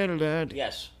 diddle-da-diddle-da.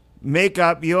 Yes. Make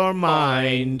up your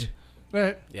mind. All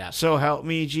right. Yeah. So help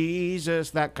me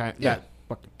Jesus. That kind. Yeah.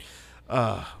 That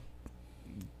fucking.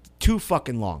 Too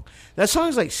fucking long. That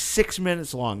song's like 6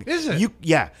 minutes long. Is it? You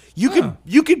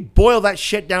could boil that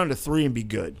shit down to 3 and be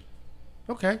good,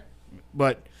 Okay.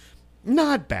 but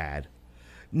not bad.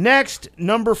 Next,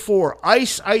 number 4,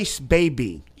 Ice Ice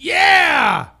Baby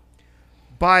Yeah.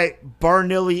 by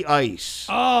Barnilly Ice.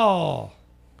 Oh,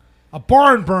 a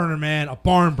barn burner, man. A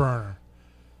barn burner.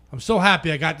 I'm so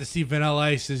happy I got to see Vanilla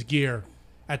Ice's gear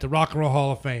at the Rock and Roll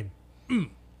Hall of Fame.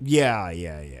 Yeah.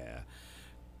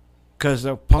 Because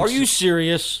the Are punks. you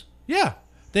serious? Yeah.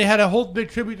 They had a whole big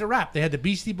tribute to rap. They had the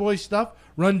Beastie Boys stuff,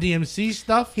 Run DMC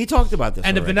stuff, He talked about this.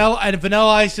 and the already. Vanilla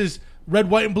Ice's red,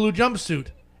 white, and blue jumpsuit.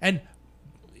 And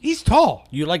he's tall.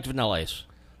 You liked Vanilla Ice.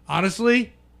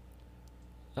 Honestly,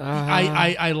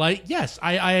 I like. Yes,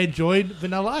 I enjoyed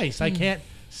Vanilla Ice. I can't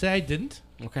say I didn't.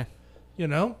 Okay. You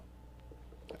know.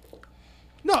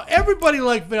 No, everybody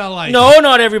liked Vanilla Ice. No,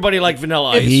 not everybody liked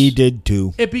Vanilla Ice. He did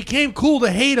too. It became cool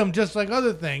to hate him just like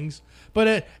other things,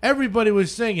 but everybody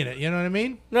was singing it. You know what I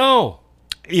mean? No.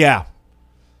 Yeah.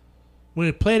 When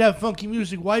he played that funky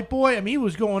music, White Boy, I mean, he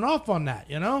was going off on that,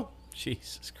 you know?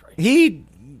 Jesus Christ.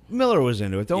 Miller was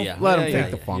into it. Don't Yeah. let Yeah, him yeah,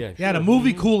 take the yeah, funk. yeah. He had a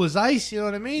movie, Cool as Ice, you know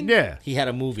what I mean? Yeah. He had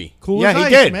a movie. Cool Yeah, as he Ice,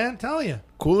 did. man, tell you.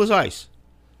 Cool as ice.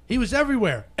 He was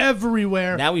everywhere.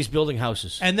 Everywhere. Now he's building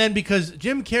houses. And then because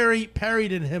Jim Carrey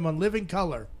parodied him on Living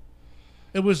Color,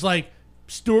 it was like,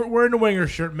 Stuart wearing the winger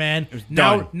shirt, man.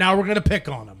 done. Now we're going to pick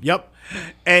on him. Yep.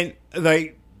 And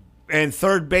like And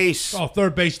third base. Oh,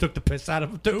 third base took the piss out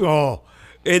of him too. Oh,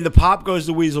 in the Pop Goes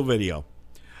the Weasel video.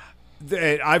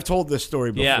 I've told this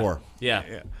story before.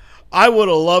 Yeah. I would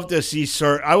have loved to see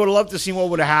Search. I would have loved to see what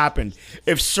would have happened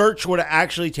if Search would have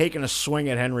actually taken a swing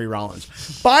at Henry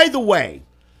Rollins. By the way,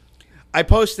 I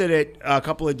posted it a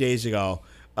couple of days ago.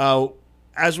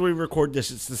 As we record this,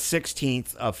 it's the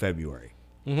 16th of February.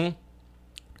 Mm-hmm.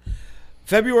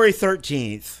 February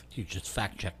 13th. You just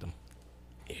fact checked them.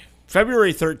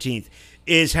 February 13th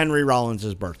is Henry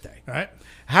Rollins' birthday. All right.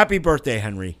 Happy birthday,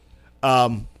 Henry.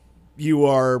 You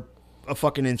are a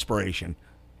fucking inspiration.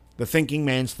 The thinking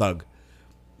man's thug.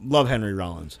 Love Henry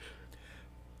Rollins.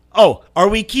 Oh, are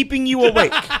we keeping you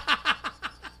awake?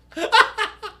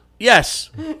 Yes.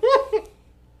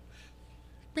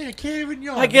 Man, I can't even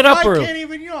yawn. I get up early. I can't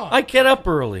even yawn. I get up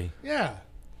early. Yeah.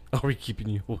 Are we keeping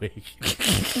you awake?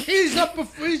 He's up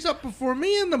before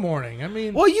me in the morning. I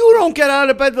mean, Well, you don't get out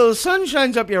of bed till the sun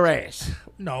shines up your ass.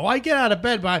 no, I get out of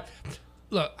bed, but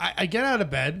I get out of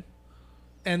bed,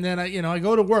 and then I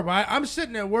go to work. But I'm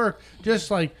sitting at work just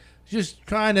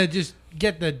trying to just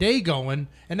get the day going,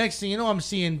 and next thing you know, I'm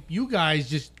seeing you guys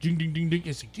just ding ding ding ding.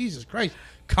 It's like, Jesus Christ,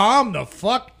 calm the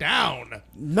fuck down.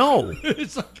 No.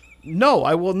 It's like, No,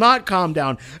 I will not calm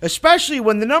down. Especially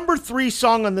when the number 3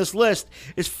 song on this list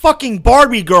is fucking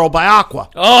Barbie Girl by Aqua.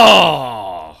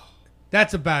 Oh.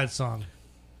 that's a bad song.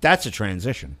 That's a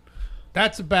transition.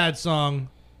 That's a bad song.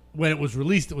 When it was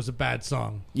released, it was a bad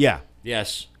song. Yeah.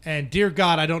 Yes. And dear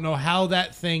God, I don't know how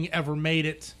that thing ever made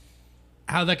it.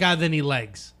 How that got any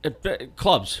legs.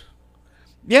 Clubs.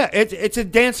 Yeah, it's a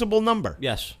danceable number.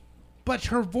 Yes. But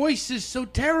her voice is so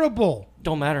terrible.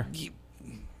 Don't matter.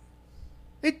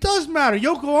 It does matter.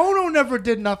 Yoko Ono never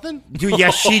did nothing.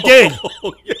 Yes, she did.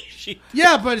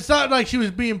 Yeah, but it's not like she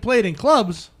was being played in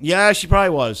clubs. Yeah, she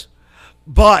probably was.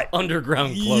 But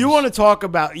Underground clubs. you want to talk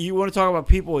about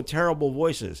people with terrible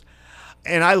voices.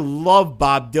 And I love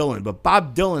Bob Dylan, but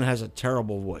Bob Dylan has a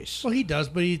terrible voice. Well, he does,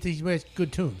 but he makes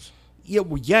good tunes. Yeah,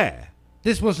 well, yeah.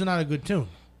 This was not a good tune.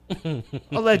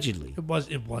 Allegedly. It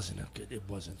wasn't a good. It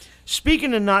wasn't.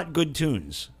 Speaking of not good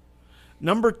tunes,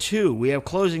 number 2, we have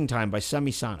Closing Time by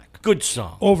Semisonic. Good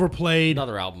song. Overplayed.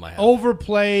 Another album I have.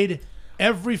 Overplayed.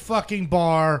 Every fucking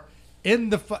bar in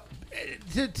the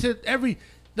to every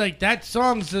like that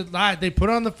song's that they put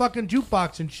on the fucking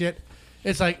jukebox and shit.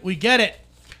 It's like we get it.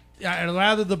 I'd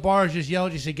rather the bars just yell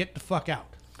at you, say get the fuck out.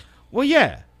 Well,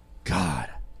 yeah. God,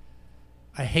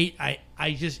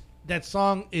 I just that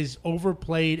song is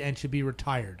overplayed and should be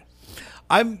retired.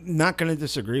 I'm not going to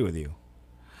disagree with you.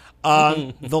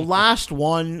 The last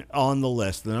one on the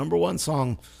list, the number 1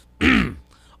 song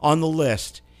on the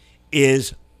list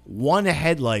is One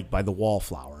Headlight by the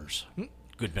Wallflowers.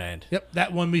 Good band. Yep,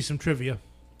 that won me some trivia.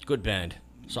 Good band.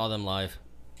 Saw them live.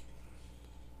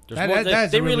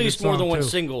 That's They a really released good more song, than one too.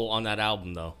 single on that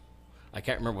album, though. I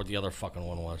can't remember what the other fucking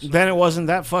one was. Then it wasn't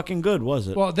that fucking good, was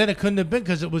it? Well, then it couldn't have been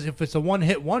because it was if it's a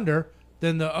one-hit wonder,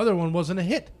 then the other one wasn't a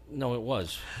hit. No, it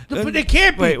was. But it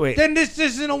can't be. Wait. Then this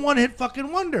isn't a one-hit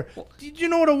fucking wonder. Did you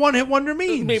know what a one-hit wonder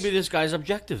means? Maybe this guy's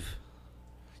objective.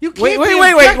 You Wait, can't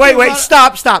be objective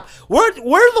about- stop. Where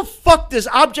the fuck does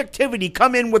objectivity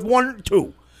come in with 1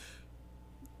 2?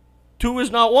 2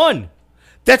 is not 1.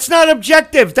 That's not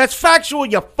objective. That's factual,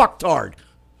 you fucktard.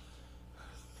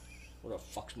 What the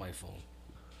fuck's my phone?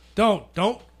 Don't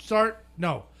start.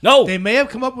 No. No. They may have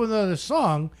come up with another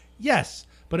song, yes,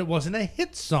 but it wasn't a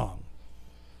hit song.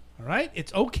 All right?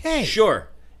 It's okay. Sure.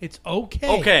 It's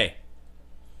okay. Okay.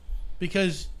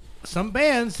 Because some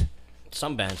bands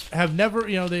Some bands. have never,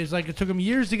 there's like it took them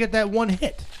years to get that one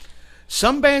hit.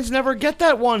 Some bands never get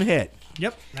that one hit.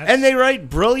 Yep. And they write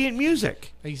brilliant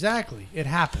music. Exactly. It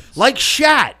happens. Like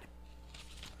Shat.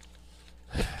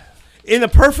 In the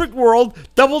perfect world,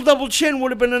 Double Chin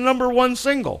would have been a number 1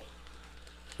 single.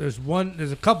 There's a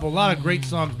lot of great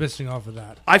songs missing off of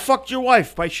that. I Fucked Your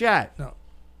Wife by Shat. No.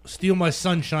 Steal My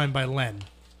Sunshine by Len.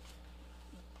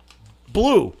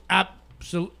 Blue.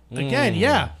 Absolutely. Again,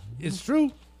 yeah. It's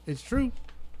true. It's true.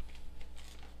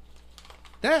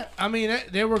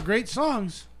 They were great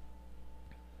songs.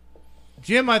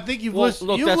 Jim, I think you've listened.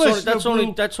 Look,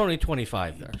 that's only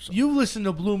 25 there. So. You've listened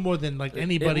to Blue more than like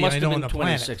anybody must I have know been on the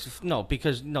 26. planet. No,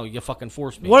 because you fucking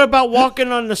forced me. What about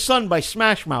Walking on the Sun by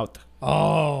Smash Mouth?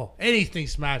 Oh, anything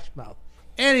Smash Mouth.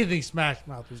 Anything Smash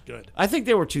Mouth was good. I think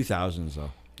they were 2000s, though.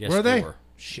 Yes, were they? were.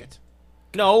 Shit.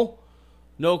 No,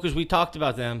 because we talked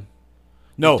about them.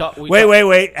 No.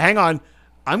 Wait. Hang on.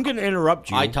 I'm going to interrupt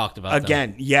you. I talked about them.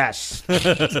 Again, yes.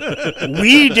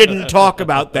 We didn't talk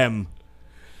about them.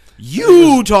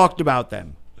 You talked about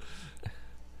them.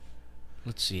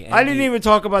 Let's see. I didn't even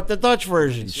talk about the Dutch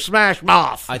version. Smash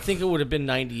Mouth. I think it would have been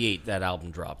 98 that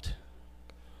album dropped.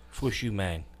 Fwish You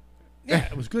Mang. Yeah,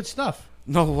 it was good stuff.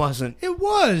 No, it wasn't. It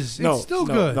was. No, It's still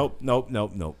no,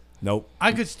 good. Nope.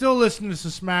 I could still listen to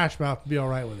some Smash Mouth and be all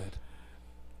right with it.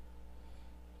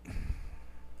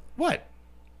 What?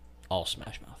 All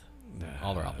Smash Mouth.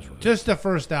 All their albums were good. Just the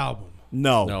first album.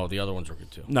 No. No, the other ones were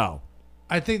good too. No.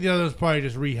 I think the others probably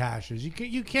just rehashes.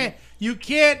 You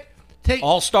can't take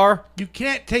All Star. you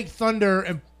can't take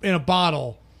Thunder in a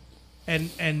bottle, and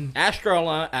Astro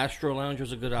Lounge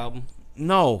was a good album,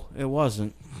 No, it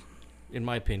wasn't. in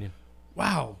my opinion.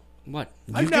 wow. What?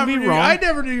 I can be wrong. I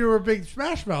never knew you were a big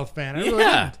Smash Mouth fan. I really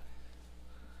Yeah. didn't.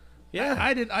 Yeah.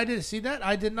 I didn't see that.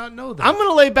 I did not know that. I'm going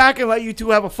to lay back and let you two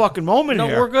have a fucking moment No,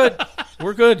 here. we're good.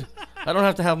 We're good. I don't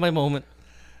have to have my moment.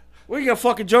 We got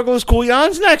fucking juggle his cool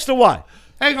yawns next or what?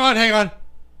 Hang on.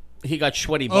 He got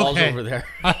sweaty balls Okay. over there.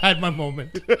 I had my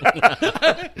moment.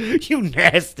 You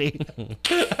nasty.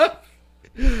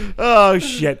 Oh,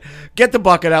 shit. Get the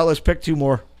bucket out. Let's pick two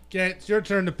more. Okay, it's your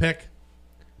turn to pick.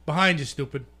 Behind you,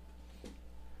 stupid.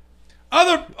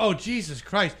 Oh, Jesus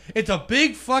Christ. It's a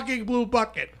big fucking blue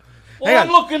bucket. Well, I'm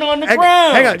looking on the Hang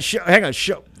ground. Hang on.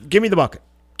 Give me the bucket.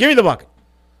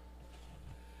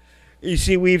 You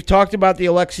see, we've talked about the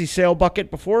Alexi Sale bucket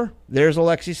before. There's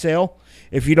Alexi Sale.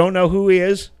 If you don't know who he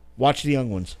is, watch the young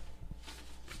ones.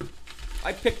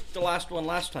 I picked the last one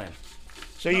last time.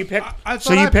 So you pick. I thought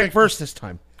So you I pick picked- first this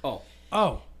time. Oh.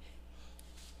 Oh.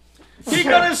 He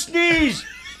got a sneeze.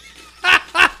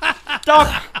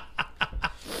 Duck.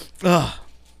 Ugh.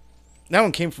 That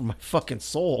one came from my fucking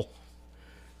soul.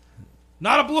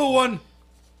 Not a blue one.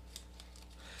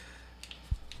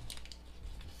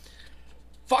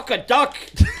 Fuck a duck.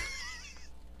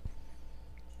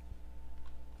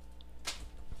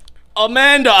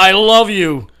 Amanda, I love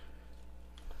you.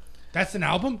 That's an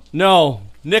album? No.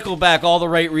 Nickelback, All the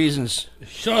Right Reasons.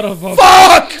 Shut up.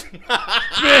 Fuck!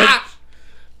 Ah!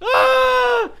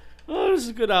 Oh, this is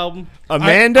a good album.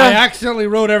 Amanda? I accidentally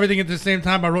wrote everything at the same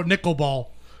time. I wrote Nickelball.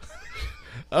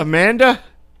 Amanda?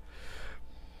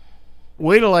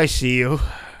 Wait till I see you.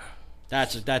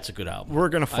 That's a good album. We're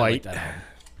gonna I like fight. that album.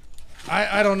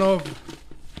 I don't know if...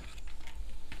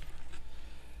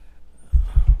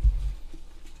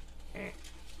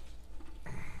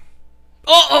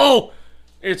 Uh-oh!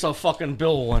 It's a fucking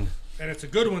Bill one. And it's a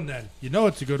good one then. You know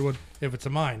it's a good one if it's a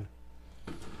mine.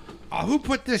 Who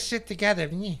put this shit together?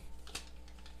 Me.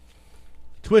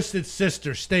 Twisted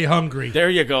Sister, Stay Hungry. There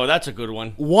you go. That's a good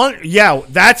one. Yeah,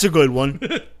 that's a good one.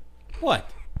 What?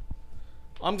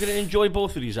 I'm going to enjoy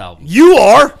both of these albums. You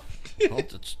are. Well,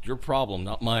 it's your problem,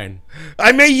 not mine.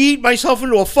 I may eat myself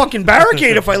into a fucking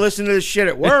barricade if I listen to this shit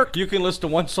at work. You can listen to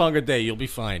one song a day. You'll be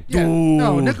fine. Yeah.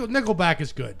 No, Nickelback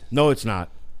is good. No, it's not.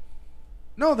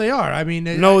 No, they are. I mean,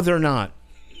 No, they're not.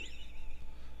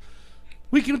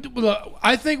 we can.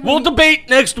 I think We'll debate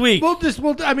next week.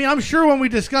 I mean, I'm sure when we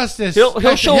discuss this,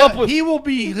 He'll show up with-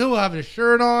 He'll have a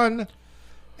shirt on,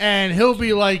 and he'll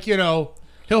be like, he'll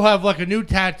have like a new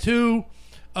tattoo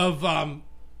of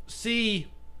C.K.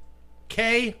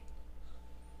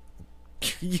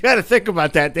 You got to think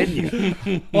about that, didn't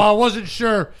you? Well, I wasn't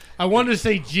sure. I wanted to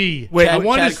say G. Wait, I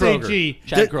wanted Chad to say Kroger. G.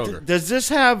 Chad Kroger. Does this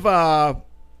have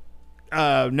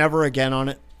Never Again on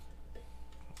it?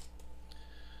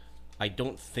 I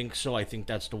don't think so. I think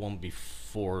that's the one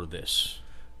before this.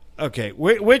 Okay,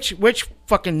 which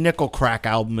fucking Nickel Crack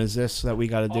album is this that we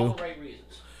got to do? All the right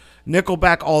reasons.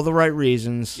 Nickelback, All the Right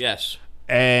Reasons. Yes.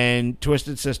 And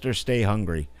Twisted Sister, Stay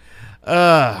Hungry.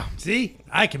 See,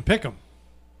 I can pick them.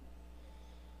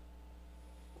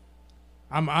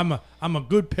 I'm a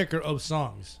good picker of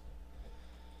songs.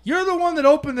 You're the one that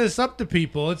opened this up to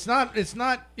people. It's not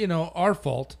our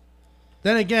fault.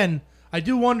 Then again, I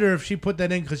do wonder if she put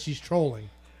that in because she's trolling.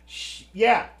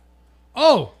 Yeah.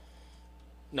 Oh,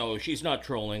 No, she's not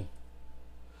trolling.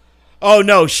 Oh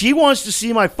no, she wants to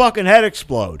see my fucking head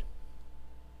explode.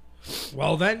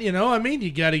 well then you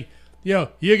gotta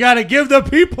give the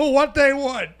people what they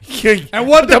want. And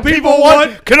what the people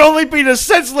want- can only be the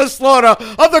senseless slaughter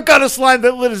of the goddess line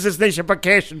that litters this nation for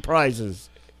cash and prizes.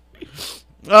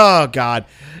 Oh God,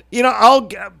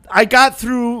 I got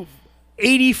through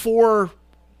 84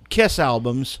 Kiss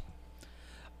albums.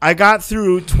 I got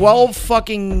through 12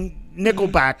 fucking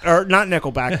Nickelback, or not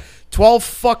Nickelback, 12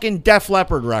 fucking Def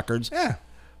Leppard records. Yeah.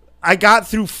 I got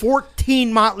through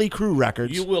 14 Motley Crue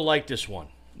records. You will like this one.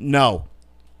 No.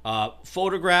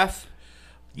 Photograph.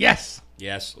 Yes.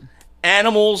 Yes.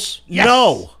 Animals. Yes.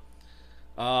 No.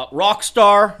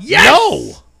 Rockstar. Yes.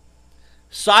 No.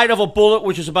 Side of a Bullet,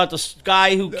 which is about the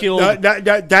guy who killed.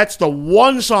 That's the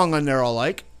one song on there I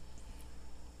like.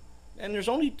 and there's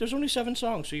only 7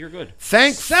 songs, so you're good.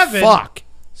 Thank 7? fuck.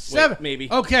 7, Wait,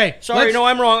 maybe. Okay. Sorry, no,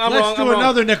 I'm wrong. I'm let's wrong. do I'm wrong.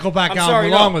 another Nickelback I'm album sorry,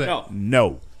 along no, with it. no.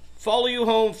 No. Follow You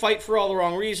Home, Fight for All the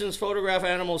Wrong Reasons, Photograph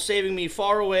Animals, Saving Me,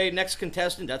 Far Away, Next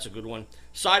Contestant, that's a good one.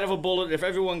 Side of a Bullet, If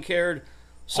Everyone Cared,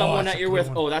 Someone that's That a You're good With.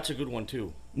 one. Oh, that's a good one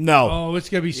too. No. Oh, it's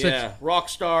gonna be such. Yeah,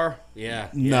 Rockstar. Yeah.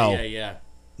 No. Yeah.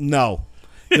 No.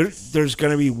 There's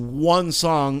going to be one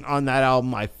song on that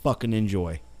album I fucking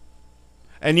enjoy.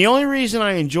 And the only reason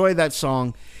I enjoy that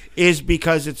song is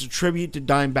because it's a tribute to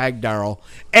Dimebag Darrell.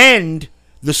 And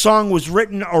the song was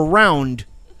written around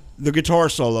the guitar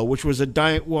solo, which was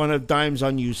one of Dime's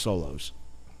unused solos.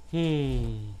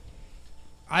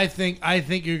 I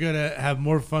think you're gonna have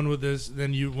more fun with this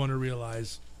than you want to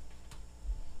realize.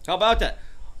 How about that?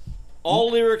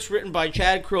 All lyrics written by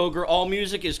Chad Kroeger. All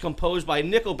music is composed by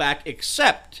Nickelback,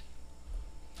 except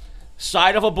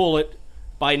Side of a Bullet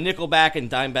by Nickelback and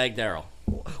Dimebag Darrell.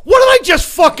 What did I just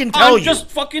fucking tell I'm you? just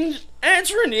fucking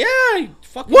answering. Yeah.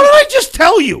 What did I just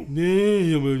tell you?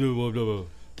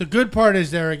 The good part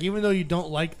is, Eric, even though you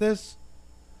don't like this,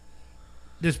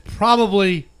 there's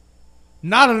probably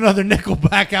not another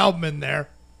Nickelback album in there.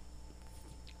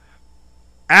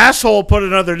 Asshole put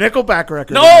another Nickelback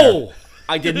record in there. No,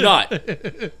 I did not.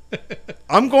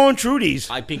 I'm going through these.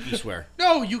 I pinky swear.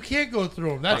 No, you can't go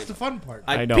through them. That's the fun part.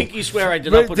 I know. pinky swear I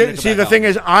did not put a Nickelback See, the thing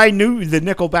is, I knew the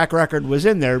Nickelback record was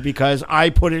in there because I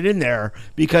put it in there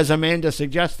because Amanda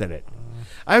suggested it.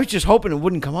 I was just hoping it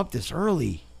wouldn't come up this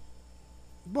early.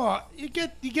 Well, you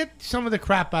get some of the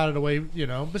crap out of the way, you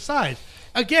know. Besides,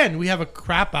 again, we have a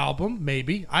crap album.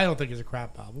 Maybe I don't think it's a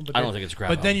crap album. But I don't think it's a crap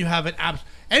But then album. you have an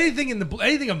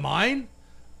anything of mine,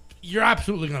 you're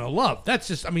absolutely gonna love. That's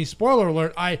just, I mean, spoiler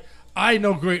alert. I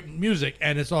know great music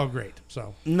and it's all great.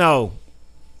 So No,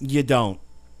 you don't.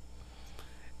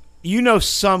 You know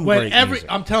some when great every, music.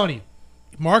 I'm telling you,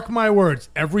 mark my words.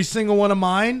 Every single one of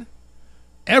mine,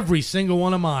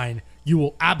 you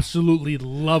will absolutely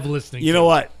love listening. You to. know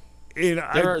what? You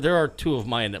know, There are 2 of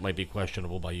mine that might be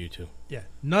questionable by you two. Yeah,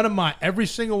 none of mine. Every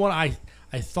single one, I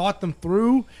thought them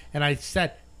through, and I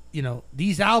said, you know,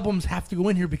 these albums have to go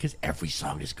in here because every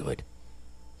song is good.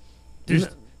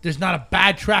 There's not a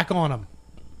bad track on them.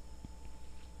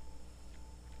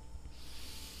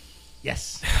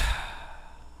 Yes.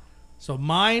 So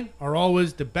mine are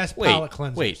always the best palate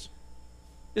cleansers. Wait.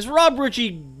 Is Rob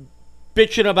Ritchie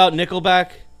bitching about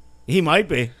Nickelback? he might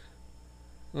be.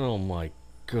 Oh my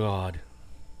God.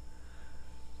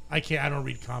 I don't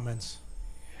read comments.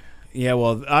 Yeah,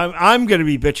 well, I'm going to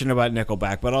be bitching about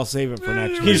Nickelback, but I'll save it for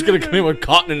next week. He's gonna come in with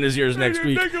cotton in his ears next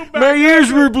week. My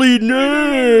ears were bleeding.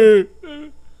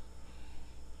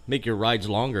 Make your rides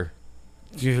longer.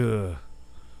 Ugh.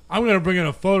 I'm gonna bring in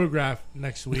a photograph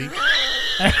next week.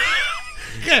 Look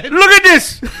at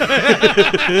this.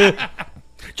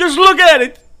 Just look at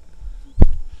it.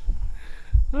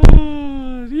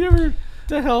 Do you ever?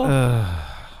 The hell?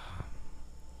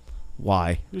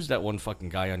 Why? Who's that one fucking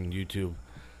guy on YouTube?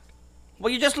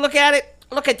 Well, you just look at it.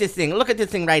 Look at this thing. Look at this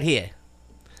thing right here.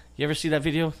 You ever see that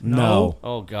video? No.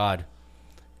 Oh God.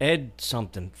 Ed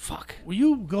something. Fuck. Will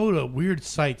you go to weird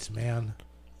sites, man?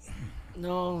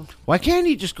 No. Why can't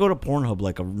he just go to Pornhub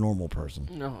like a normal person?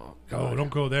 No. Oh,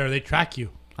 don't go there. They track you.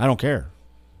 I don't care.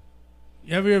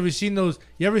 You ever seen those?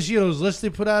 You ever see those lists they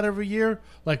put out every year?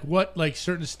 Like what? Like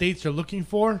certain states are looking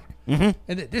for? Mm-hmm.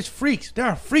 And there's freaks. There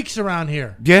are freaks around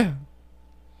here. Yeah.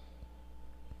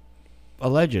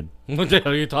 Alleged. What the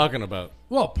hell are you talking about?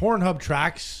 Well, Pornhub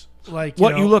tracks like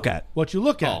What you look at. What you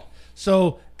look at. Oh.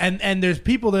 So and there's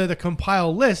people there that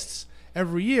compile lists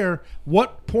every year.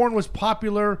 What porn was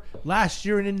popular last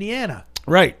year in Indiana?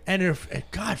 Right. And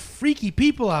God, freaky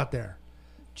people out there.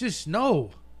 Just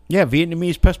know. Yeah,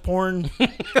 Vietnamese pest porn.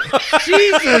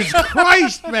 Jesus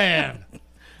Christ, man.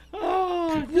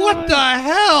 Oh, What the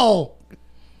hell?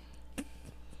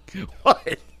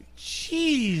 What?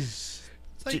 Jeez.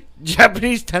 It's like,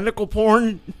 Japanese tentacle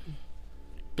porn?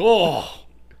 Oh.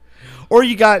 Or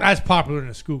you got... that's popular in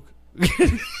a skook.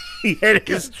 Yeah, it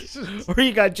is. Or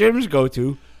you got Jim's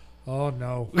go-to. Oh,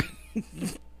 no.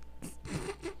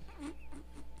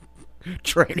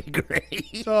 Tranny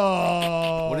Granny.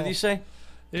 Oh. What did he say?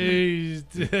 He's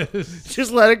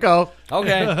Just let it go.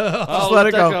 Okay. Just let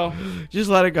it that go. Just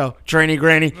let it go. Tranny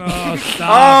Granny. Oh,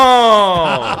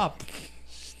 stop. Oh.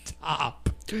 Stop.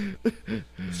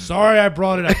 Sorry I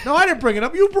brought it up. No, I didn't bring it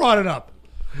up. You brought it up.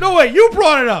 No, wait, you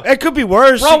brought it up. It could be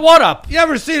worse. Bro, what up? You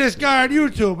ever see this guy on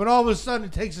YouTube and all of a sudden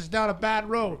it takes us down a bad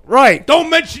road? Right. Don't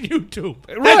mention YouTube.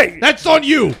 Right. That's on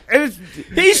you. And, it's,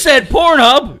 He said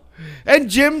Pornhub. and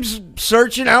Jim's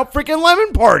searching out freaking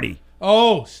Lemon Party.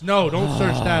 Oh, no, don't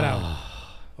search that out.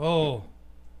 Oh.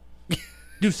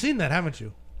 You've seen that, haven't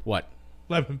you? What?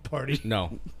 Lemon Party.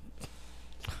 No.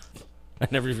 I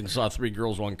never even saw 3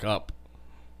 Girls, 1 Cup.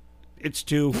 It's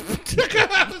 2.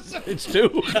 It's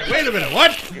 2. Wait a minute,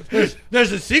 what?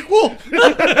 There's a sequel?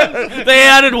 They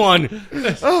added one.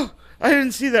 Oh, I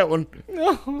didn't see that one.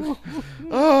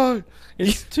 Oh,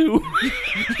 It's 2.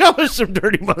 that was some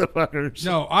dirty motherfuckers.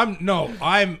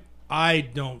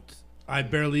 I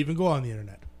barely even go on the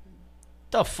internet.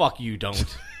 The fuck you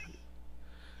don't.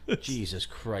 Jesus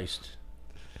Christ.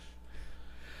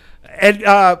 Ed,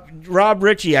 Rob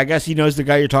Ritchie, I guess he knows the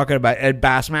guy you're talking about, Ed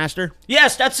Bassmaster.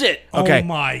 Yes, that's it. Okay. Oh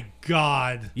my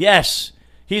God. Yes.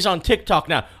 He's on TikTok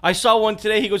now. I saw one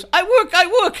today. He goes, I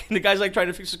work. And the guy's like trying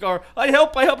to fix the car. I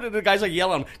help. And the guy's like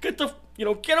yelling, get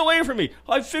away from me.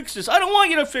 I fixed this. I don't want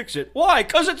you to fix it. Why?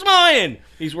 Because it's mine.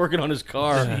 He's working on his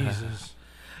car. Jesus.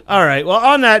 All right. Well,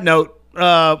 on that note,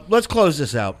 let's close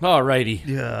this out.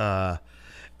 Alrighty.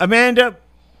 Amanda,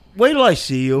 wait till I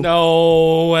see you.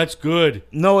 No, that's good.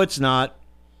 No, it's not.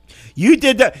 You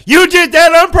did that. You did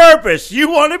that on purpose. You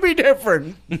want to be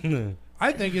different.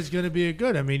 I think it's going to be a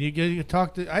good. I mean, you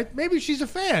talk to. Maybe she's a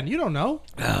fan. You don't know.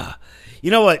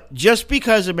 You know what? Just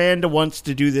because Amanda wants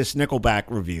to do this Nickelback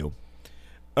review,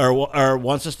 or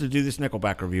wants us to do this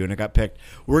Nickelback review, and it got picked,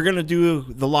 we're going to do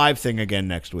the live thing again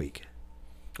next week.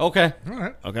 Okay. All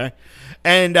right. Okay?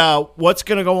 And what's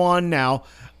going to go on now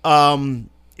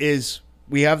is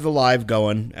we have the live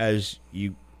going, as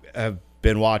you have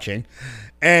been watching.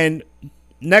 And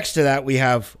next to that, we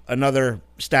have another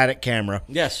static camera.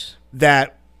 Yes.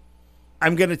 That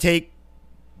I'm going to take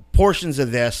portions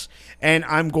of this and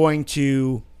I'm going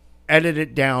to edit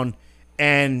it down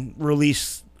and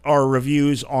release our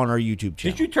reviews on our YouTube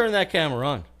channel. Did you turn that camera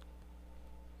on?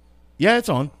 Yeah, it's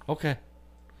on. Okay.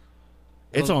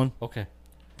 It's on. Okay.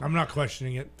 I'm not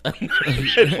questioning it.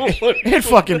 It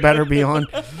fucking better be on.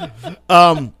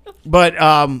 But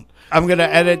I'm going to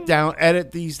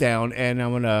edit these down, and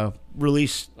I'm going to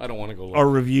release I don't want to go our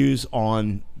reviews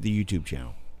on the YouTube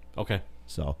channel. Okay.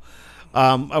 So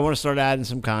I want to start adding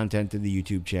some content to the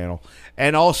YouTube channel.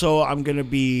 And also, I'm going to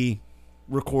be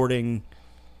recording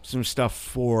some stuff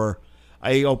for...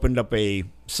 I opened up a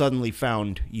Suddenly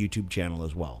Found YouTube channel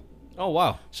as well. Oh,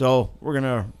 wow. So we're going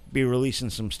to be releasing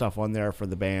some stuff on there for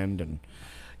the band. And,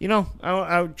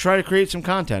 I'll try to create some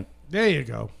content. There you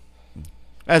go.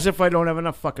 As if I don't have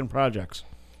enough fucking projects.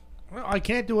 Well, I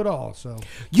can't do it all, so.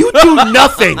 You do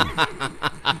nothing.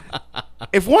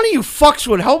 If one of you fucks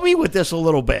would help me with this a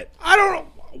little bit. I don't know.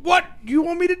 What do you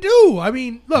want me to do? I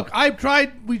mean, look, I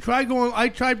tried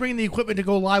bringing the equipment to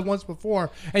go live once before,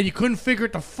 and you couldn't figure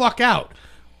it the fuck out.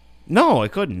 No, I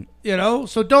couldn't.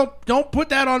 So don't put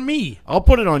that on me. I'll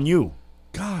put it on you.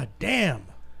 God damn.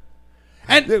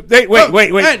 And wait.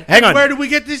 Hang on. Where do we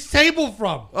get this table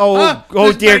from?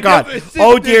 Oh, dear God.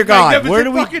 Oh, dear God. Where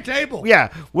do we fucking table?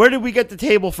 Yeah. Where did we get the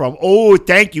table from? Oh,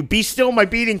 thank you. Be still my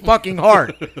beating fucking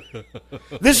heart.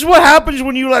 This is what happens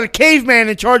when you let a caveman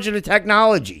in charge of the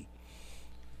technology.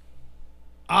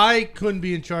 I couldn't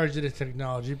be in charge of the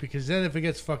technology because then if it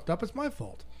gets fucked up, it's my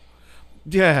fault.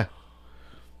 Yeah.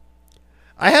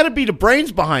 I had to be the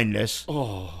brains behind this.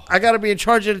 Oh. I got to be in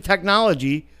charge of the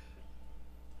technology.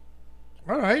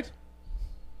 All right.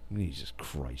 Jesus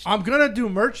Christ. I'm going to do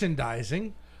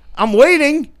merchandising. I'm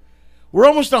waiting. We're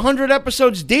almost 100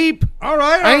 episodes deep. All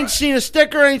right. I ain't seen a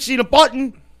sticker. I ain't seen a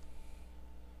button.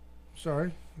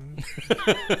 Sorry.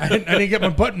 I didn't get my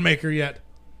button maker yet.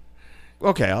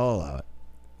 Okay, I'll allow it.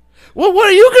 Well, what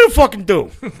are you going to fucking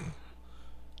do?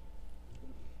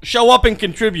 Show up and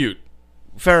contribute.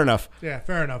 Fair enough. Yeah,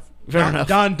 fair enough. Fair enough.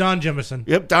 Don Jemison.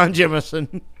 Yep, Don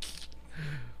Jemison.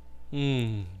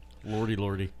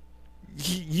 Lordy.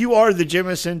 You are the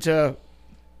Jemison to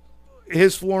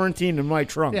his Florentine in my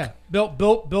trunk. Yeah,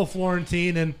 Bill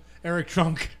Florentine and Eric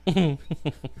Trunk.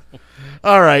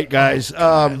 All right, guys.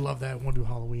 I love that. I want to do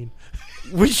Halloween.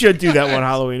 We should do that one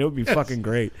Halloween. It would be fucking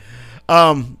great.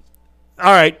 All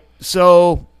right,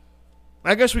 so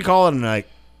I guess we call it a night.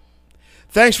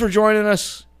 Thanks for joining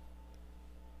us.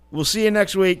 We'll see you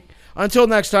next week. Until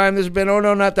next time, this has been Oh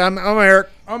No Not That. I'm Eric.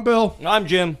 I'm Bill. I'm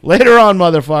Jim. Later on,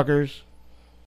 motherfuckers.